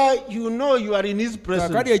place where you know you are in his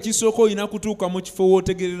presence. Kaakati ekisooka olina kutuuka mu kifo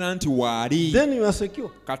w'otegerera nti waali, Then you are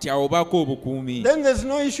secure. kati awo baako obukuumi. Then there's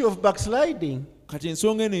no issue of backsliding. Kati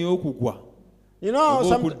ensonga eno ey'okugwa, You know,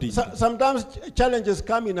 Oba okuddiza. sometimes challenges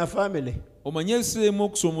come in a family. omanye ebiseemu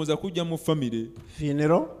okusoomooza kujja mu famire,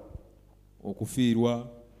 Funeral, okufiirwa,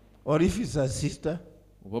 or if it's a sister,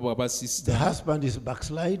 oba bw'aba the sisita, husband is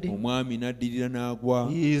backsliding. omwami n'addirira n'agwa,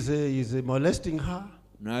 He is molesting her.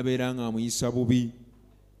 n'abeera ng'amuyisa bubi.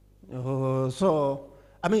 So,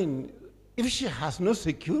 I mean, if she has no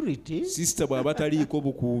security, Sisita bw'aba taliiko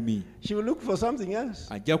bukuumi, she will look for something else.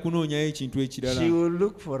 ajja kunoonyayo ekintu ekirala. She will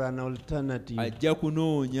look for an alternative. Ajja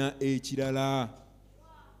kunoonya ekirala.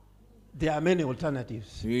 There are many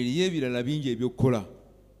alternatives. Eriyo ebirala bingi eby'okukola.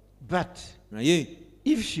 But Naye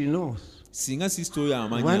if she knows, singa sisita oyo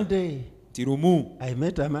one amanya day ti lumu I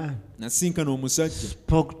met a man, nasinkana omusajja,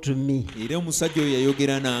 spoke to me, era omusajja oyo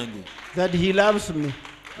yayogera nange, that he loves me,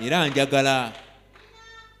 era anjagala,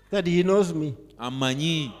 that he knows me.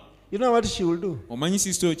 amanyi. You know what she will do? Omanyi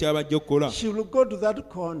sisita oyo kyabajja okukola? She will go to that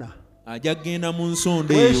corner Ajja kgenda mu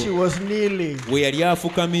nsonda where she eyo was kneeling, we yali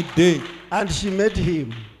afukamidde, and she met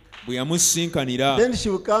him. bwe yamusinkanira, Then she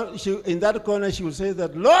will come. In that corner, she will say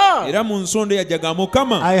that, Lord, era mu nsonda eyo ajjaga,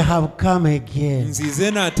 Mukama, I have come again.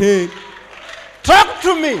 nzize nate, Talk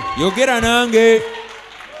to me. yogera nange.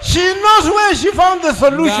 She knows where she found the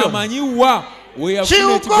solution. Ng'amanyi wa we She yafunira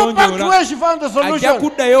will go back to ekigonjoola, where she found the ajja solution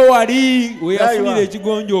kuddayo wali we There you yafunira are.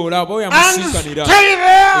 ekigonjoola oba we and yamusinkanira, stay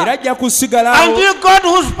there era ajja kusigalawo until God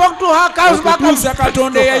who spoke to her comes back and okutuusa speaks to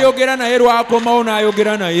Katonda her. eyayogera naye lwakomawo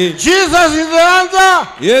n'ayogera naye. Jesus is the answer,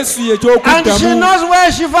 Yesu ye and she kyokuddamu, knows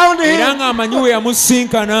where she found era him. ng'amanyi we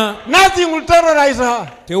yamusinkana. Nothing will terrorize her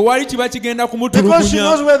Tewali kiba kigenda because she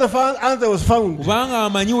knows kumutulugunya, where the answer was found. kubanga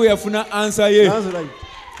amanyi we yafuna ansa ye. That's right.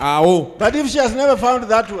 Awo But if she has never found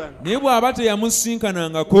that one, naye bw'aba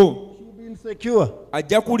teyamusinkanangako, she'll be insecure.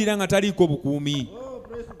 ajja kuwulira nga taliiko bukuumi. Oh,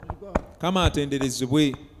 praise be to God. Kama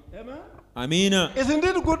atenderezebwe. Amen. Amiina. Isn't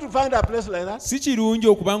it good to find a place like that? Si kirungi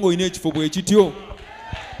okuba ng'olina ekifo bwe kityo.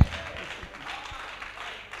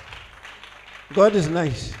 God is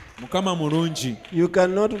nice. Mukama mulungi. You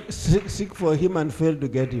cannot seek for him and fail to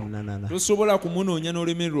get him. No, no, no. Tosobola kumunoonya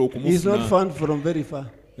n'olemererwa He's not okumufuna. found from very far.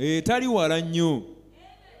 Tali wala nnyo.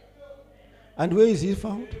 And where is he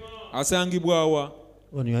found? Asangibwa wa?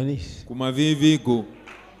 On your knees. Ku maviivi go,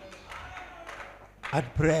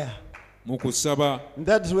 At prayer. mu kusaba. And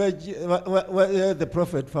that's where the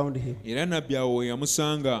prophet found him. Era nabbi awo we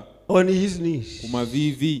yamusanga, On his ku knees.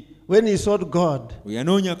 maviivi. When he sought God. We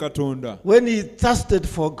yanoonya Katonda. When he thirsted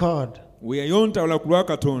for God. we yayontawula ku lwa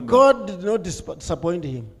Katonda. God did not disappoint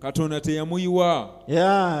him. Katonda teyamuyiwa.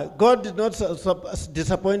 Yeah, God did not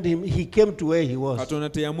disappoint him. He came to where he was. Katonda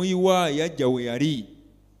teyamuyiwa, yajja we yali.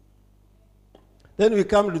 Then we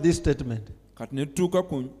come to this statement. Kati ne tutuuka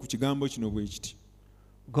ku kigambo kino bwe kiti.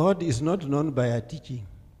 God is not known by a teaching.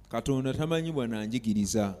 Katonda tamanyibwa na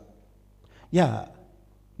njigiriza. Yeah,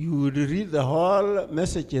 you would read the whole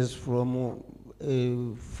messages from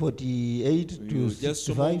 48 to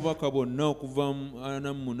 65.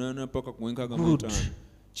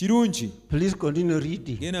 Kirungi. Please continue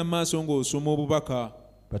reading. Genda maaso ng'osoma obubaka.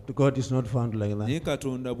 But God is not found like that. Naye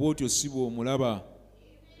Katonda bw'otyo si bw'omulaba.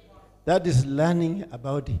 That is learning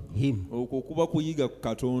about him. Okwo kuba kuyiga ku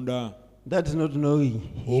Katonda. That is not knowing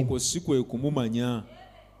him. Okwo si kwe kumumanya.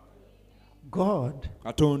 God,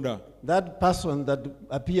 Katonda, that person that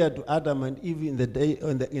appeared to Adam and Eve in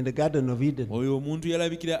the Garden of Eden, oyo omuntu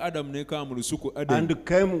yalabikira Adamu ne Kaawa mu lusuku Eden, and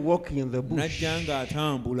came walking in the bush, n'ajja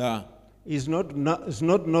ng'atambula. is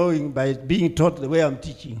not knowing by being taught the way I'm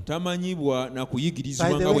teaching. Tamanyibwa na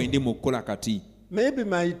kuyigirizibwa nga bwe ndi mu kukola kati. Maybe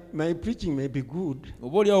my preaching may be good,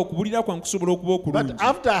 Oba olyawo okubulira kwange kusobola okuba okulungi. but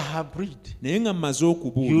after I have preached, Naye nga mmaze you will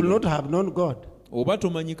okubuulira, not have known God. oba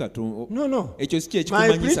tomanyi Katonda. No. Ekyo si kye My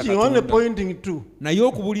kikumanyisa preaching only Katonda. pointing to, Naye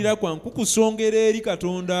okubuulira kwange kukusongera eri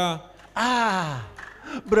Katonda.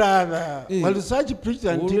 brother, Walutsachi preached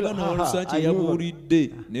until Olugano Walutsachi I knew yabuulidde.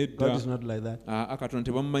 God Nedda. is not like that. Katonda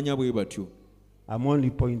tebamumanya bwe batyo. I'm only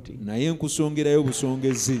pointing. Naye nkusongerayo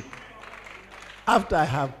busongezi. After I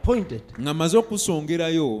have pointed Nga maze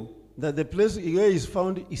okusongerayo that the place where is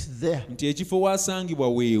found is there, nti ekifo waasangibwa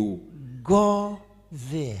weewo. go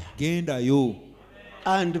there Gendayo.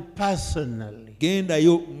 and personally,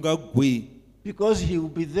 Gendayo nga ggwe. because he will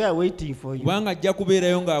be there waiting for you. Kubanga ajja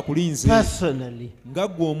kubeerayo ng'akulinze. Personally, Nga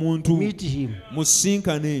ggwe omuntu. meet him.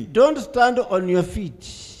 Musinkane. Don't stand on your feet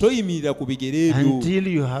Toyimirira ku bigere ebyo until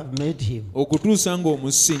you have met him. okutuusa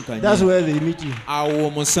ng'omusinkanye. That's where they meet him. Awo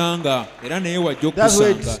omusanga era naye wajja That's where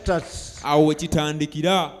it okusanga. starts. Awo we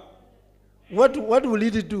kitandikira. What will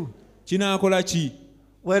it do? Kinaakola ki?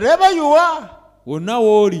 Wherever you are, Wonna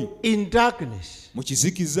w'oli, in darkness, mu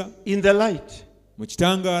kizikiza, in the light, mu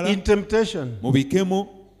kitangaala, in temptation, mu bikemo,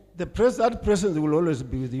 that presence will always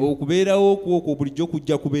be with you. okubeerawo okwo bulijjo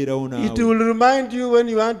kujja kubeerawo It naawe. will remind you when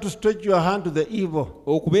you want to stretch your hand to the evil.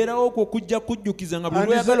 Okubeerawo okwo kujja kujjukiza nga buli And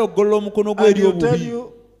lw'oyagala okuggolola omukono gwe And eri he'll tell obubi.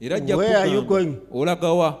 you, Era ajja where are you kukugamba, going?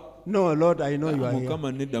 olagawa? No, Lord, I know you are here.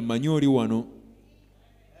 Mukama nedda mmanyi oli wano.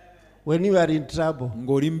 When you are in trouble,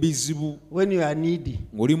 Ng'oli mu bizibu, when you are needy,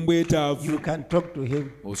 ng'oli mu bwetaavu, you can talk to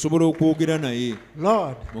him. osobola okwogera naye.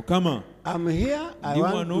 Lord, Mukama, I'm here. I Ndi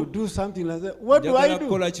want wano. to do something like that. What do njagala I do?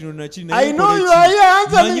 kukola kino na kino, I naye know nkola you ki? are here.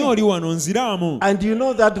 Answer Mmanyi me. oli wano, nziraamu. And you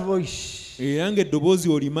know that voice. Era ng'eddoboozi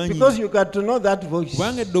olimanyi. Because you got to know that voice.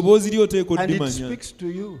 Kubanga eddoboozi lyoteeka And it oddimanya. speaks to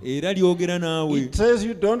you. Era lyogera naawe. It says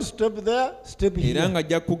you don't step there, step Era here.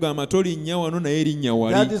 ng'ajja kukugamba tolinnya wano naye erinnya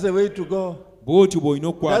That wali. is the way to go. Bw'otyo bw'olina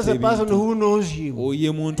That's okukwata the person ebintu. who knows him. Oyo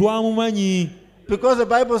ye muntu amumanyi. Because the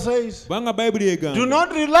Bible says, Kubanga Bayibuli do egamba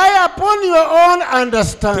not rely upon your own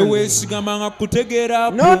understanding, teweesigamanga ku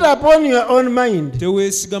kutegeera not kwo. upon your own mind,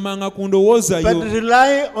 Teweesigamanga ku ndowooza but yo.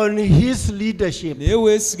 rely on his leadership. Naye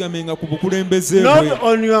weesigamenga ku bukulembeze Not bwe.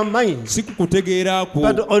 on your mind, Si ku kutegeera kwo.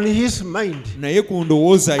 but on his mind, Naye ku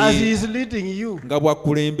ndowooza as he ye. is leading you. Nga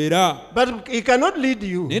bw'akulembera. But he cannot lead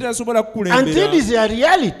you Naye tasobola until kukulembera. it's a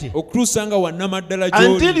reality, Okutuusa nga wannamaddala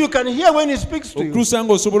until gy'oli. you can hear when he speaks to you, Okutuusa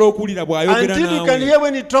nga osobola okuwulira bw'ayogera until you can naawe. hear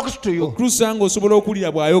when he talks to you. Okutuusa nga osobola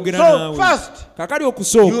okuwulira bw'ayogera So naawe. first, Kakali you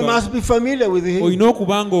okusooka must be familiar with him olina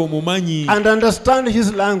okuba nga omumanyi and understand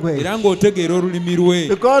his language. era ng'otegeera olulimi lwe.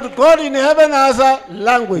 Because God in heaven has a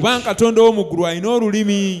language. Kubanga Katonda w'omu ggulu alina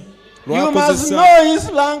olulimi You must lw'akozesa. know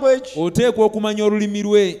his language. Oteekwa okumanya olulimi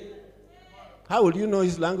lwe. How will you know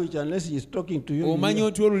his language unless he is talking to you? in Omanyi here?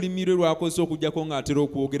 otya olulimi lwe lw'akozesa okugyako ng'atera That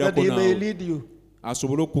okwogerako he may naawe. lead you.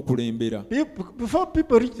 Asobole okukukulembera. Before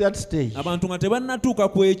people reach that stage, Abantu nga tebannatuuka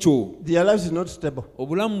ku ekyo, their lives is not stable.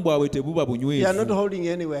 obulamu bwabwe tebuba They are not bunywevu. holding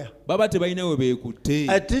anywhere. Baba tebalina we beekutte.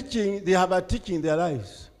 They have a teaching in their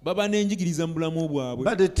lives. Baba n'enjigiriza mu bulamu bwabwe.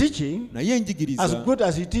 But the teaching, Naye as enjigiriza good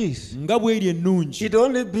as it is, nga bw'eri ennungi, it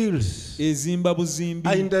only builds ezimba buzimbi.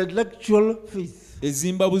 an intellectual faith.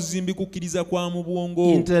 Ezimba buzimbi kukkiriza kwa mu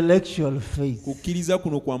bwongo. Intellectual faith. Kukkiriza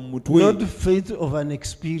kuno kwa mu mutwe. Not faith of an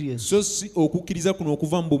experience. So si okukkiriza kuno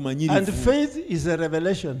okuva mu And bumanyirivu. faith is a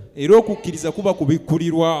revelation. Era okukkiriza kuba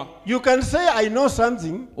kubikkulirwa. You can say, I know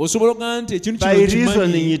something Osobola okugamba nti ekintu by kino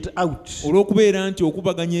reasoning kimanyi it out. olw'okubeera nti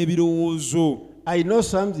okubaganya ebirowoozo. I know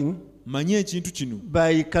something manye ekintu kino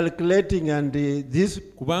by calculating and this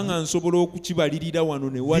kubanga nsobola okukibalirira wano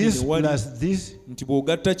ne wali this ne wali plus this nti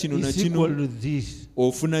bw'ogatta kino na is kino equal to this.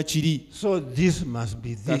 ofuna kiri So this must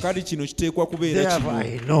be this. kakati kino kiteekwa kubeera Therefore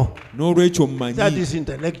kino I know. n'olwekyo That mmanyi is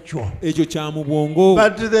intellectual. ekyo kya mu bwongo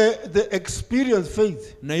But the experience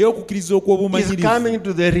faith naye okukkiriza is okw'obumanyirivu coming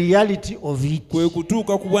to the reality of it. kwe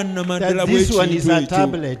kutuuka ku bwannamaddala That this one is bw'ekintu a ekyo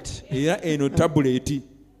tablet. era eno tabuleeti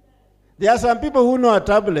There are some people who know a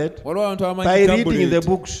tablet waliwo abantu by abamanyi reading the tabuleeti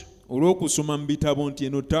books. olw'okusoma mu bitabo nti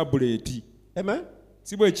eno tabuleeti Amen.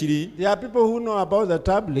 si bwe kiri There are people who know about the eri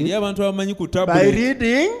tablet abantu abamanyi ku by tabuleeti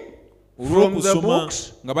reading from the olw'okusoma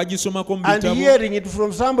books nga bagisomako mu and bitabo hearing it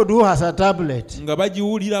from somebody who has a tablet. nga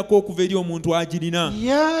bagiwulirako okuva eri omuntu agirina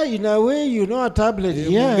Yeah, in a way you know a tablet,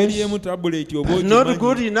 mu ngeri yes, y'emu tabuleeti oba but not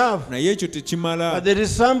good ogimanyi enough. naye ekyo tekimala But there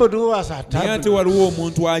is somebody who has a naye ate tablet. waliwo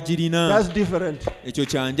omuntu agirina That's different. ekyo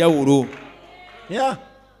kyanjawulo Yeah.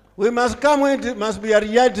 We must come when it must be a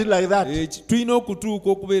reality like that. tulina okutuuka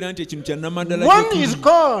okubeera nti ekintu kya namaddala One is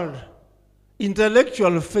called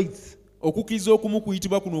intellectual faith okukkiriza okumu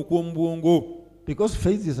kuyitibwa kuno okw'omu bwongo because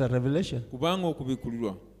faith is a revelation. kubanga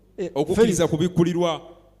okubikkulirwa Faith okukkiriza kubikkulirwa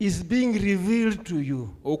is being revealed to you.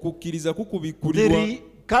 okukkiriza kukubikkulirwa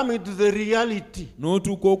Coming to the reality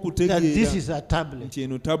n'otuuka that this okutegeera is a tablet. nti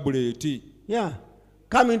eno tabuleeti Yeah.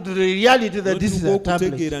 Coming to the reality that this is n'otuuka a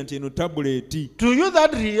tablet. okutegeera nti eno tabuleeti To you,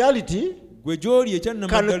 that reality gwe gy'oli can come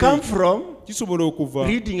ekyannamaddala from kisobola okuva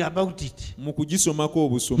reading about it, mu kugisomako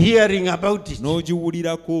obusomi hearing about it.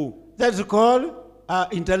 n'ogiwulirako That's called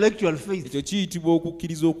intellectual faith. ekyo kiyitibwa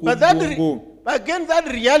okukkiriza But that, okw'obwongo again, that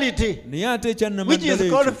reality, naye ate which is ekyannamaddala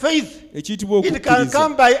called ekyo faith, ekiyitibwa it can okukkiriza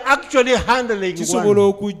come by actually handling kisobola one.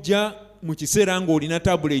 okujja mu kiseera ng'olina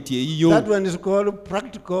tabuleeti eyiyo That one is called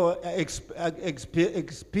practical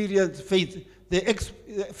experience faith.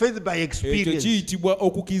 Faith by ekyo experience. kiyitibwa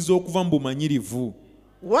okukkiriza okuva mu bumanyirivu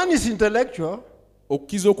One is intellectual,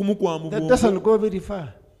 okukkiriza okumu kwa mu that bwongo doesn't go very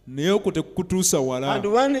far. naye okwo tekukutuusa wala And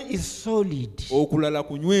one is solid. okulala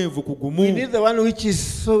kunywevu We kugumu need the one which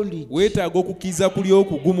is solid. weetaaga okukkiriza kuli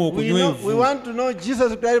okugumu We okunywevu want to know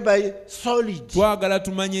Jesus Christ by solid, twagala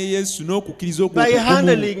tumanye yesu n'okukkiriza okwo by okugumu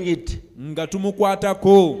handling it, nga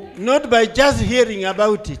tumukwatako not by just hearing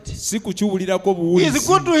about it. si kukiwulirako It's buwulizi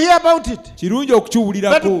good to hear about it, kirungi but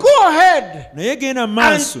okukiwulirako go ahead naye genda mu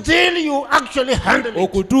maaso until you actually handle it.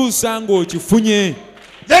 okutuusa ng'okifunye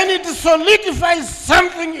Then it solidifies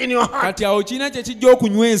something in your heart kati awo kirina kye kijja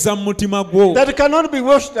okunyweza mu mutima gwo that cannot be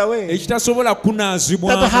washed away, ekitasobola that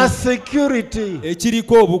kunaazibwamu has security.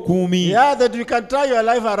 ekiriko obukuumi Yeah, that you can tie your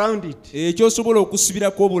life around it, ekyosobola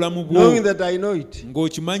okusibirako obulamu bwo knowing that I know it.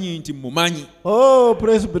 ng'okimanyi nti mumanyi Oh,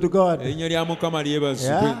 praise be to God. erinnya lya mukama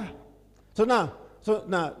lyebazibwe Yeah. So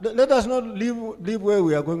now, let us not leave where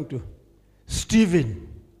we are going to. Stephen.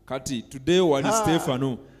 kati tuddeyo wali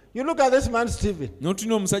Stefano You look at this man, Stephen.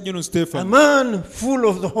 n'otulina omusajja ono A Stefano man full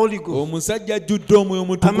of the Holy Ghost. omusajja ajjudde omwoyo A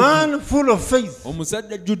omutukuvu man full of faith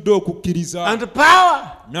omusajja ajjudde okukkiriza and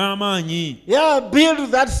power. n'amaanyi Yeah,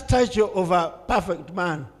 build that statue of a perfect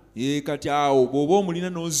man. kati awo bw'oba omulina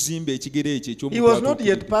n'ozimba ekigere ekyo He was not eky'omuntu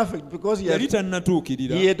yet perfect because yali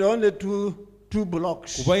tannatuukirira he had only two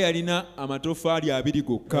blocks. kuba yalina amatofaali abiri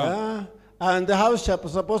gokka Yeah. And the house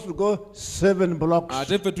was supposed to go 7 blocks.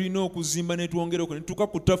 ate ffe tulina okuzimba ne twongerako ne tutuuka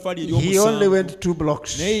ku ttafaali He only ery'omusanvu went 2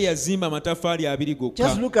 blocks. naye yazimba amatafaali abiri Just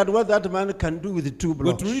gokka look at what that man can do with 2 bwe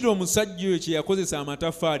blocks. tulira omusajja oyo kye yakozesa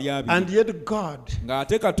amatafaali abiri And yet God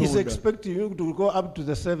ng'ate is katonda expecting you to go up to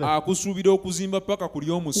the 7. akusuubira okuzimba paka ku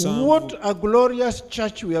ly'omusanvu What a glorious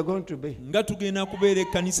church we are going to be. nga tugenda kubeera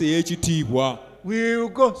ekkanisa ey'ekitiibwa We will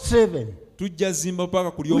go 7. tujja zimba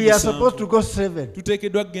paka ku We are supposed to ly'omusanvu go 7.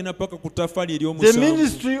 tuteekeddwa kugenda paka ku ttafaali The ery'omusanvu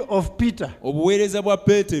ministry of Peter obuweereza bwa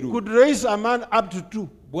peetero could raise a man up to 2.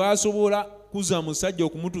 bw'asobola kuza omusajja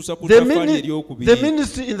okumutuusa ku The ttafaali eryokubiri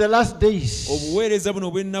ministry in the last days obuweereza buno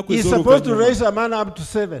obw'ennaku is supposed to ez'oluvannyuma raise a man up to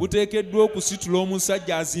 7. buteekeddwa okusitula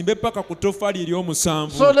omusajja azimbe paka ku ttafaali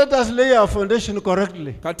ery'omusanvu So let us lay our foundation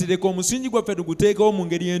correctly kati leka omusingi gwaffe tuguteekewo mu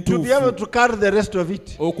ngeri to be able entuufu to carry the rest of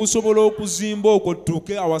it okusobola okuzimba okwo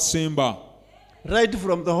tutuuke awasemba right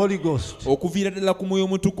from the Holy Ghost. okuviira ddala ku mwoyo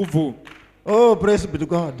omutukuvu Oh, praise be to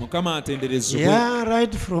God. mukama atenderezebwe Yeah,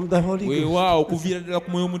 right from the Holy Ghost. weewaawo okuviira ddala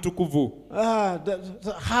ku mwoyo omutukuvu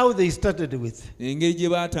How they started with. engeri gye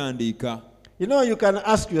baatandiika You know, you can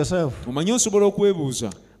ask yourself, omanye osobola okwebuuza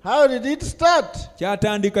how did it start?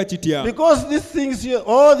 kyatandika kitya Because these things here,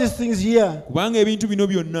 all these things here, kubanga ebintu bino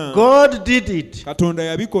byonna God did it katonda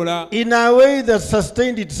yabikola in a way that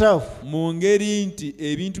sustained itself. mu ngeri nti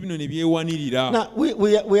ebintu bino ne byewanirira Now,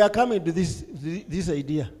 we are coming to this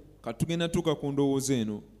idea. katugenda tuuka ku ndowooza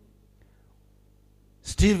eno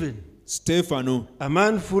Stefano, a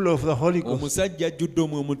man full of the Holy Ghost omusajja ajjudde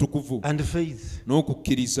omwoyo omutukuvu and faith.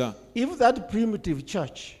 n'okukkiriza. If that primitive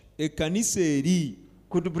church Ekkanisa eri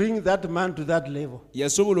could bring that man to that level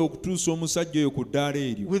yasobola okutuusa omusajja oyo ku ddaala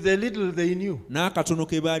eryo with the little they knew, n'akatono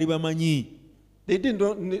ke baali bamanyi. they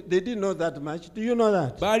didn't know that much. Do you know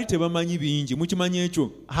that? Baali tebamanyi bingi. Mukimanyi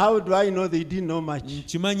ekyo? How do I know they didn't know much?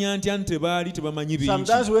 Kimanya ntya nti tebaali tebamanyi bingi?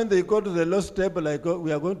 Sometimes when they go to the Lord's table like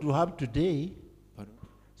we are going to have today,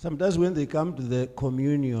 sometimes when they come to the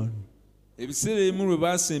communion, Ebiseera ebimu lwe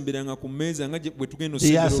baasemberanga ku mmeeza nga bwe tugenda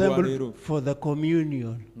they osembera olwaleero assembled for the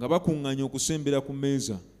communion. nga bakuŋŋaanya okusembera ku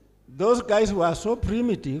mmeeza. Those guys were so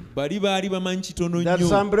primitive Baali bamanyi kitono that nnyo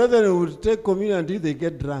some brethren would take communion until they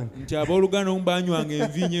get drunk. nti abooluganda omu baanywanga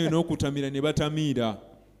envinnyo eyo n'okutamira ne batamiira.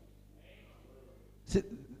 See,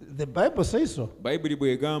 the Bible says so. Bayibuli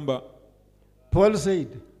bw'egamba, Paul said,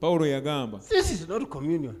 Pawulo yagamba, this is not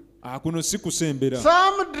communion. kuno si kusembera.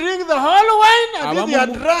 Some drink the whole wine until they are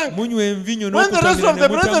drunk. Munywa envinnyo When the rest of the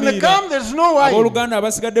brethren n'okutamira come, there's no wine. abooluganda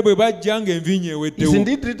abasigadde bwe bajja ng'envinnyo It's eweddewo.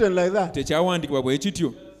 indeed written like that. Tekyawandiikibwa bwe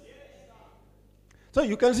kityo. So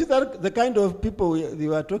you can see that the kind of people we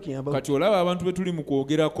were talking about. Kati olaba abantu be tuli mu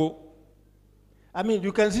kwogerako, I mean,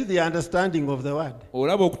 you can see the understanding of the word.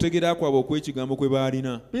 olaba okutegeera kwabwe okw'ekigambo kwe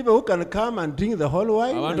baalina. People who can come and drink the whole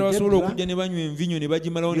wine and Abantu get abasobola drunk. okujja ne banywa envinnyo ne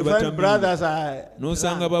bagimalawo ne You find batamiira. brothers are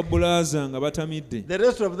N'osanga drunk. babbulaaza nga batamidde. The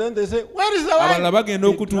rest of them, they say, where is the wine? Abalala bagenda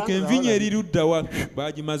They okutuuka drank the envinnyo whole eri of it. ludda wa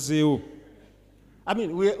baagimazeewo. I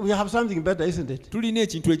mean, we have something better, isn't it? Tulina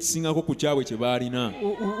ekintu ekisingako ku kyabwe kye baalina.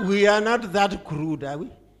 We are not that crude, are we?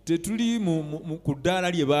 Tetuli ku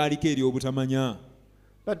ddaala lye baaliko ery'obutamanya.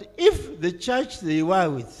 But if the church they were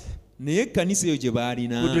with Naye ekkanisa eyo gye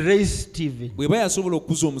baalina would raise Stephen bw'eba yasobola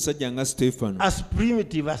okukuza omusajja nga Stefano, as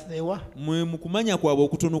primitive as they were, mu kumanya kwabwe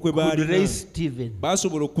okutono kwe could baalina, raise Stephen,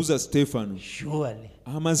 baasobola okukuza Stefano. surely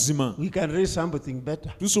Amazima we can raise something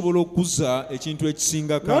better. tusobola okukuza ekintu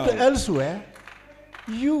ekisingako Not awo. elsewhere,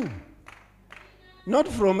 you. Not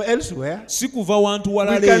from elsewhere. Si kuva wantu We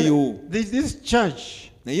walala can, eyo, this church,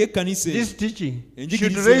 naye ekkanisa this teaching should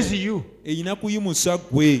enjigiriza raise you. erina kuyimusa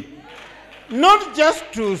ggwe, Not just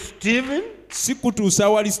to Stephen, si kutuusa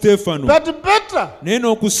awali Stefano, but better. naye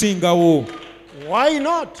n'okusingawo. Why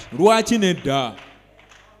not? Lwaki nedda?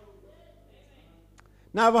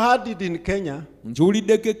 Now I've heard it in Kenya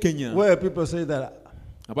Nkiwuliddeko e Kenya where people say that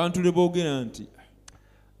abantu ne boogera nti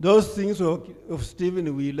those things of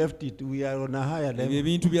Stephen, we left it, we are on a higher ebyo level.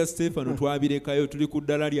 ebintu bya Stefano twabirekayo, tuli ku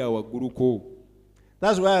ddala lya wagguluko.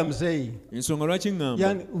 That's why I'm saying, Ensonga lwaki ŋŋamba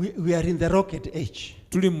young, we are in the rocket age.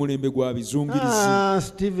 tuli mu mulembe gwa bizungirizi.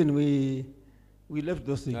 Stephen, we left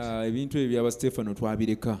those things. Ebintu ebyo byaba Stefano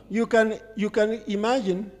twabireka. You can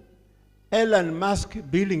imagine Elon Musk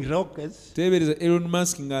building rockets, Teebereza Elon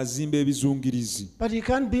Musk ng'azimba ebizungirizi, but he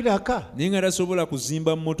can't build a car. naye nga tasobola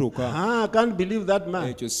kuzimba mmotoka. I can't believe that man.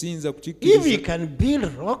 Ekyo siyinza If he kukikkiriza. can build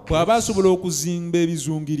Bw'aba rockets, asobola okuzimba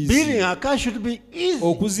ebizungirizi, building a car should be easy.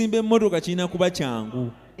 okuzimba emmotoka kirina kuba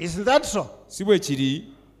kyangu. Isn't that so? Si bwe kiri?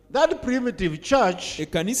 That primitive church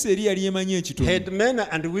Ekkanisa eri yali emanyi ekitono, had men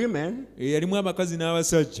and women, eyalimu abakazi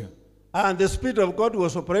n'abasajja, and the Spirit of God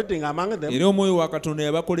was operating among them, era omwoyo wa Katonda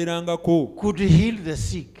yabakolerangako, could heal the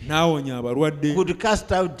sick, n'awonya abalwadde, could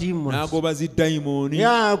cast out demons. n'agoba zidayimooni.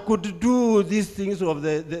 Yeah, could do these things of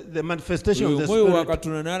the manifestation of the Omwoyo wa Spirit.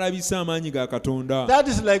 Katonda n'alabisa amaanyi ga Katonda. That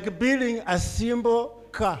is like building a simple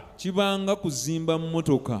car. Kibanga kuzimba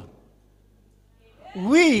mmotoka.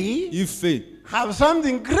 We Ife have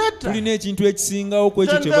something greater tulina ekintu ekisingawo ku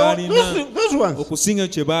ekyo than kye baalina, those ones. okusinga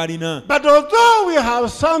kye baalina. But although we have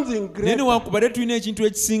something Naye greater, newankubadde tulina ekintu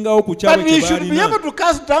ekisingawo ku but kyabo kye we should be baalina, able to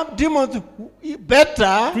cast down demons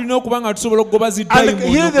better tulina okuba nga tusobola okugoba and zidayimooni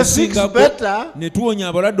heal the sick okusingako, better ne tuwonya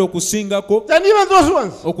abalwadde okusingako, than even those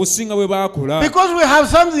ones. okusinga bwe baakola, Because we have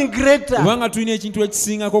something greater. kubanga tulina ekintu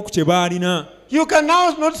ekisingako ku kye baalina. You can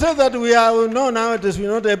now not say that we are nowadays we're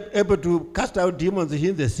not able to cast out demons,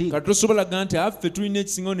 heal the sick. Kati tosobola gaa nti affe tulina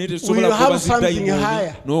ekisingawo naye We tetusobola kugoba have something zidayimooni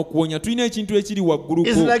higher. n'okuwonya. Tulina ekintu ekiri It's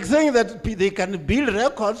wagguluko. like saying that they can build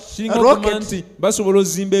records, Kiringa okuba rockets, nti basobola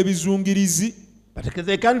ozimba ebizungirizi but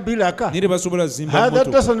they can't build a car. naye tebasobola zimba That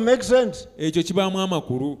mmotoka. doesn't make sense. Ekyo kibaamu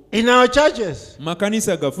amakulu. In our churches, Mu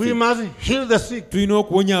makanisa we gaffe must heal the sick, tulina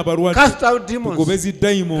okuwonya abalwadde, cast out demons, tugobe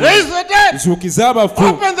zidayimooni, raise the dead, tuzuukize abafu,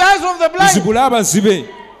 open the eyes of the blind. tuzibule abazibe.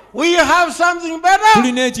 We have something better.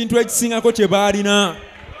 Tulina ekintu ekisingako kye baalina.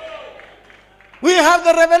 We have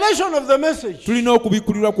the revelation of the message. Tulina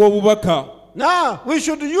okubikkulirwa kw'obubaka. Now, we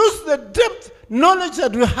should use the depth knowledge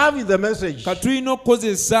that we have in the message Ka tulina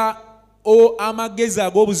okukozesa amagezi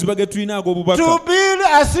ag'obuziba ge tulina ag'obubaka, to build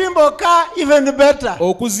a simple car even better.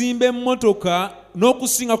 okuzimba emmotoka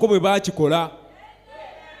n'okusingako bwe baakikola.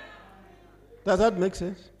 Does that make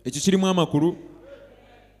sense? Ekyo kirimu amakulu.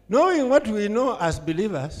 Knowing what we know as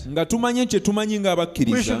believers, Nga tumanye kye tumanyi we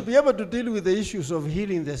ng'abakkiriza, should be able to deal with the issues of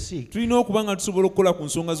healing the sick, tulina okuba nga tusobola okukola ku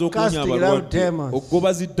nsonga z'okuwonya Casting out abalwadde, demons,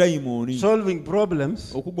 okugoba zidayimooni, solving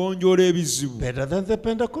problems okugonjoola ebizibu, better than the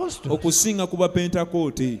Pentecostals. okusinga ku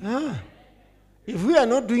Bapentakoote. If we are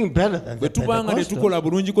not doing better than Bwe the tuba nga Pentecostals, tetukola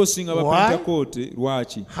bulungi kosinga Bapentakoote,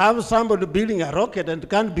 lwaki? have somebody building a rocket and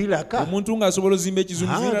can't build a car. Omuntu ng'asobola ozimba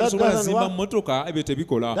ekizungirizi that asobola doesn't zimba work. mmotoka, ebyo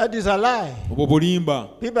tebikola. That is a lie. Obwo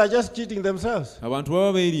bulimba. People are just cheating themselves. Abantu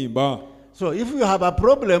baba beerimba. So if you have a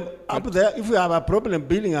problem up there, if you have a problem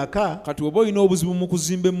building a car, Kati oba olina obuzibu mu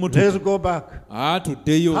kuzimba emmotoka, let's go back.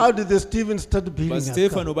 tuddeyo. How did the Stevens start building a car?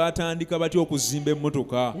 Basiteefano baatandika batya okuzimba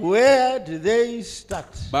emmotoka? Where did they start?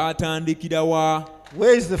 Baatandikira wa?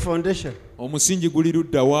 Where is the foundation? Omusingi guli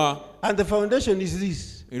ludda wa? And the foundation is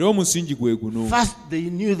this. Era omusingi gwe guno. First, they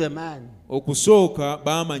knew the man. Okusooka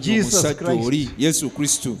baamanya Jesus omusajja Christ. oli, Yesu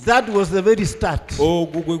Kristo. That was the very start.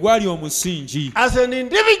 Ogwo gwe gwali omusingi. As an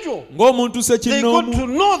individual, Ng'omuntu they got sekinnoomu, to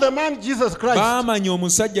know the man Jesus Christ. baamanya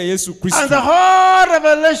omusajja Yesu And Kristo. the whole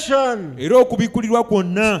revelation Era okubikkulirwa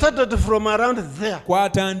kwonna started from around there.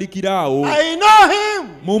 kwatandikira awo. I know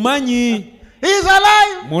him. Mumanyi, He's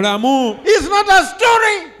alive. mulamu, It's not a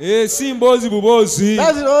story. si mboozi buboozi,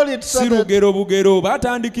 That's all it si started. lugero bugero,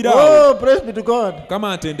 baatandikira awo. Oh, praise be to God.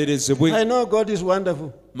 Kama atenderezebwe. I know God is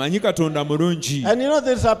wonderful. Manyi Katonda mulungi. And you know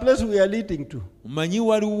there's a place we are leading to. Manyi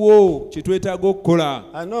waliwo kye twetaaga okukola.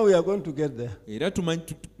 I know we are going to get there. Era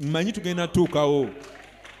manyi tugenda tuukawo.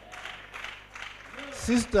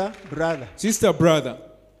 Sister, brother, Sister, brother,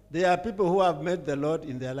 there are people who have met the Lord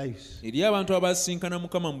in their lives. eri abantu abasinkana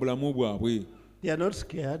Mukama mu bulamu bwabwe They are not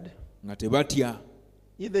scared. nga tebatya.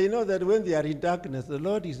 If they know that when they are in darkness, the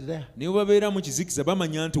Lord is there. Ne bwe babeera mu kizikiza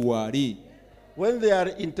bamanya nti waali. When they are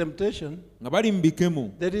in temptation, Nga bali mu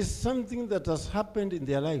bikemo, there is something that has happened in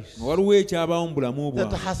their lives nga waliwo ekyabaawo mu bulamu that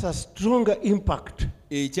bwabwe, has a stronger impact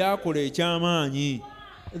ekyakola eky'amaanyi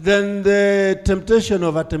than the temptation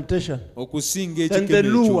of a temptation, okusinga than the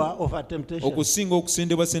ekikemo lure ekyo, of a temptation. okusinga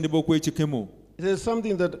okusendebwasendebwa okw'ekikemo. There is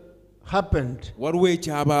something that happened Waliwo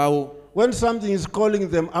ekyabaawo when something is calling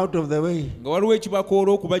them out of the way. nga waliwo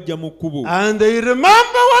ekibakoola okubajja mu kkubo, And they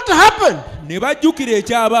remember what happened. ne bajjukira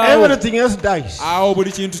ekyabaawo, Everything else dies. awo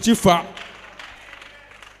buli kintu kifa.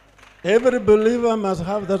 Every believer must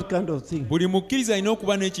have that kind of thing. Buli mukkiriza alina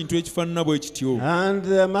okuba n'ekintu ekifaanana bwe kityo, And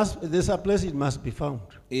there's a place it must be found.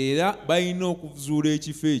 era balina okuzuula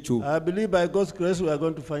ekifo ekyo. I believe by God's grace we are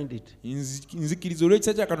going to find it. Nzikiriza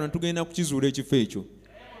olw'ekisa kya Katonda tugenda kukizuula ekifo ekyo.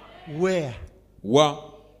 Where? Wa?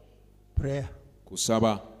 Prayer.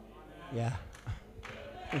 Kusaba. Yeah.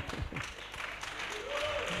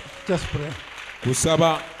 Just prayer.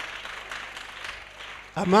 Kusaba.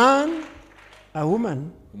 A man, a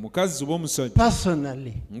woman, Omukazi oba omusajja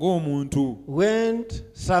personally ng'omuntu went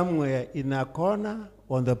somewhere in a corner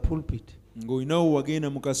on the pulpit ng'olinawo wagenda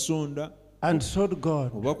mu kasonda and sought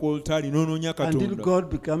God oba ku olutaali n'onoonya until Katonda God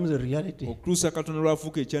becomes a reality. okutuusa Katonda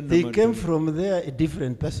lw'afuuka They came ekyannamaddala. from there a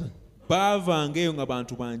different person. Baavanga eyo nga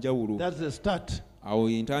bantu banjawulo. That's the start. Awo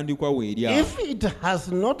entandikwa weeri awo. If it has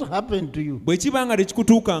not happened to you, Bwe kiba nga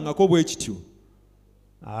tekikutuukangako bwe kityo,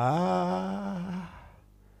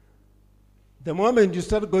 the moment you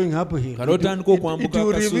start going up here, kale otandika it okwambuka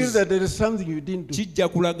will reveal akasozi, that there is something you didn't do. kijja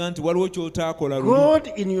kulaga nti waliwo ky'otaakola luli.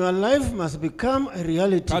 God in your life must become a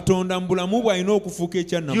reality. Katonda mu bulamu bwe alina okufuuka You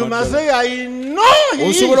must ekyannamaddala. say, I know He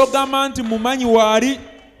Osobola is. okugamba nti mumanyi waali.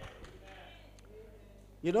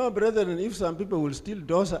 You know, brethren, if some people will steal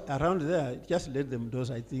doors around there, just let them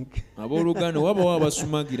doors, I think. Abooluganda wabawo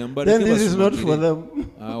abasumagira Then this is not for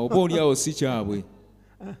mbalekeoba them. oli awo si kyabwe.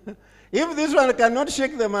 If this one cannot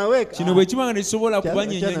shake them awake, Kino bwe kiba nga tekisobola Kyana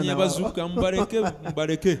kubanyenyanya nawo. bazuukuka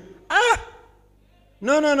mubaleke.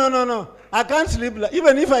 no. I can't sleep.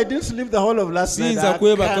 Even if I didn't sleep the whole of last night, Siyinza I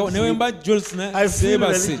kwebakawo can't newe sleep. mba Joyce I feel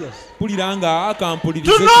seebase religious. mpulira nga To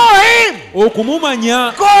akampulirize know Him,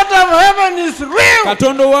 okumumanya God of heaven is real.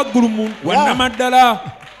 Katonda owaggulu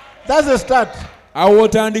wannamaddala. That's a start. Awo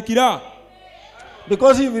otandikira,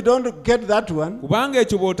 Because if you don't get that one, kubanga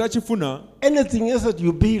ekyo bw'otakifuna, anything else that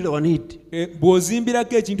you build on it,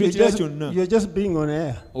 bw'ozimbirako ekintu ekirala kyonna you're just being on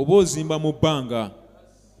air. oba ozimba mu bbanga.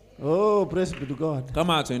 Oh, praise be to God.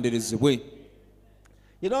 Kama atenderezebwe.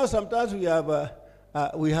 You know, sometimes we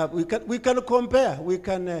can compare, we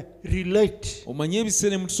can relate Omanye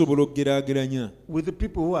ebiseera emu tusobola okugeraageranya with the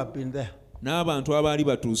people who have been there. n'abantu abaali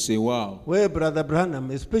batuuse waawo. Where Brother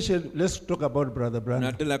Branham, especially, let's talk about Brother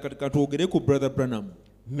Branham, Naddala katwogere ku Brother Branham.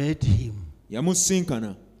 met him.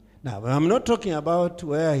 Yamusinkana. Now, I'm not talking about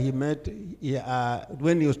where he met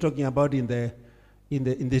when he was talking about in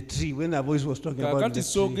the tree, when a voice was talking about in kakati the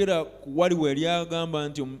tree. soogera wali we lyagamba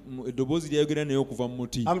nti eddoboozi lyayogera naye okuva mu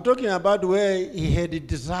muti. I'm talking about where he had a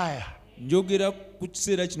desire. Njogera ku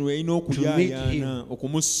kiseera kino we yalina okuyaayaana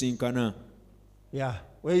okumusinkana. Yeah,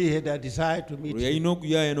 where he had a desire to meet We him. yalina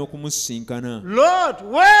okuyaayaana okumusinkana. Lord,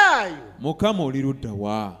 where are you? Mukama oli ludda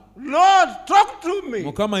wa? Lord, talk to me.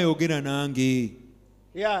 Mukama yogera nange.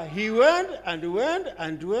 Yeah, he went and went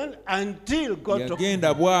and went until God talked to him.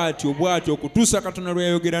 Yagenda bw'atyo okutuusa Katonda lwe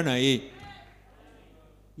yayogera naye.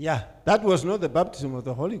 Yeah, that was not the baptism of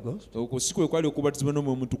the Holy Ghost. Okwo si kwe kwali okubatizibwa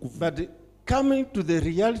n'Omwoyo Omutukuvu. But coming to the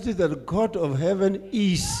reality that God of heaven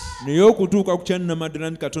is. Naye okutuuka ku kyannamaddala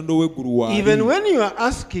nti Katonda ow'eggulu waali. Even when you are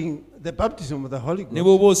asking the baptism of the Holy Ne Ghost,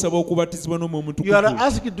 bw'oba osaba okubatizibwa n'Omwoyo you are Omutukuvu.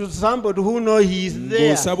 asking to somebody who knows he is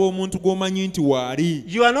there. Ng'osaba omuntu gw'omanyi nti waali.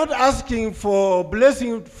 You are not asking for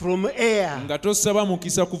blessing from air. Nga tosaba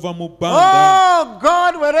mukisa kuva mu bbanga. Oh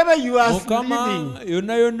God, wherever you are Mukama living,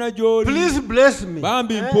 yonna yonna gy'oli. please bless me.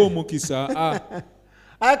 Bambi mpa omukisa.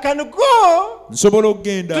 I can go Nsobola to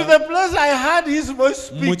okgenda the place I heard his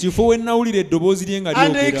voice mu speak kifo we nawulira eddoboozi lye nga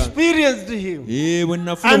and lyogera. experienced him. Bwe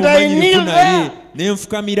nafuna And I obumanyirivu kneel naye there. ne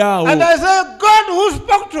nfukamira awo. And I say, God who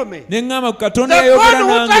spoke to me, Ne ŋŋamba Katonda The yayogera God who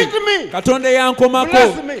nange. touched me. Katonda yankomako.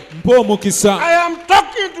 Bless me. Mpa omukisa. I am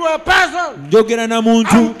talking to a person. Njogera na I'm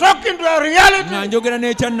muntu. talking to a Nga reality. njogera I'm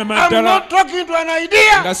n'ekyannamaddala. not talking to an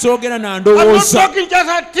idea. Nga soogera na I'm not ndowooza. talking just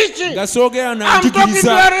a teaching. Nga soogera na I'm talking njigiriza.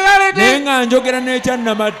 to a reality. Naye nga njogera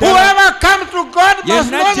n'ekyannamaddala. Whoever comes to God must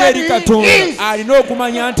Yenna know ajja eri that Katonda he is. alina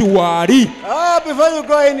okumanya nti waali. Oh, before you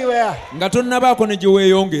go anywhere. Nga tonnabaako ne gye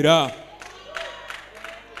weeyongera.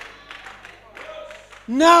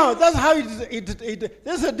 Now, that's how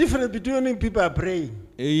there's a difference between people are praying.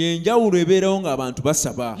 Eyo enjawulo ebeerawo ng'abantu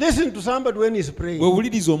basaba. Listen to somebody when he's praying.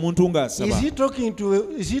 Weewuliriza omuntu Is ng'asaba. he talking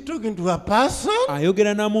to a person,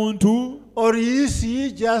 Ayogera na muntu or is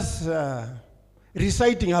he just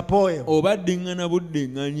reciting a poem? oba addiŋŋana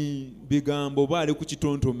buddiŋŋanyi bigambo oba ali ku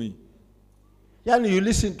kitontome. And you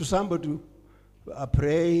listen to somebody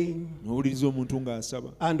praying N'owuliriza omuntu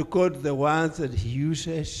ng'asaba. and quote the ones that he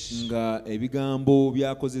uses. Nga ebigambo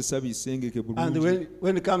by'akozesa bisengeke And bulungi.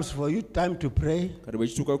 when it comes for you time to pray, Kati bwe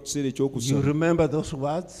kituuka ku kiseera you eky'okusaba remember those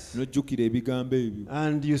words. n'ojjukira ebigambo ebyo.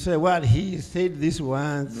 And you say, well, he said these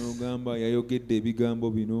words. N'ogamba yayogedde ebigambo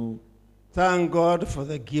bino. Thank God for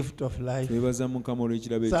the gift of life. Twebaza Mukama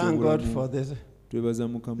olw'ekirabo Thank God eky'obulamu. for this Twebaza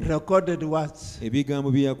Mukama. recorded words.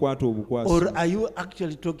 Ebigambo bye yakwata Or obukwasi. are you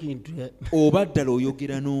actually talking to him? Oba ddala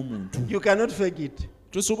oyogera n'omuntu. You cannot fake it.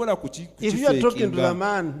 Tosobola If you are talking to a kukifeekinga.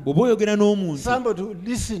 man, Bw'oba oyogera n'omuntu, somebody who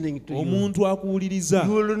listening to you, omuntu akuwuliriza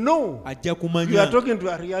you will know ajja you are kumanya talking to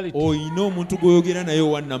a reality. oyina omuntu gw'oyogera naye You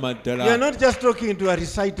owannamaddala. are not just talking to a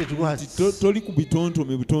recited words. Toli ku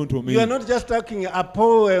bitontome butontome. You are not just talking a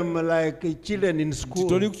poem like children in school.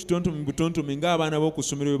 Toli ku kitontome butontome ng'abaana b'oku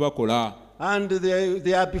ssomero bwe bakola And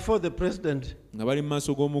they are before the president. nga bali mu maaso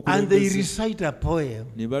And they g'omukulembeze recite a poem.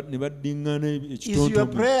 ne baddiŋŋana Is your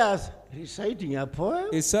ekitontome. prayers reciting a poem?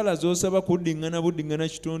 Essala z'osaba kuddiŋŋana buddiŋŋana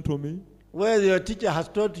kitontome. Where your teacher has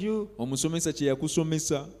taught you, Omusomesa kye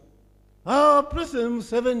yakusomesa. oh, President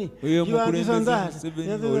Museveni, Oyo you are this and that. Museveni,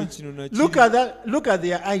 Yeah, oli kino na Look kiri. at that. Look at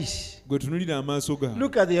their eyes. Gwe tunulira amaaso gaabwe.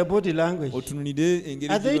 Look at their body language. Otunulire engeri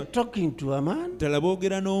Are they gye talking to a man? ddala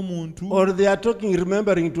boogera n'omuntu Or they are talking,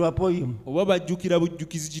 remembering to a poem? oba bajjukira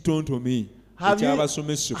bujjukizi kitontome Have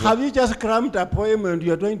ekyabasomesebwa. you just crammed a poem and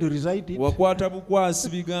you are trying to recite it? Wakwata bukwasi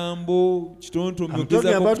bigambo kitontome I'm talking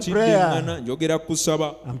ogezaako about kukiddiŋŋana. Njogera ku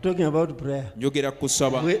kusaba. I'm talking about prayer. Njogera ku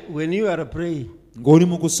kusaba. When you are praying, Ng'oli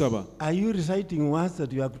mu kusaba. are you reciting words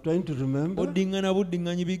that you are trying to remember? Oddiŋŋana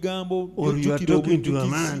buddiŋŋanyi bigambo Or you are byojjukira talking to a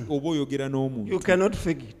obujjukizi man. oba oyogera You n'omuntu. cannot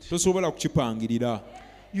fake it. Tosobola kukipangirira.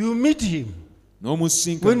 You meet him when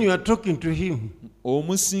N'omusinkana. you are talking to him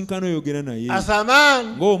Omusinkana oyogera naye. as a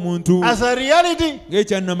man, Ng'omuntu. as a reality. Because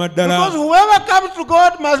Ng'ekyannamaddala. whoever comes to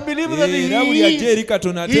God must believe that Era buli he ajja eri is.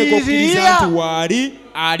 Katonda He ateekwa is okukkiriza here. nti waali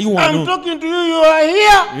ali I'm wano. talking to you, you are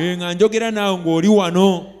here. Nga njogera naawe ng'oli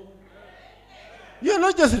wano. You are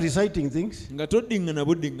not just reciting things. Nga toddiŋŋana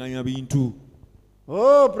buddiŋŋanya bintu.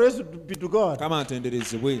 Oh, praise be to God. Kama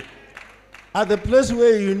atenderezebwe. At the place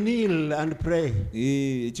where you kneel and pray,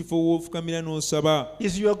 Ekifo w'ofukamira n'osaba.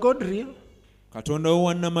 is your God real? Katonda wo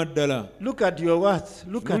wannamaddala. Look at your words.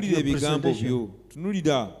 Look at Tunulira your ebigambo presentation. byo.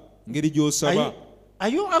 Tunulira ngeri Are gy'osaba. you, are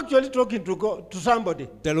you actually talking to God, to somebody?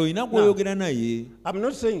 Ddala olina gw'oyogera naye. I'm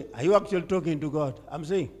not saying, are you actually talking to God? I'm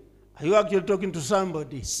saying, Are you actually talking to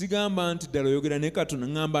somebody? sigamba nti ddala oyogera ne Katonda,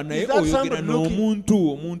 ngamba naye Is that oyogera somebody looking-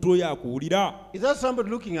 n'omuntu oyo akuwulira, Is that somebody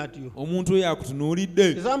looking at you? omuntu oyo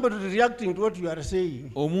akutunuulidde, Is somebody reacting to what you are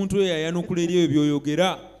saying? omuntu oyo ayanukula eri ebyo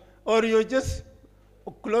by'oyogera, Or you just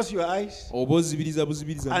close your eyes oba ozibiriza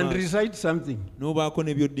buzibiriza and maaso recite something? n'obaako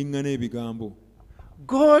ne by'oddiŋŋana ebigambo.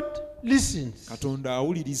 God listens Katonda to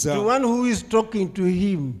awuliriza, one who is talking to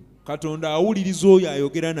him, Katonda awuliriza oyo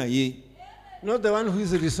ayogera naye, not the one who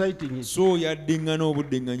is reciting it. so oyo addiŋŋana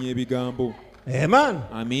obuddiŋŋanya ebigambo. Amen.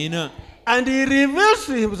 Amiina. And he reveals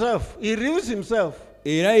himself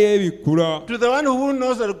Era yeebikkula to the one who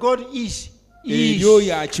knows that God is. eri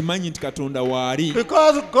oyo akimanyi nti Katonda waali,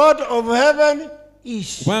 Because God of heaven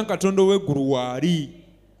is. kubanga Katonda ow'eggulu waali.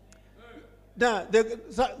 Now,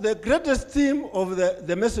 the greatest theme of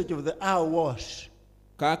the message of the hour was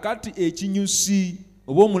Kaakati ekinyusi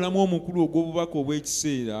oba omulamu omukulu ogw'obubaka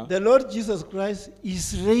obw'ekiseera, the Lord Jesus Christ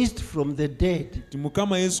is raised from the dead. nti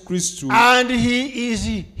Mukama Yesu Kristo And he is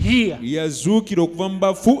here. yazuukira okuva mu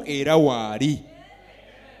bafu era waali.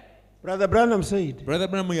 Brother Branham said, Brother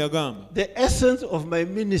Branham yagamba, the essence of my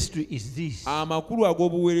ministry is this. amakulu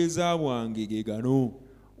ag'obuweereza bwange ge gano.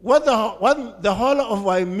 What the whole of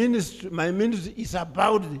my ministry is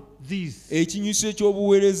about this. Ekinyusi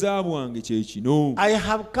eky'obuweereza bwange kye kino. I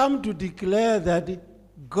have come to declare that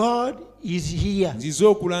God is here Nzize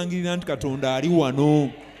okulangirira nti Katonda ali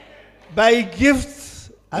wano, by gifts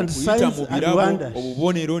and okuyita signs mu and birabo, wonders.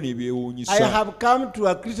 obubonero I n'ebyewuunyisa. have come to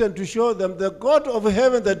a Christian to show them the God of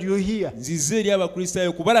heaven that you hear Nzize eri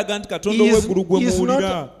Abakristaayo kubalaga nti Katonda ow'eggulu gwe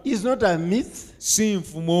muwulira is not a myth. si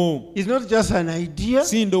nfumo, It's not just an idea.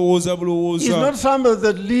 si ndowooza It's bulowooza, not somebody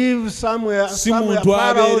that lives somewhere si somewhere muntu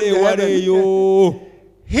far out abeera in ewala heaven. eyo.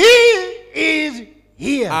 He is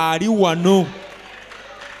here. Ali wano,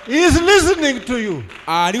 He is listening to you.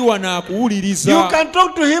 ali wano You akuwuliriza. can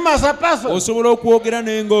talk to him as a person, Osobola okwogera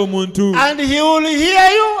naye ng'omuntu, and he will hear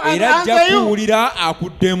you and era ajja answer you. kuwulira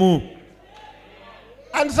akuddemu.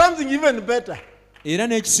 And something even better, Era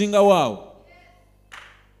n'ekisingawo awo,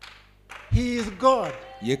 he is God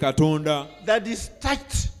ye Katonda that is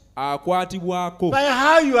touched akwatibwako, by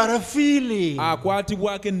how you are feeling.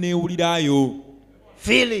 akwatibwako enneewulirayo,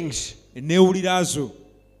 Feelings. enneewulira zo.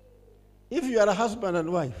 If you are a husband and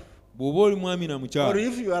wife, Bw'oba oli mwami na or mukyala,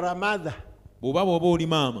 if you are a mother, bw'oba oli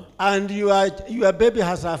maama, and your baby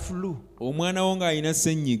has a flu, omwana wo ng'alina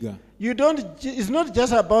ssenyiga, it's not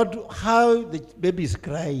just about how the baby is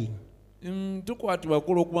crying tukwatibwa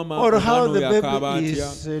kukola okuba or how omwana the oyo akaaba baby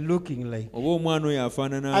atya, is looking like. oba omwana oyo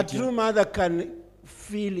afaanana A atya. true mother can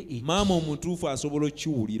feel it. Maama omutuufu asobola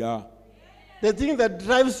okkiwulira. The thing that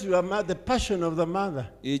drives your mother, the passion of the mother,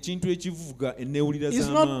 Ekintu ekivuga enneewulira is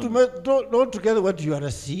za not maama altogether what you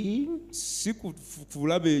are seeing. si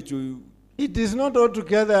kulaba ekyo, It is not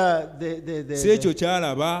altogether si ekyo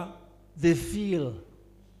kyalaba the feel.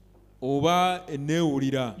 oba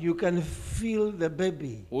enneewulira. You can feel the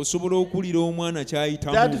baby. Osobola okuwulira omwana That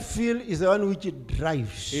ky'ayitamu. feel is the one which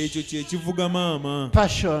drives Ekyo kye kivuga maama,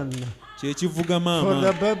 passion kye kivuga for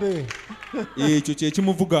the maama, baby. ekyo kye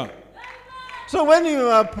kimuvuga. So when you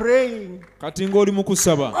are praying, Kati ng'oli mu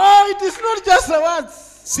kusaba, it is not just the words,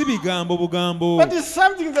 si bigambo bugambo, but it's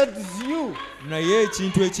something that is you, naye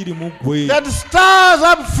ekintu ekiri mu ggwe that stirs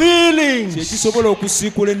up kye feelings, kisobola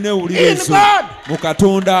okusiikula enneewulira In ezo God. mu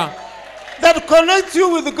Katonda, that connects you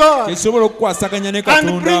with kye God kisobola okukwasaganya ne and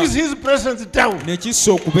Katonda brings His presence down. ne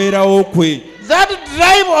kissa okubeerawo kwe. That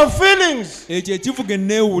drive of feelings Ekyo ekivuga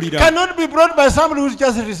enneewulira cannot be brought by somebody who's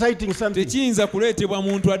just reciting something. tekiyinza kuleetebwa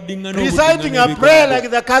muntu addiŋŋana Reciting a obuddiŋŋana prayer ebigambo, like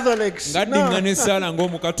the Catholics. ng'addiŋŋana No. essaala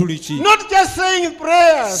ng'Omukatuliki. Not just saying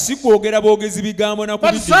prayers, Si kwogera bwogezi bigambo na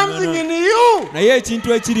but something kubidiŋŋana, in you naye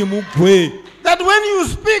ekintu ekiri mu ggwe that when you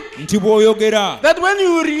speak, nti bw'oyogera, that when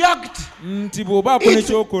you react, nti bw'obaako ne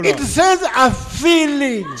kyokola, it sends a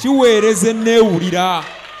feeling. kiweereza enneewulira.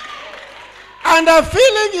 And a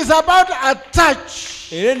feeling is about a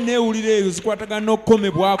touch. Era enneewulira ezo zikwatagana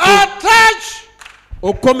n'okukomebwako. A touch.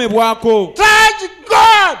 Okukomebwako. Touch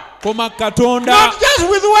God. Koma Katonda, Not just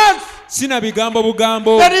with words. si na bigambo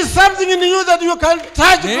bugambo, There is something in you that you can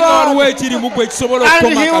touch naye nga waliwo God. ekiri mu ggwe kisobola And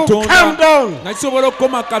okukoma He will come Katonda, down. nga kisobola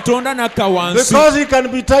okukoma Katonda n'akka wansi, Because He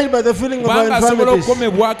can be touched by the feeling of our kubanga asobola infirmities.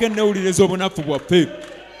 okukomebwako enneewulira ez'obunafu bwaffe.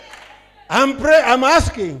 I'm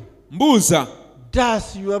asking, Mbuuza,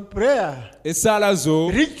 does your prayer essaala zo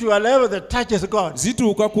reach to a level that touches God?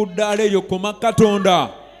 zituuka ku ddaala eryo koma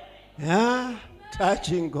Katonda? Yeah,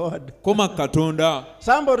 touching God. Koma Katonda.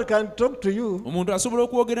 Somebody can talk to you. Omuntu asobola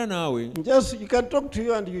okwogera naawe, You can talk to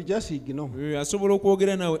you and you just ignore. asobola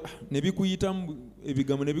okwogera naawe ne bikuyitamu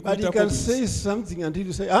ebigambo ne But he bikuyitako can buyisi. say something until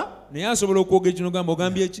you say, Naye asobola okwogera kino gamba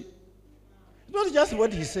ogambye ki? Not just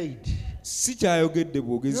what he said. si kyayogedde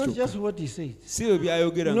bwogezi Not kyokka, just what he said. si bwe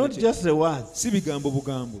byayogera Not just the words. si bigambo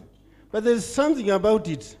bugambo, But there's something about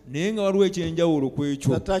it naye nga waliwo ekyenjawulo ku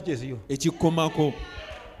ekyo that touches you. ekikkomako.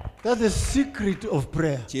 That's the secret of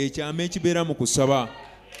prayer. Kyekyama ekibeera mu kusaba.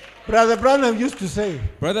 Brother Branham used to say,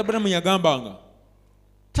 Brother Branham yagambanga,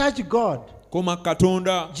 touch God. koma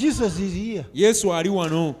Katonda, Jesus is here. Yesu ali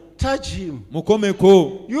wano, Touch him.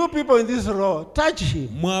 mukomeko. You people in this row, touch him.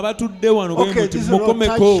 Mwe abatudde wano bwe Okay, muti this row,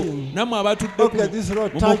 mukomeko, touch him. nammwe abatudde Okay, this row,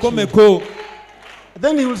 touch him. mukomeko.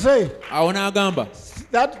 Then he will say, Awo n'agamba,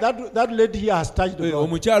 that lady here has touched God.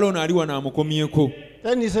 omukyala ono ali wano amukomyeko.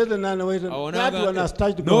 Then he said, no, wait, Awo that one has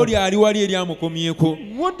touched n'oli God. ali wali eri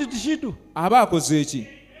amukomyeko. What did she do? Aba akoze eki?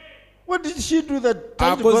 What did she do that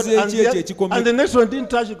touched God Akoze and, eki ekikomye- and the next one didn't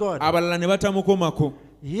touch God? Abalala ne batamukomako.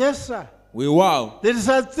 Yes, sir. Weewaawo, There is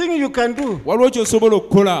a thing you can do waliwo ky'osobola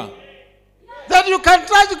okukola that you can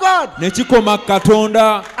touch God. ne kikoma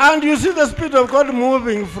Katonda, And you see the Spirit of God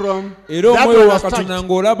moving from era that omwoyo one wa has Katonda touched.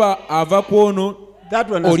 ng'olaba ava ku ono, That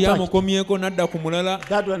one has oli touched. amukomyeko n'adda ku mulala,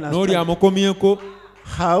 That one has n'oli touched. amukomyeko.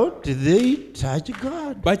 How did they touch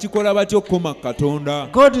God? Bakikola batya okukoma Katonda?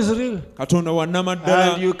 God is real. Katonda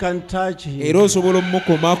wannamaddala, And you can touch him. era osobola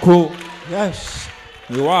omumukomako. Yes.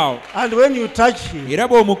 Weewaawo, And when you touch him, era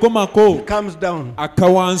bw'omukomako he comes down. akka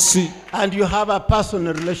wansi, And you have a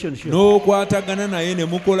personal relationship. n'okwatagana naye ne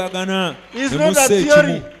mukolagana, It's ne not mussa a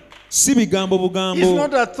theory. ekimu. Si bigambo It's bugambo.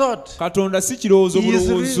 not a thought. Katonda si kirowoozo He is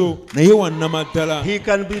bulowoozo, naye wannamaddala, He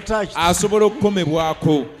can be touched. asobola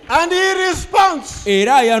okukomebwako, And he responds.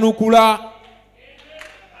 era ayanukula.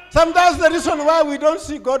 Sometimes the reason why we don't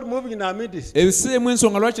see God moving in our midst, Ebiseera emu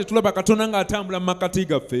ensonga lwaki tetulaba Katonda ng'atambula mu makkati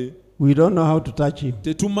gaffe, we don't know how to touch him.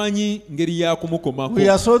 tetumanyi ngeri ya kumukomako. We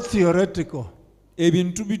are so theoretical.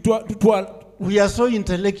 Ebintu We are so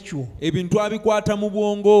intellectual. ebintu abikwata mu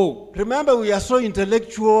bwongo. Remember, we are so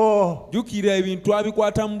intellectual. Jjukira ebintu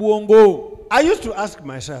abikwata mu bwongo. I used to ask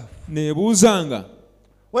myself, Neebuuzanga,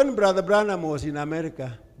 when Brother Branham was in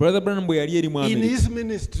America, Brother Branham bwe yali eri mu in Amerika, his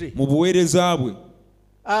ministry, mu buweereza bwe,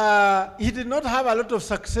 he did not have a lot of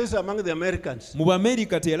success among the Americans. mu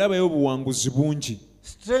Bamerika teyalabayo buwanguzi bungi.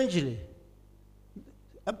 Strangely,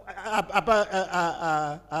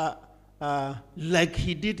 like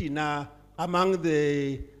he did among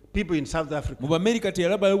the people in South Africa. Mu Bamerika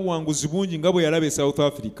teyalabayo buwanguzi bungi nga bwe yalaba e South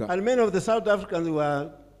Africa. And many of the South Africans were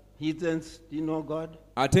heathens, didn't know God.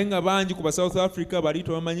 Ate nga bangi ku ba South Africa bali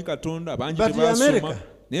tebamanyi Katonda, bangi But in tebaasoma. America,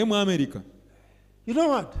 Naye mu Amerika, you know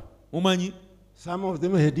what? mumanyi, Some of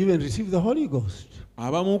them had even received the Holy Ghost.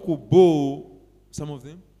 abamu ku bo, some of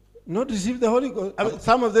them, Not received the Holy Ghost. I mean,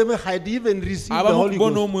 some of them had even received the abamu Holy ku bo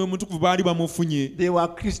Ghost. n'omwoyo omutukuvu baali bamufunye, They were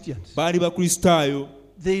Christians. baali bakristaayo,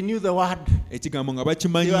 They knew the word. ekigambo nga They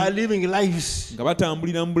bakimanyi, were living lives. nga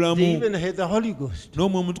batambulira mu They bulamu, even had the Holy Ghost.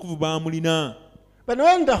 n'omwoyo omutukuvu baamulina. But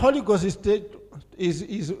when the Holy Ghost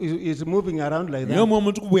is moving around like Naye that, omwoyo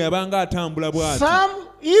omutukuvu bwe yabanga atambula bw'ati, some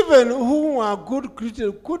even who were good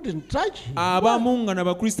Christians couldn't touch him. abamu nga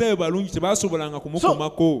nabakristaayo balungi tebaasobolanga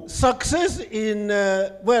kumukomako. Success in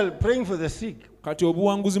praying for the sick Kati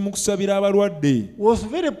obuwanguzi mu kusabira abalwadde was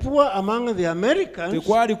very poor among the Americans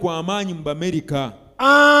tekwali kwa maanyi mu Bamerika.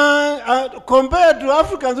 compared to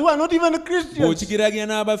Africans who are not even Christians. Bw'okigeraganya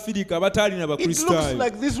n'Abafirika abataalina It looks bakristaayo,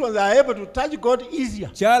 like these ones are able to touch God easier.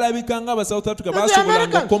 kyalabika nga aba South Africa The baasobolanga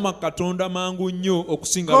Americans. okukoma Katonda mangu nnyo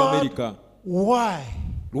okusinga God, Abamerika. why?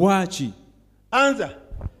 Lwaki? Answer: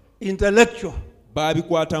 intellectual.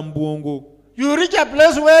 Baabikwata mu bwongo. You reach a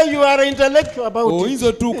place where you are intellectual about Oyinza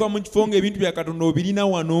it. otuuka mu kifo ng'ebintu bya Katonda obirina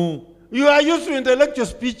wano, You are used to intellectual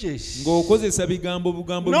speeches. ng'okozesa bigambo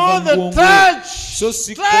bugambo No, biva mu the bwongo. touch. So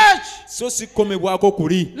si Touch. so si kukomebwako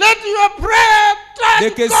kuli. Let your prayer touch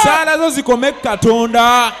Leka God. essaala zo zikome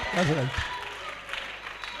Katonda. That's right.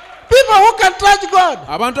 People who can touch God.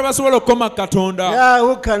 Abantu abasobola okukoma Katonda, Yeah,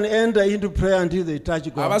 who can enter into prayer until they touch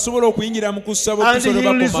God. abasobola okuyingira mu kusaba And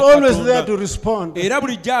okusobola He is bakoma always there Katonda. to respond. Era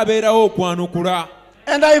bulijjo abeerawo okwanukula.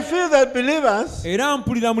 And I feel that believers Era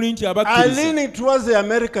mpulira muli nti are abakkiriza leaning towards the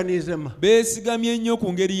Americanism. beesigamye ennyo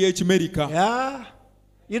ku ngeri y'Ekimerika. Yeah.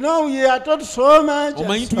 You know, we are taught so much.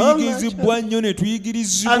 Omanyi And so much. tuyigirizibwa nnyo ne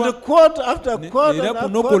tuyigirizibwa. And quote after quote. Era And quote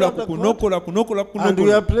kunokola after ku quote. kunokola And we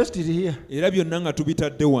have placed it here. era byonna nga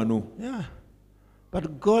tubitadde wano. Yeah.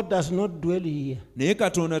 But God does not dwell here. Naye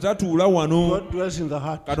Katonda tatuula wano. God dwells in the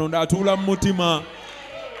heart. Katonda atuula mu mutima.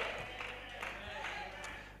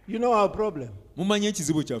 You know our problem? Mumanyi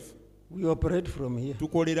ekizibu kyaffe, We operate from here.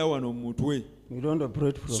 tukolera wano mu mutwe We don't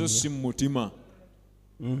operate from so here. si mu mutima.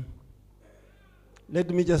 Let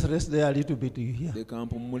me just rest there a little bit here. Leka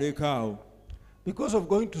mpumuleko awo. because of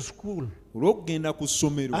going to school olw'okugenda ku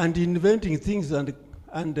ssomero and inventing things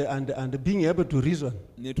and being able to reason,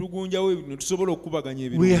 ne tugunjawo ne tusobola okukubaganya we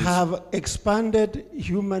ebirowoozo have expanded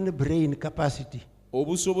human brain capacity.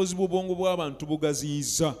 obusobozi bw'obwongo bw'abantu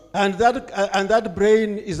bugaziyizza And that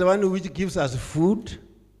brain is the one which gives us food,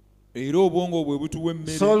 era obwongo bwe butuwa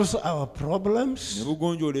emmere solves our ne problems.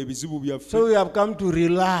 bugonjoola ebizibu So byaffe we have come to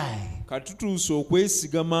rely katutuuse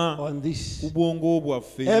okwesigama on this. ku bwongo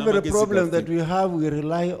bwaffe Every n'amagezi problem that gaffe we have, we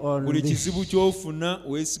rely on buli this. kizibu ky'ofuna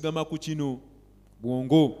weesigama ku kino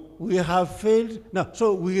bwongo We have failed. Now,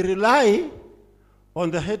 so we rely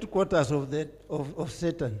on the headquarters of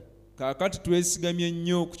Satan. kaakati twesigamye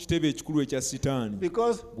nnyo ku kitebe ekikulu ekya sitaani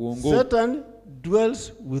Because Bwongo. Satan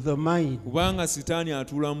dwells with the mind. kubanga sitaani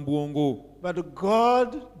atuula mu bwongo But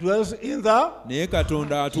God dwells in the... naye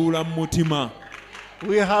katonda atuula mu mutima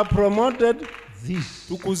We have promoted this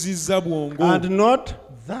tukuzizza bwongo and not ne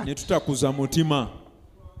that. tutakuza mutima.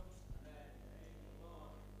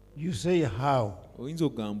 You say how? Oyinza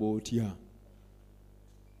okugamba otya?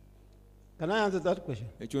 Can I answer that question?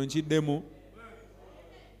 Ekyo nkiddemu.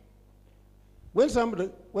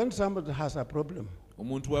 When somebody has a problem,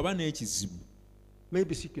 Omuntu bw'aba n'ekizibu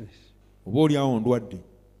maybe sickness, oba oliawo ndwadde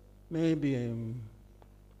maybe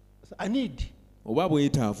a need, oba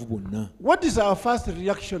bwetaavu bwonna, what is our first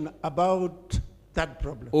reaction about that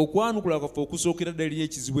problem? okwanukula kwaffe okusookera ddala eri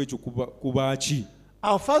ekizibu ekyo kuba ki?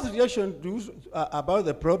 Our first reaction about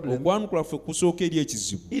the problem, okwanukula ffe kusooka eri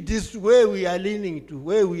ekizibu it is where we are leaning to,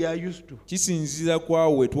 where we are used to. kisinziira ku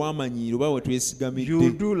awo we twamanyiira oba we You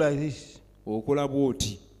twesigamidde. do like this. Okola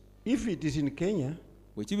bw'oti. If it is in Kenya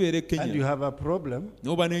Bwe kibeera e and you Kenya have a problem,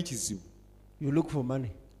 n'oba n'ekizibu you look for money.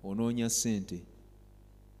 onoonya ssente,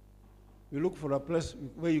 You look for a place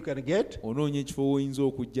where you can get, onoonya ekifo w'oyinza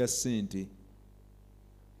okujja ssente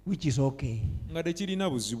which is okay. nga tekirina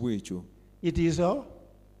buzibu ekyo. It is all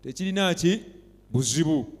Tekirina ki?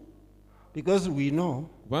 Buzibu. because we know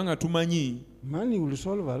Kubanga tumanyi money will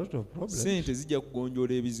solve a lot of problems. ssente zijja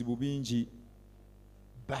kugonjoola ebizibu bingi.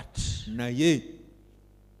 But Naye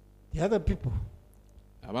the other people,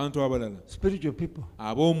 abantu abalala spiritual people, when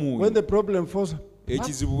ab'omwoyo the problem falls,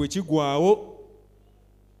 ekizibu bwe kigwawo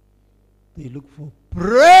they look for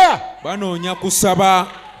prayer. banoonya kusaba.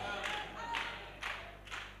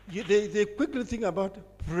 They quickly think about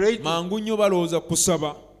prayer. Mangu nnyo balowooza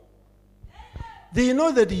kusaba. They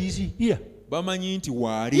know that he is here. Bamanyi nti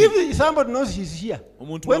waali. If somebody knows he's here,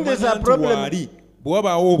 Omuntu when there's bw'amanya a nti problem, waali bwe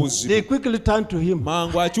wabaawo they obuzibu quickly turn to him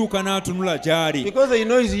mangu akyuka n'atunula gy'ali because they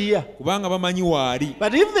know he's here. kubanga bamanyi waali.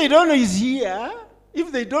 But if they don't know he's here,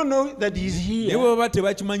 if they don't know that he's Naye here, bwe baba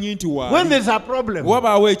tebakimanyi nti when waali there's a problem, bwe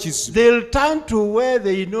wabaawo ekizibu they'll turn to where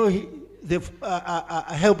they know the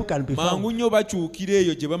help can be mangu found. nnyo bakyukira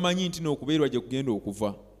eyo gye bamanyi nti n'okubeerwa gye kugenda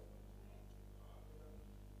okuva.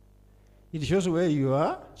 It shows where you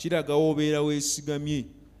are Kiraga wobeera weesigamye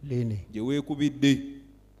leaning. gye weekubidde.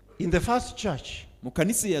 In the first church, Mu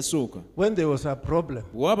kanisa eyasooka when there was a problem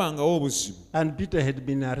bwe wabangawo obuzibu, and Peter had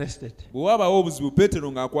been arrested, bwe wabaawo obuzibu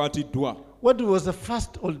Peetero ng'akwatiddwa, what was the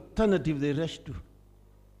first alternative they rushed to?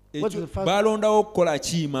 What's ekyo the first? baalondawo okukola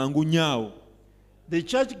ki mangu nnyo? The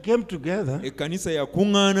church came together, Ekkanisa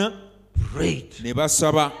yakuŋŋaana prayed. ne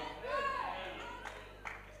basaba.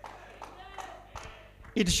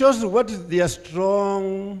 It shows what is their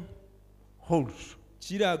strong holds.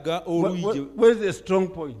 Kiraga oluuyi Where is the strong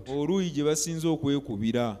point? gye basinza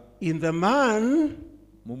okwekubira In the man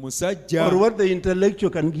mu musajja or what the intellectual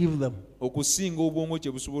can give them. okusinga obwongo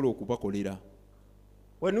kye busobola okubakolera.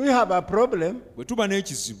 When we have a problem, Bwe tuba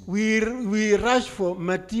n'ekizibu we rush for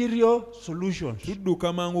material solutions.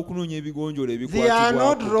 tudduka mangu okunoonya ebigonjoola They are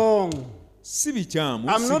not ebikwatibwako. wrong. Si bikyamu,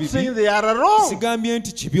 I'm si not saying bibi. they are wrong. Sigambye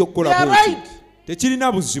nti kibi okukola They are bw'oti. right.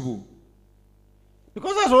 Tekirina buzibu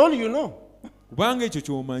Because that's all you know. kubanga ekyo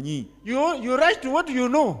ky'omanyi. You rush to what you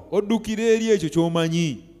know. Oddukira eri ekyo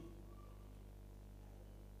ky'omanyi.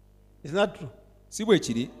 It's not true. Si bwe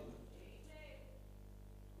kiri.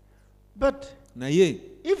 But Naye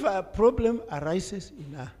if a problem arises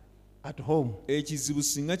at home, ekizibu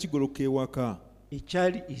singa kigoloka ewaka, a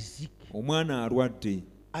child is sick, omwana alwadde,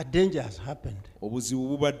 a danger has happened, obuzibu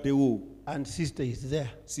bubaddewo, and sister is there.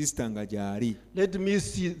 sisita nga gy'ali, Let me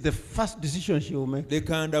see the first decision she will make.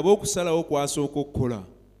 leka ndabe okusalawo kwasooka okukola.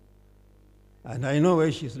 And I know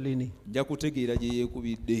where she's leaning. Nja kutegeera gye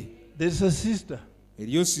yeekubidde. There's a sister.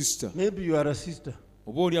 Eriyo sisita, Maybe you are a sister.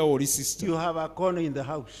 oba oliawo oli sisita You have a corner in the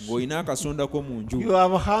house. ng'olina akasondako mu nju, You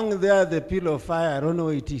have hung there the pillar of fire. I don't know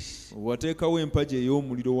where it is. wateekawo empagi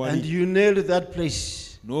ey'omuliro And wali you nailed that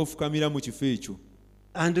place. n'ofukamira mu kifo ekyo.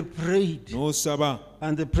 and prayed, n'osaba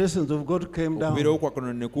and the presence of God came down okubeerawo kwa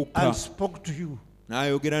Katonda ne kukka and spoke to you.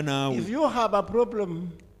 n'ayogera naawe. If you have a problem,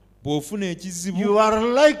 Bw'ofuna ekizibu you are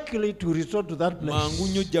likely to resort to that mangu place,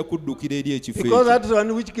 nnyo ojja kuddukira eri ekifo because ekyo that's the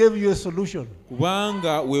one which gave you a solution.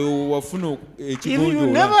 kubanga wewe wafuna If you never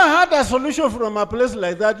ekigonjoola. had a solution from a place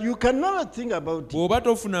like that, you cannot think about it. Bw'oba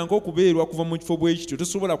tofunanga okubeerwa kuva mu kifo bwe kityo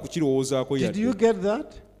tosobola kukirowoozaako Did you yadde. get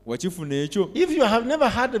that? Wakifuna ekyo? If you have never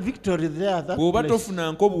had a victory there, that Bw'oba place,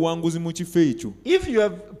 tofunanga obuwanguzi mu kifo ekyo, if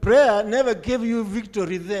your prayer never gave you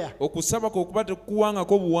victory there, okusaba kwe okuba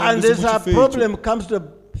tekukuwangako and obuwanguzi there's mu a kifo ekyo, problem comes to,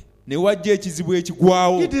 ne wajja ekizibu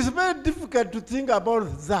ekigwawo, it is very difficult to think about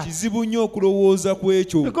that, kizibu nnyo okulowooza ku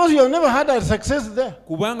ekyo because you have never had a success there.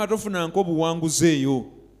 kubanga tofunanga obuwanguzi eyo.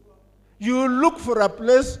 You look for a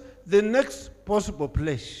place, the next possible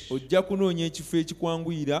place, Ojja kunoonya ekifo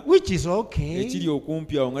ekikwanguyira which is okay, ekiri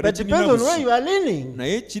okumpi awo nga but tekirina depends on where busi, you are leaning.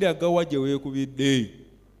 naye kiraga wa gye weekubidde.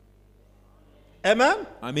 Amen?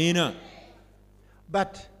 Amiina.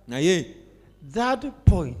 But Naye that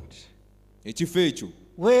point ekifo ekyo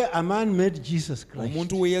where a man met Jesus Christ,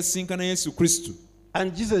 omuntu we yasinkana Yesu Kristo,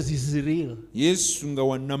 and Jesus is real, Yesu nga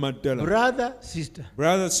wannamaddala. brother, sister,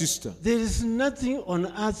 Brother, sister, there is nothing on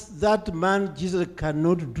earth that man Jesus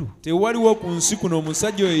cannot do. tewaliwo ku nsi kuno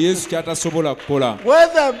omusajja oyo Yesu ky'atasobola kukola,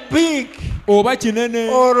 Whether big oba kinene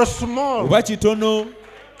or small, oba kitono.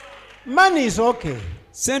 money is okay.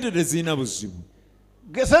 Sente tezirina buzibu.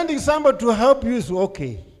 Sending somebody to help you is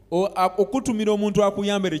okay. Okutumira omuntu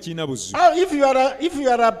akuyambe tekirina buzibu. If you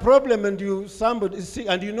are a problem and you somebody is sick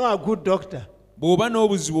and you know a good doctor, Bw'oba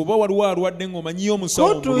n'obuzibu oba waliwo alwadde ng'omanyiyo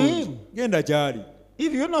omusawo go to omulungi, him. genda gy'ali.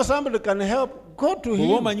 If you know somebody can help, go to Bw'oba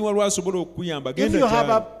him. omanyi waliwo asobola okukuyamba, If genda you have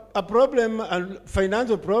gy'ali. a problem, a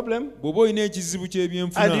financial problem, Bw'oba olina ekizibu and you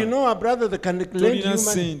ky'ebyenfuna, know a brother that can lend tolina you money,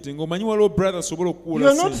 ssente, ng'omanyi waliwo brother asobola you okukuwola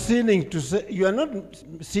are not ssente, sinning to say, you are not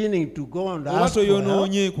sinning to go and oba ask for help.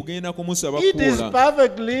 toyonoonye kugenda kumusaba It is kuwola.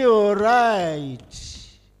 perfectly all right.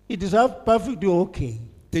 It is perfectly okay.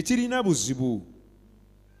 Tekirina buzibu.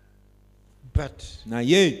 But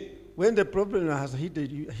Naye when the problem has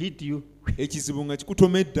hit you, ekizibu nga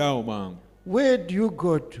kikutomedde awo mangu, where do you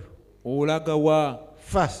go to? olaga wa?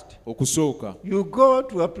 First, Okusooka you go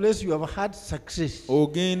to a place you have had success.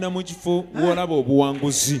 ogenda mu kifo w'olaba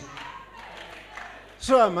obuwanguzi.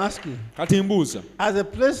 So I'm asking, Kati mbuuza, at the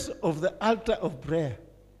place of the altar of prayer,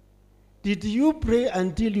 did you pray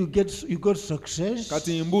until you got success?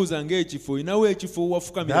 kati mbuuza ng'ekifo olinawo ekifo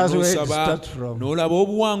wafukamira That's where it n'osaba starts from. n'olaba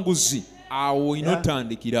obuwanguzi, awo olina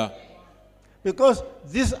otandikira. Because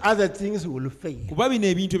these other things will fail. Kuba bino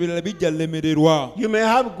ebintu ebirala bijja lemererwa. You may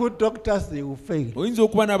have good doctors, they will fail. Oyinza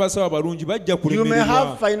okuba n'abasawo abalungi bajja You may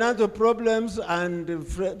have kulemererwa. financial problems and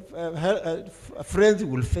friends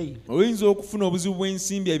will fail. Oyinza okufuna obuzibu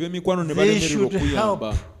bw'ensimbi eby'emikwano ne They balemererwa should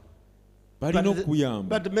okuyamba. help. Balina okuyamba.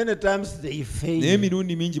 But many times they Naye fail.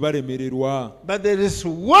 emirundi mingi balemererwa. But there is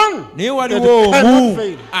one Naye that waliwo cannot omu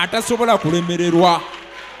fail. atasobola kulemererwa.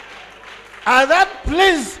 At that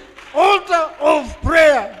place, altar of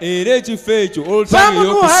prayer. Era ekifo ekyo olutalo Someone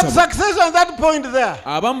who had ey'okusaba. success on that point there.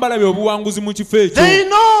 Abamu balabye obuwanguzi mu kifo ekyo. They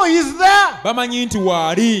know he's there. Bamanyi nti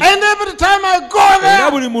waali. And every time I go Era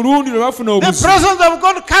there, buli mulundi lwe bafuna the obuzibu presence of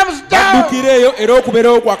God comes down. baddukira eyo era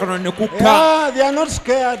okubeerawo kwa Katonda ne kukka. Yeah, they are not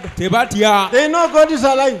scared. Tebatya. They know God is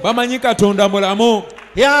alive. Bamanyi Katonda mulamu.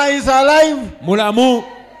 Yeah, he's alive. Mulamu.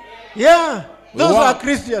 Yeah, those Wow. are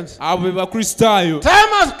Christians. Abo be Bakristaayo. Time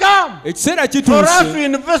has come Ekiseera for us to kituuse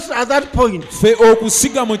invest at that point. ffe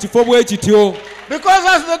okusiga mu kifo bwe kityo. Because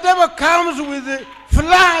as the devil comes with the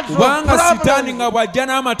floods of Kubanga sitaani problems, nga bw'ajja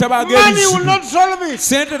n'amataba money will ag'ebizibu, not solve it.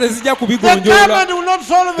 sente tezijja The kubigonjoola. government will not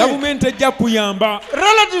solve it. Gavumenti ejja kuyamba.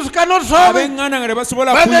 Relatives cannot solve it. Ab'eŋŋanda nga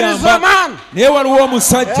tebasobola But there is a kuyamba. man. Naye waliwo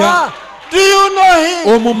omusajja Yeah. Do you know him?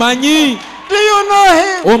 omumanyi. Do you know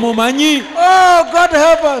him? Omumanyi. Oh, God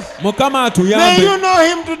help us. Mukama May atuyambe. you know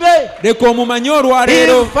him today. Leka omumanyi He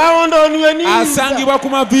olwaleero. is found on your knees Asangibwa ku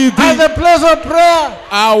at maviivi. the place of prayer.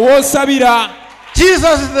 Awo osabira.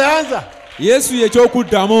 Jesus is the answer. Yesu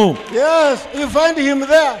y'ekyokuddamu. Yes, you find him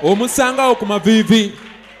there. Omusangawo ku maviivi.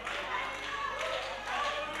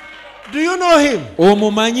 Do you know him?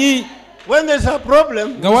 Omumanyi When there's a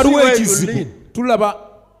problem, nga you see waliwo where you ekizibu. lean. Tulaba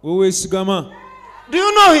weweesigama. Do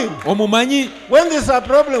you know him? Omumanyi When there's a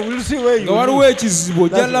problem, we'll see where you nga waliwo lean. ekizibu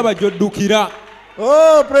ojja laba gy'oddukira.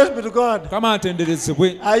 Oh, praise be to God. Kama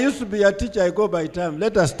atenderezebwe. I used to be a teacher, I go by time.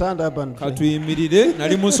 Let us stand up and pray. Katuyimirire,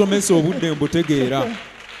 nali musomesa obudde mbutegeera.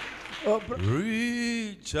 Oh,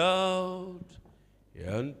 Reach out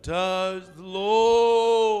and touch the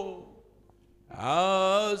Lord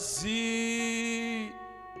as He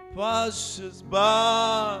passes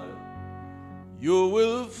by. you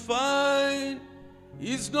will find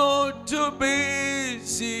he's not too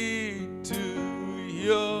busy to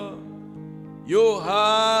hear your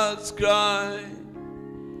heart's cry.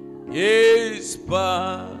 Yes,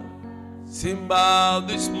 passing by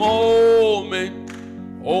this moment,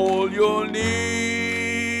 all your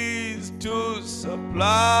needs to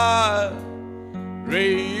supply.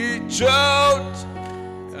 Reach out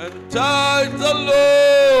and touch the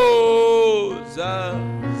Lord's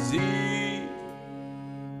as He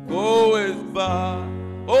goeth by.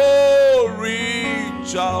 Oh,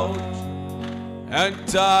 reach out and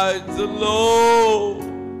touch the Lord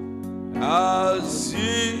as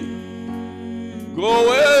He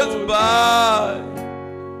goeth by.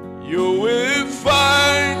 You will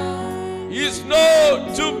find He's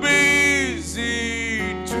not too busy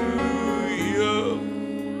to hear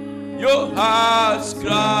your heart's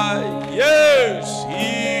cry. Yes,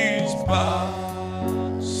 He's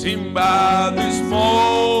passing by this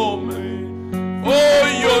moment, all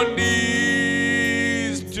your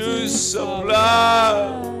needs to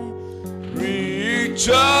supply. Reach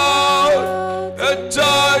out and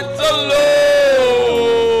touch the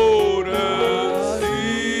Lord as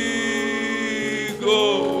He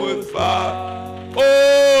goeth by.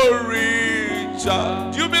 Oh, reach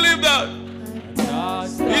out. Do you believe that?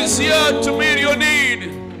 He's here to meet your need.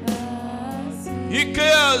 He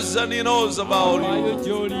cares and He knows about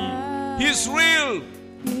you. He's real.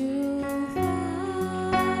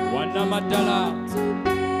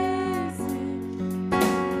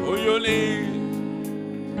 Oh, your need.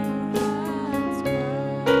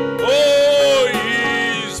 Oh,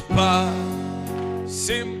 He's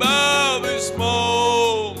passing by this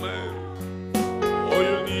moment. All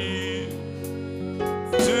you need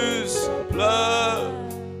to supply.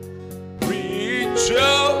 Reach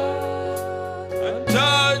out and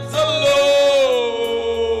touch the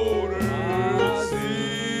Lord as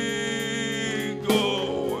He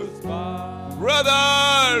goeth by.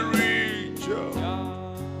 Brother, reach out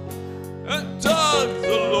and touch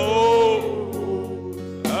the Lord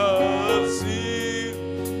as He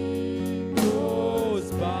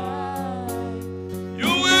goes by.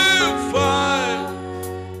 You will find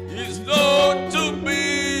He's not too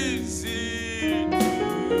busy to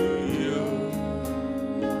hear.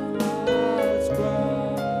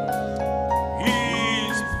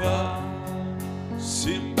 He's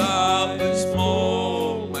passing by this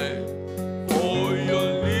moment, all your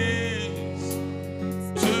needs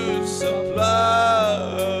to supply.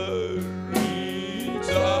 Reach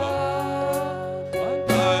out and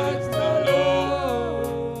touch the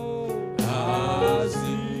Lord as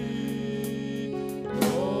He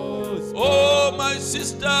goes. Oh, my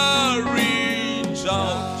sister, reach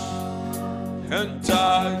out and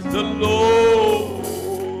touch the Lord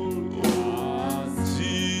as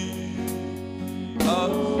He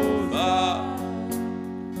goes by.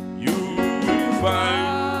 You will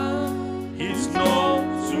find He's not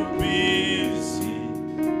too busy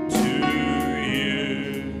to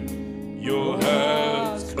hear your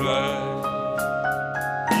heart's cry.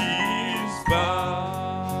 He's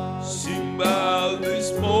passing by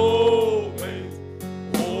this moment,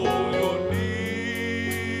 all your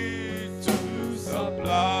need to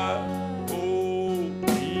supply. Oh,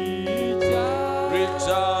 reach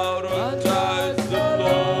out and touch the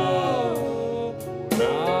Lord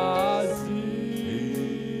as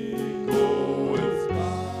He goeth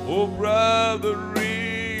by. Oh, brother,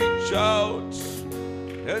 reach out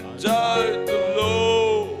and touch the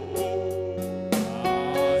Lord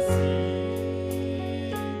as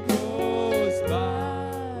He goes by.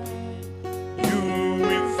 You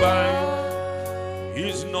will find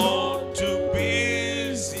He's not too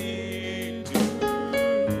busy to.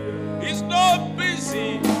 He's not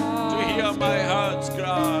busy to hear my heart's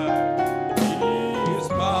cry. He's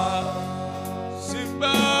passing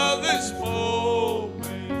by this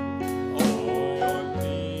moment, all your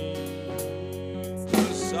needs to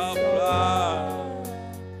supply.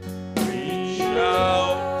 Reach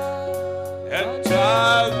out and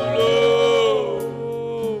touch the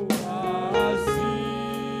Lord as He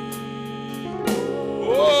goes.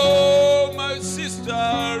 Oh, my sister,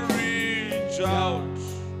 reach out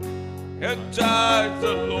and touch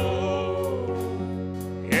the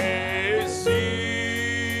Lord as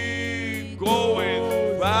He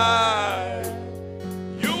goeth by.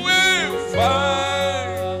 You will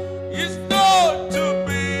find He's not too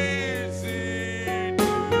busy to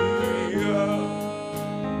hear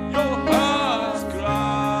your heart's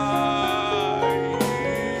cry.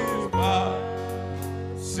 He's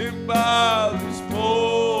passing by this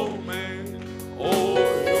moment, all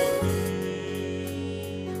your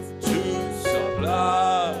needs to supply.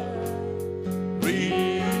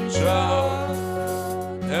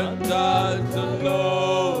 as the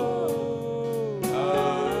Lord.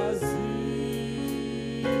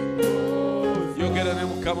 Yogerane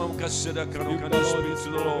mukama mukasera kano, can you speak to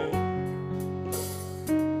the Lord?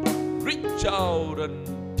 Reach out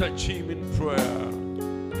and touch him in prayer.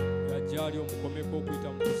 Yajali omukomeko okuyita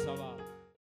mu kusaba.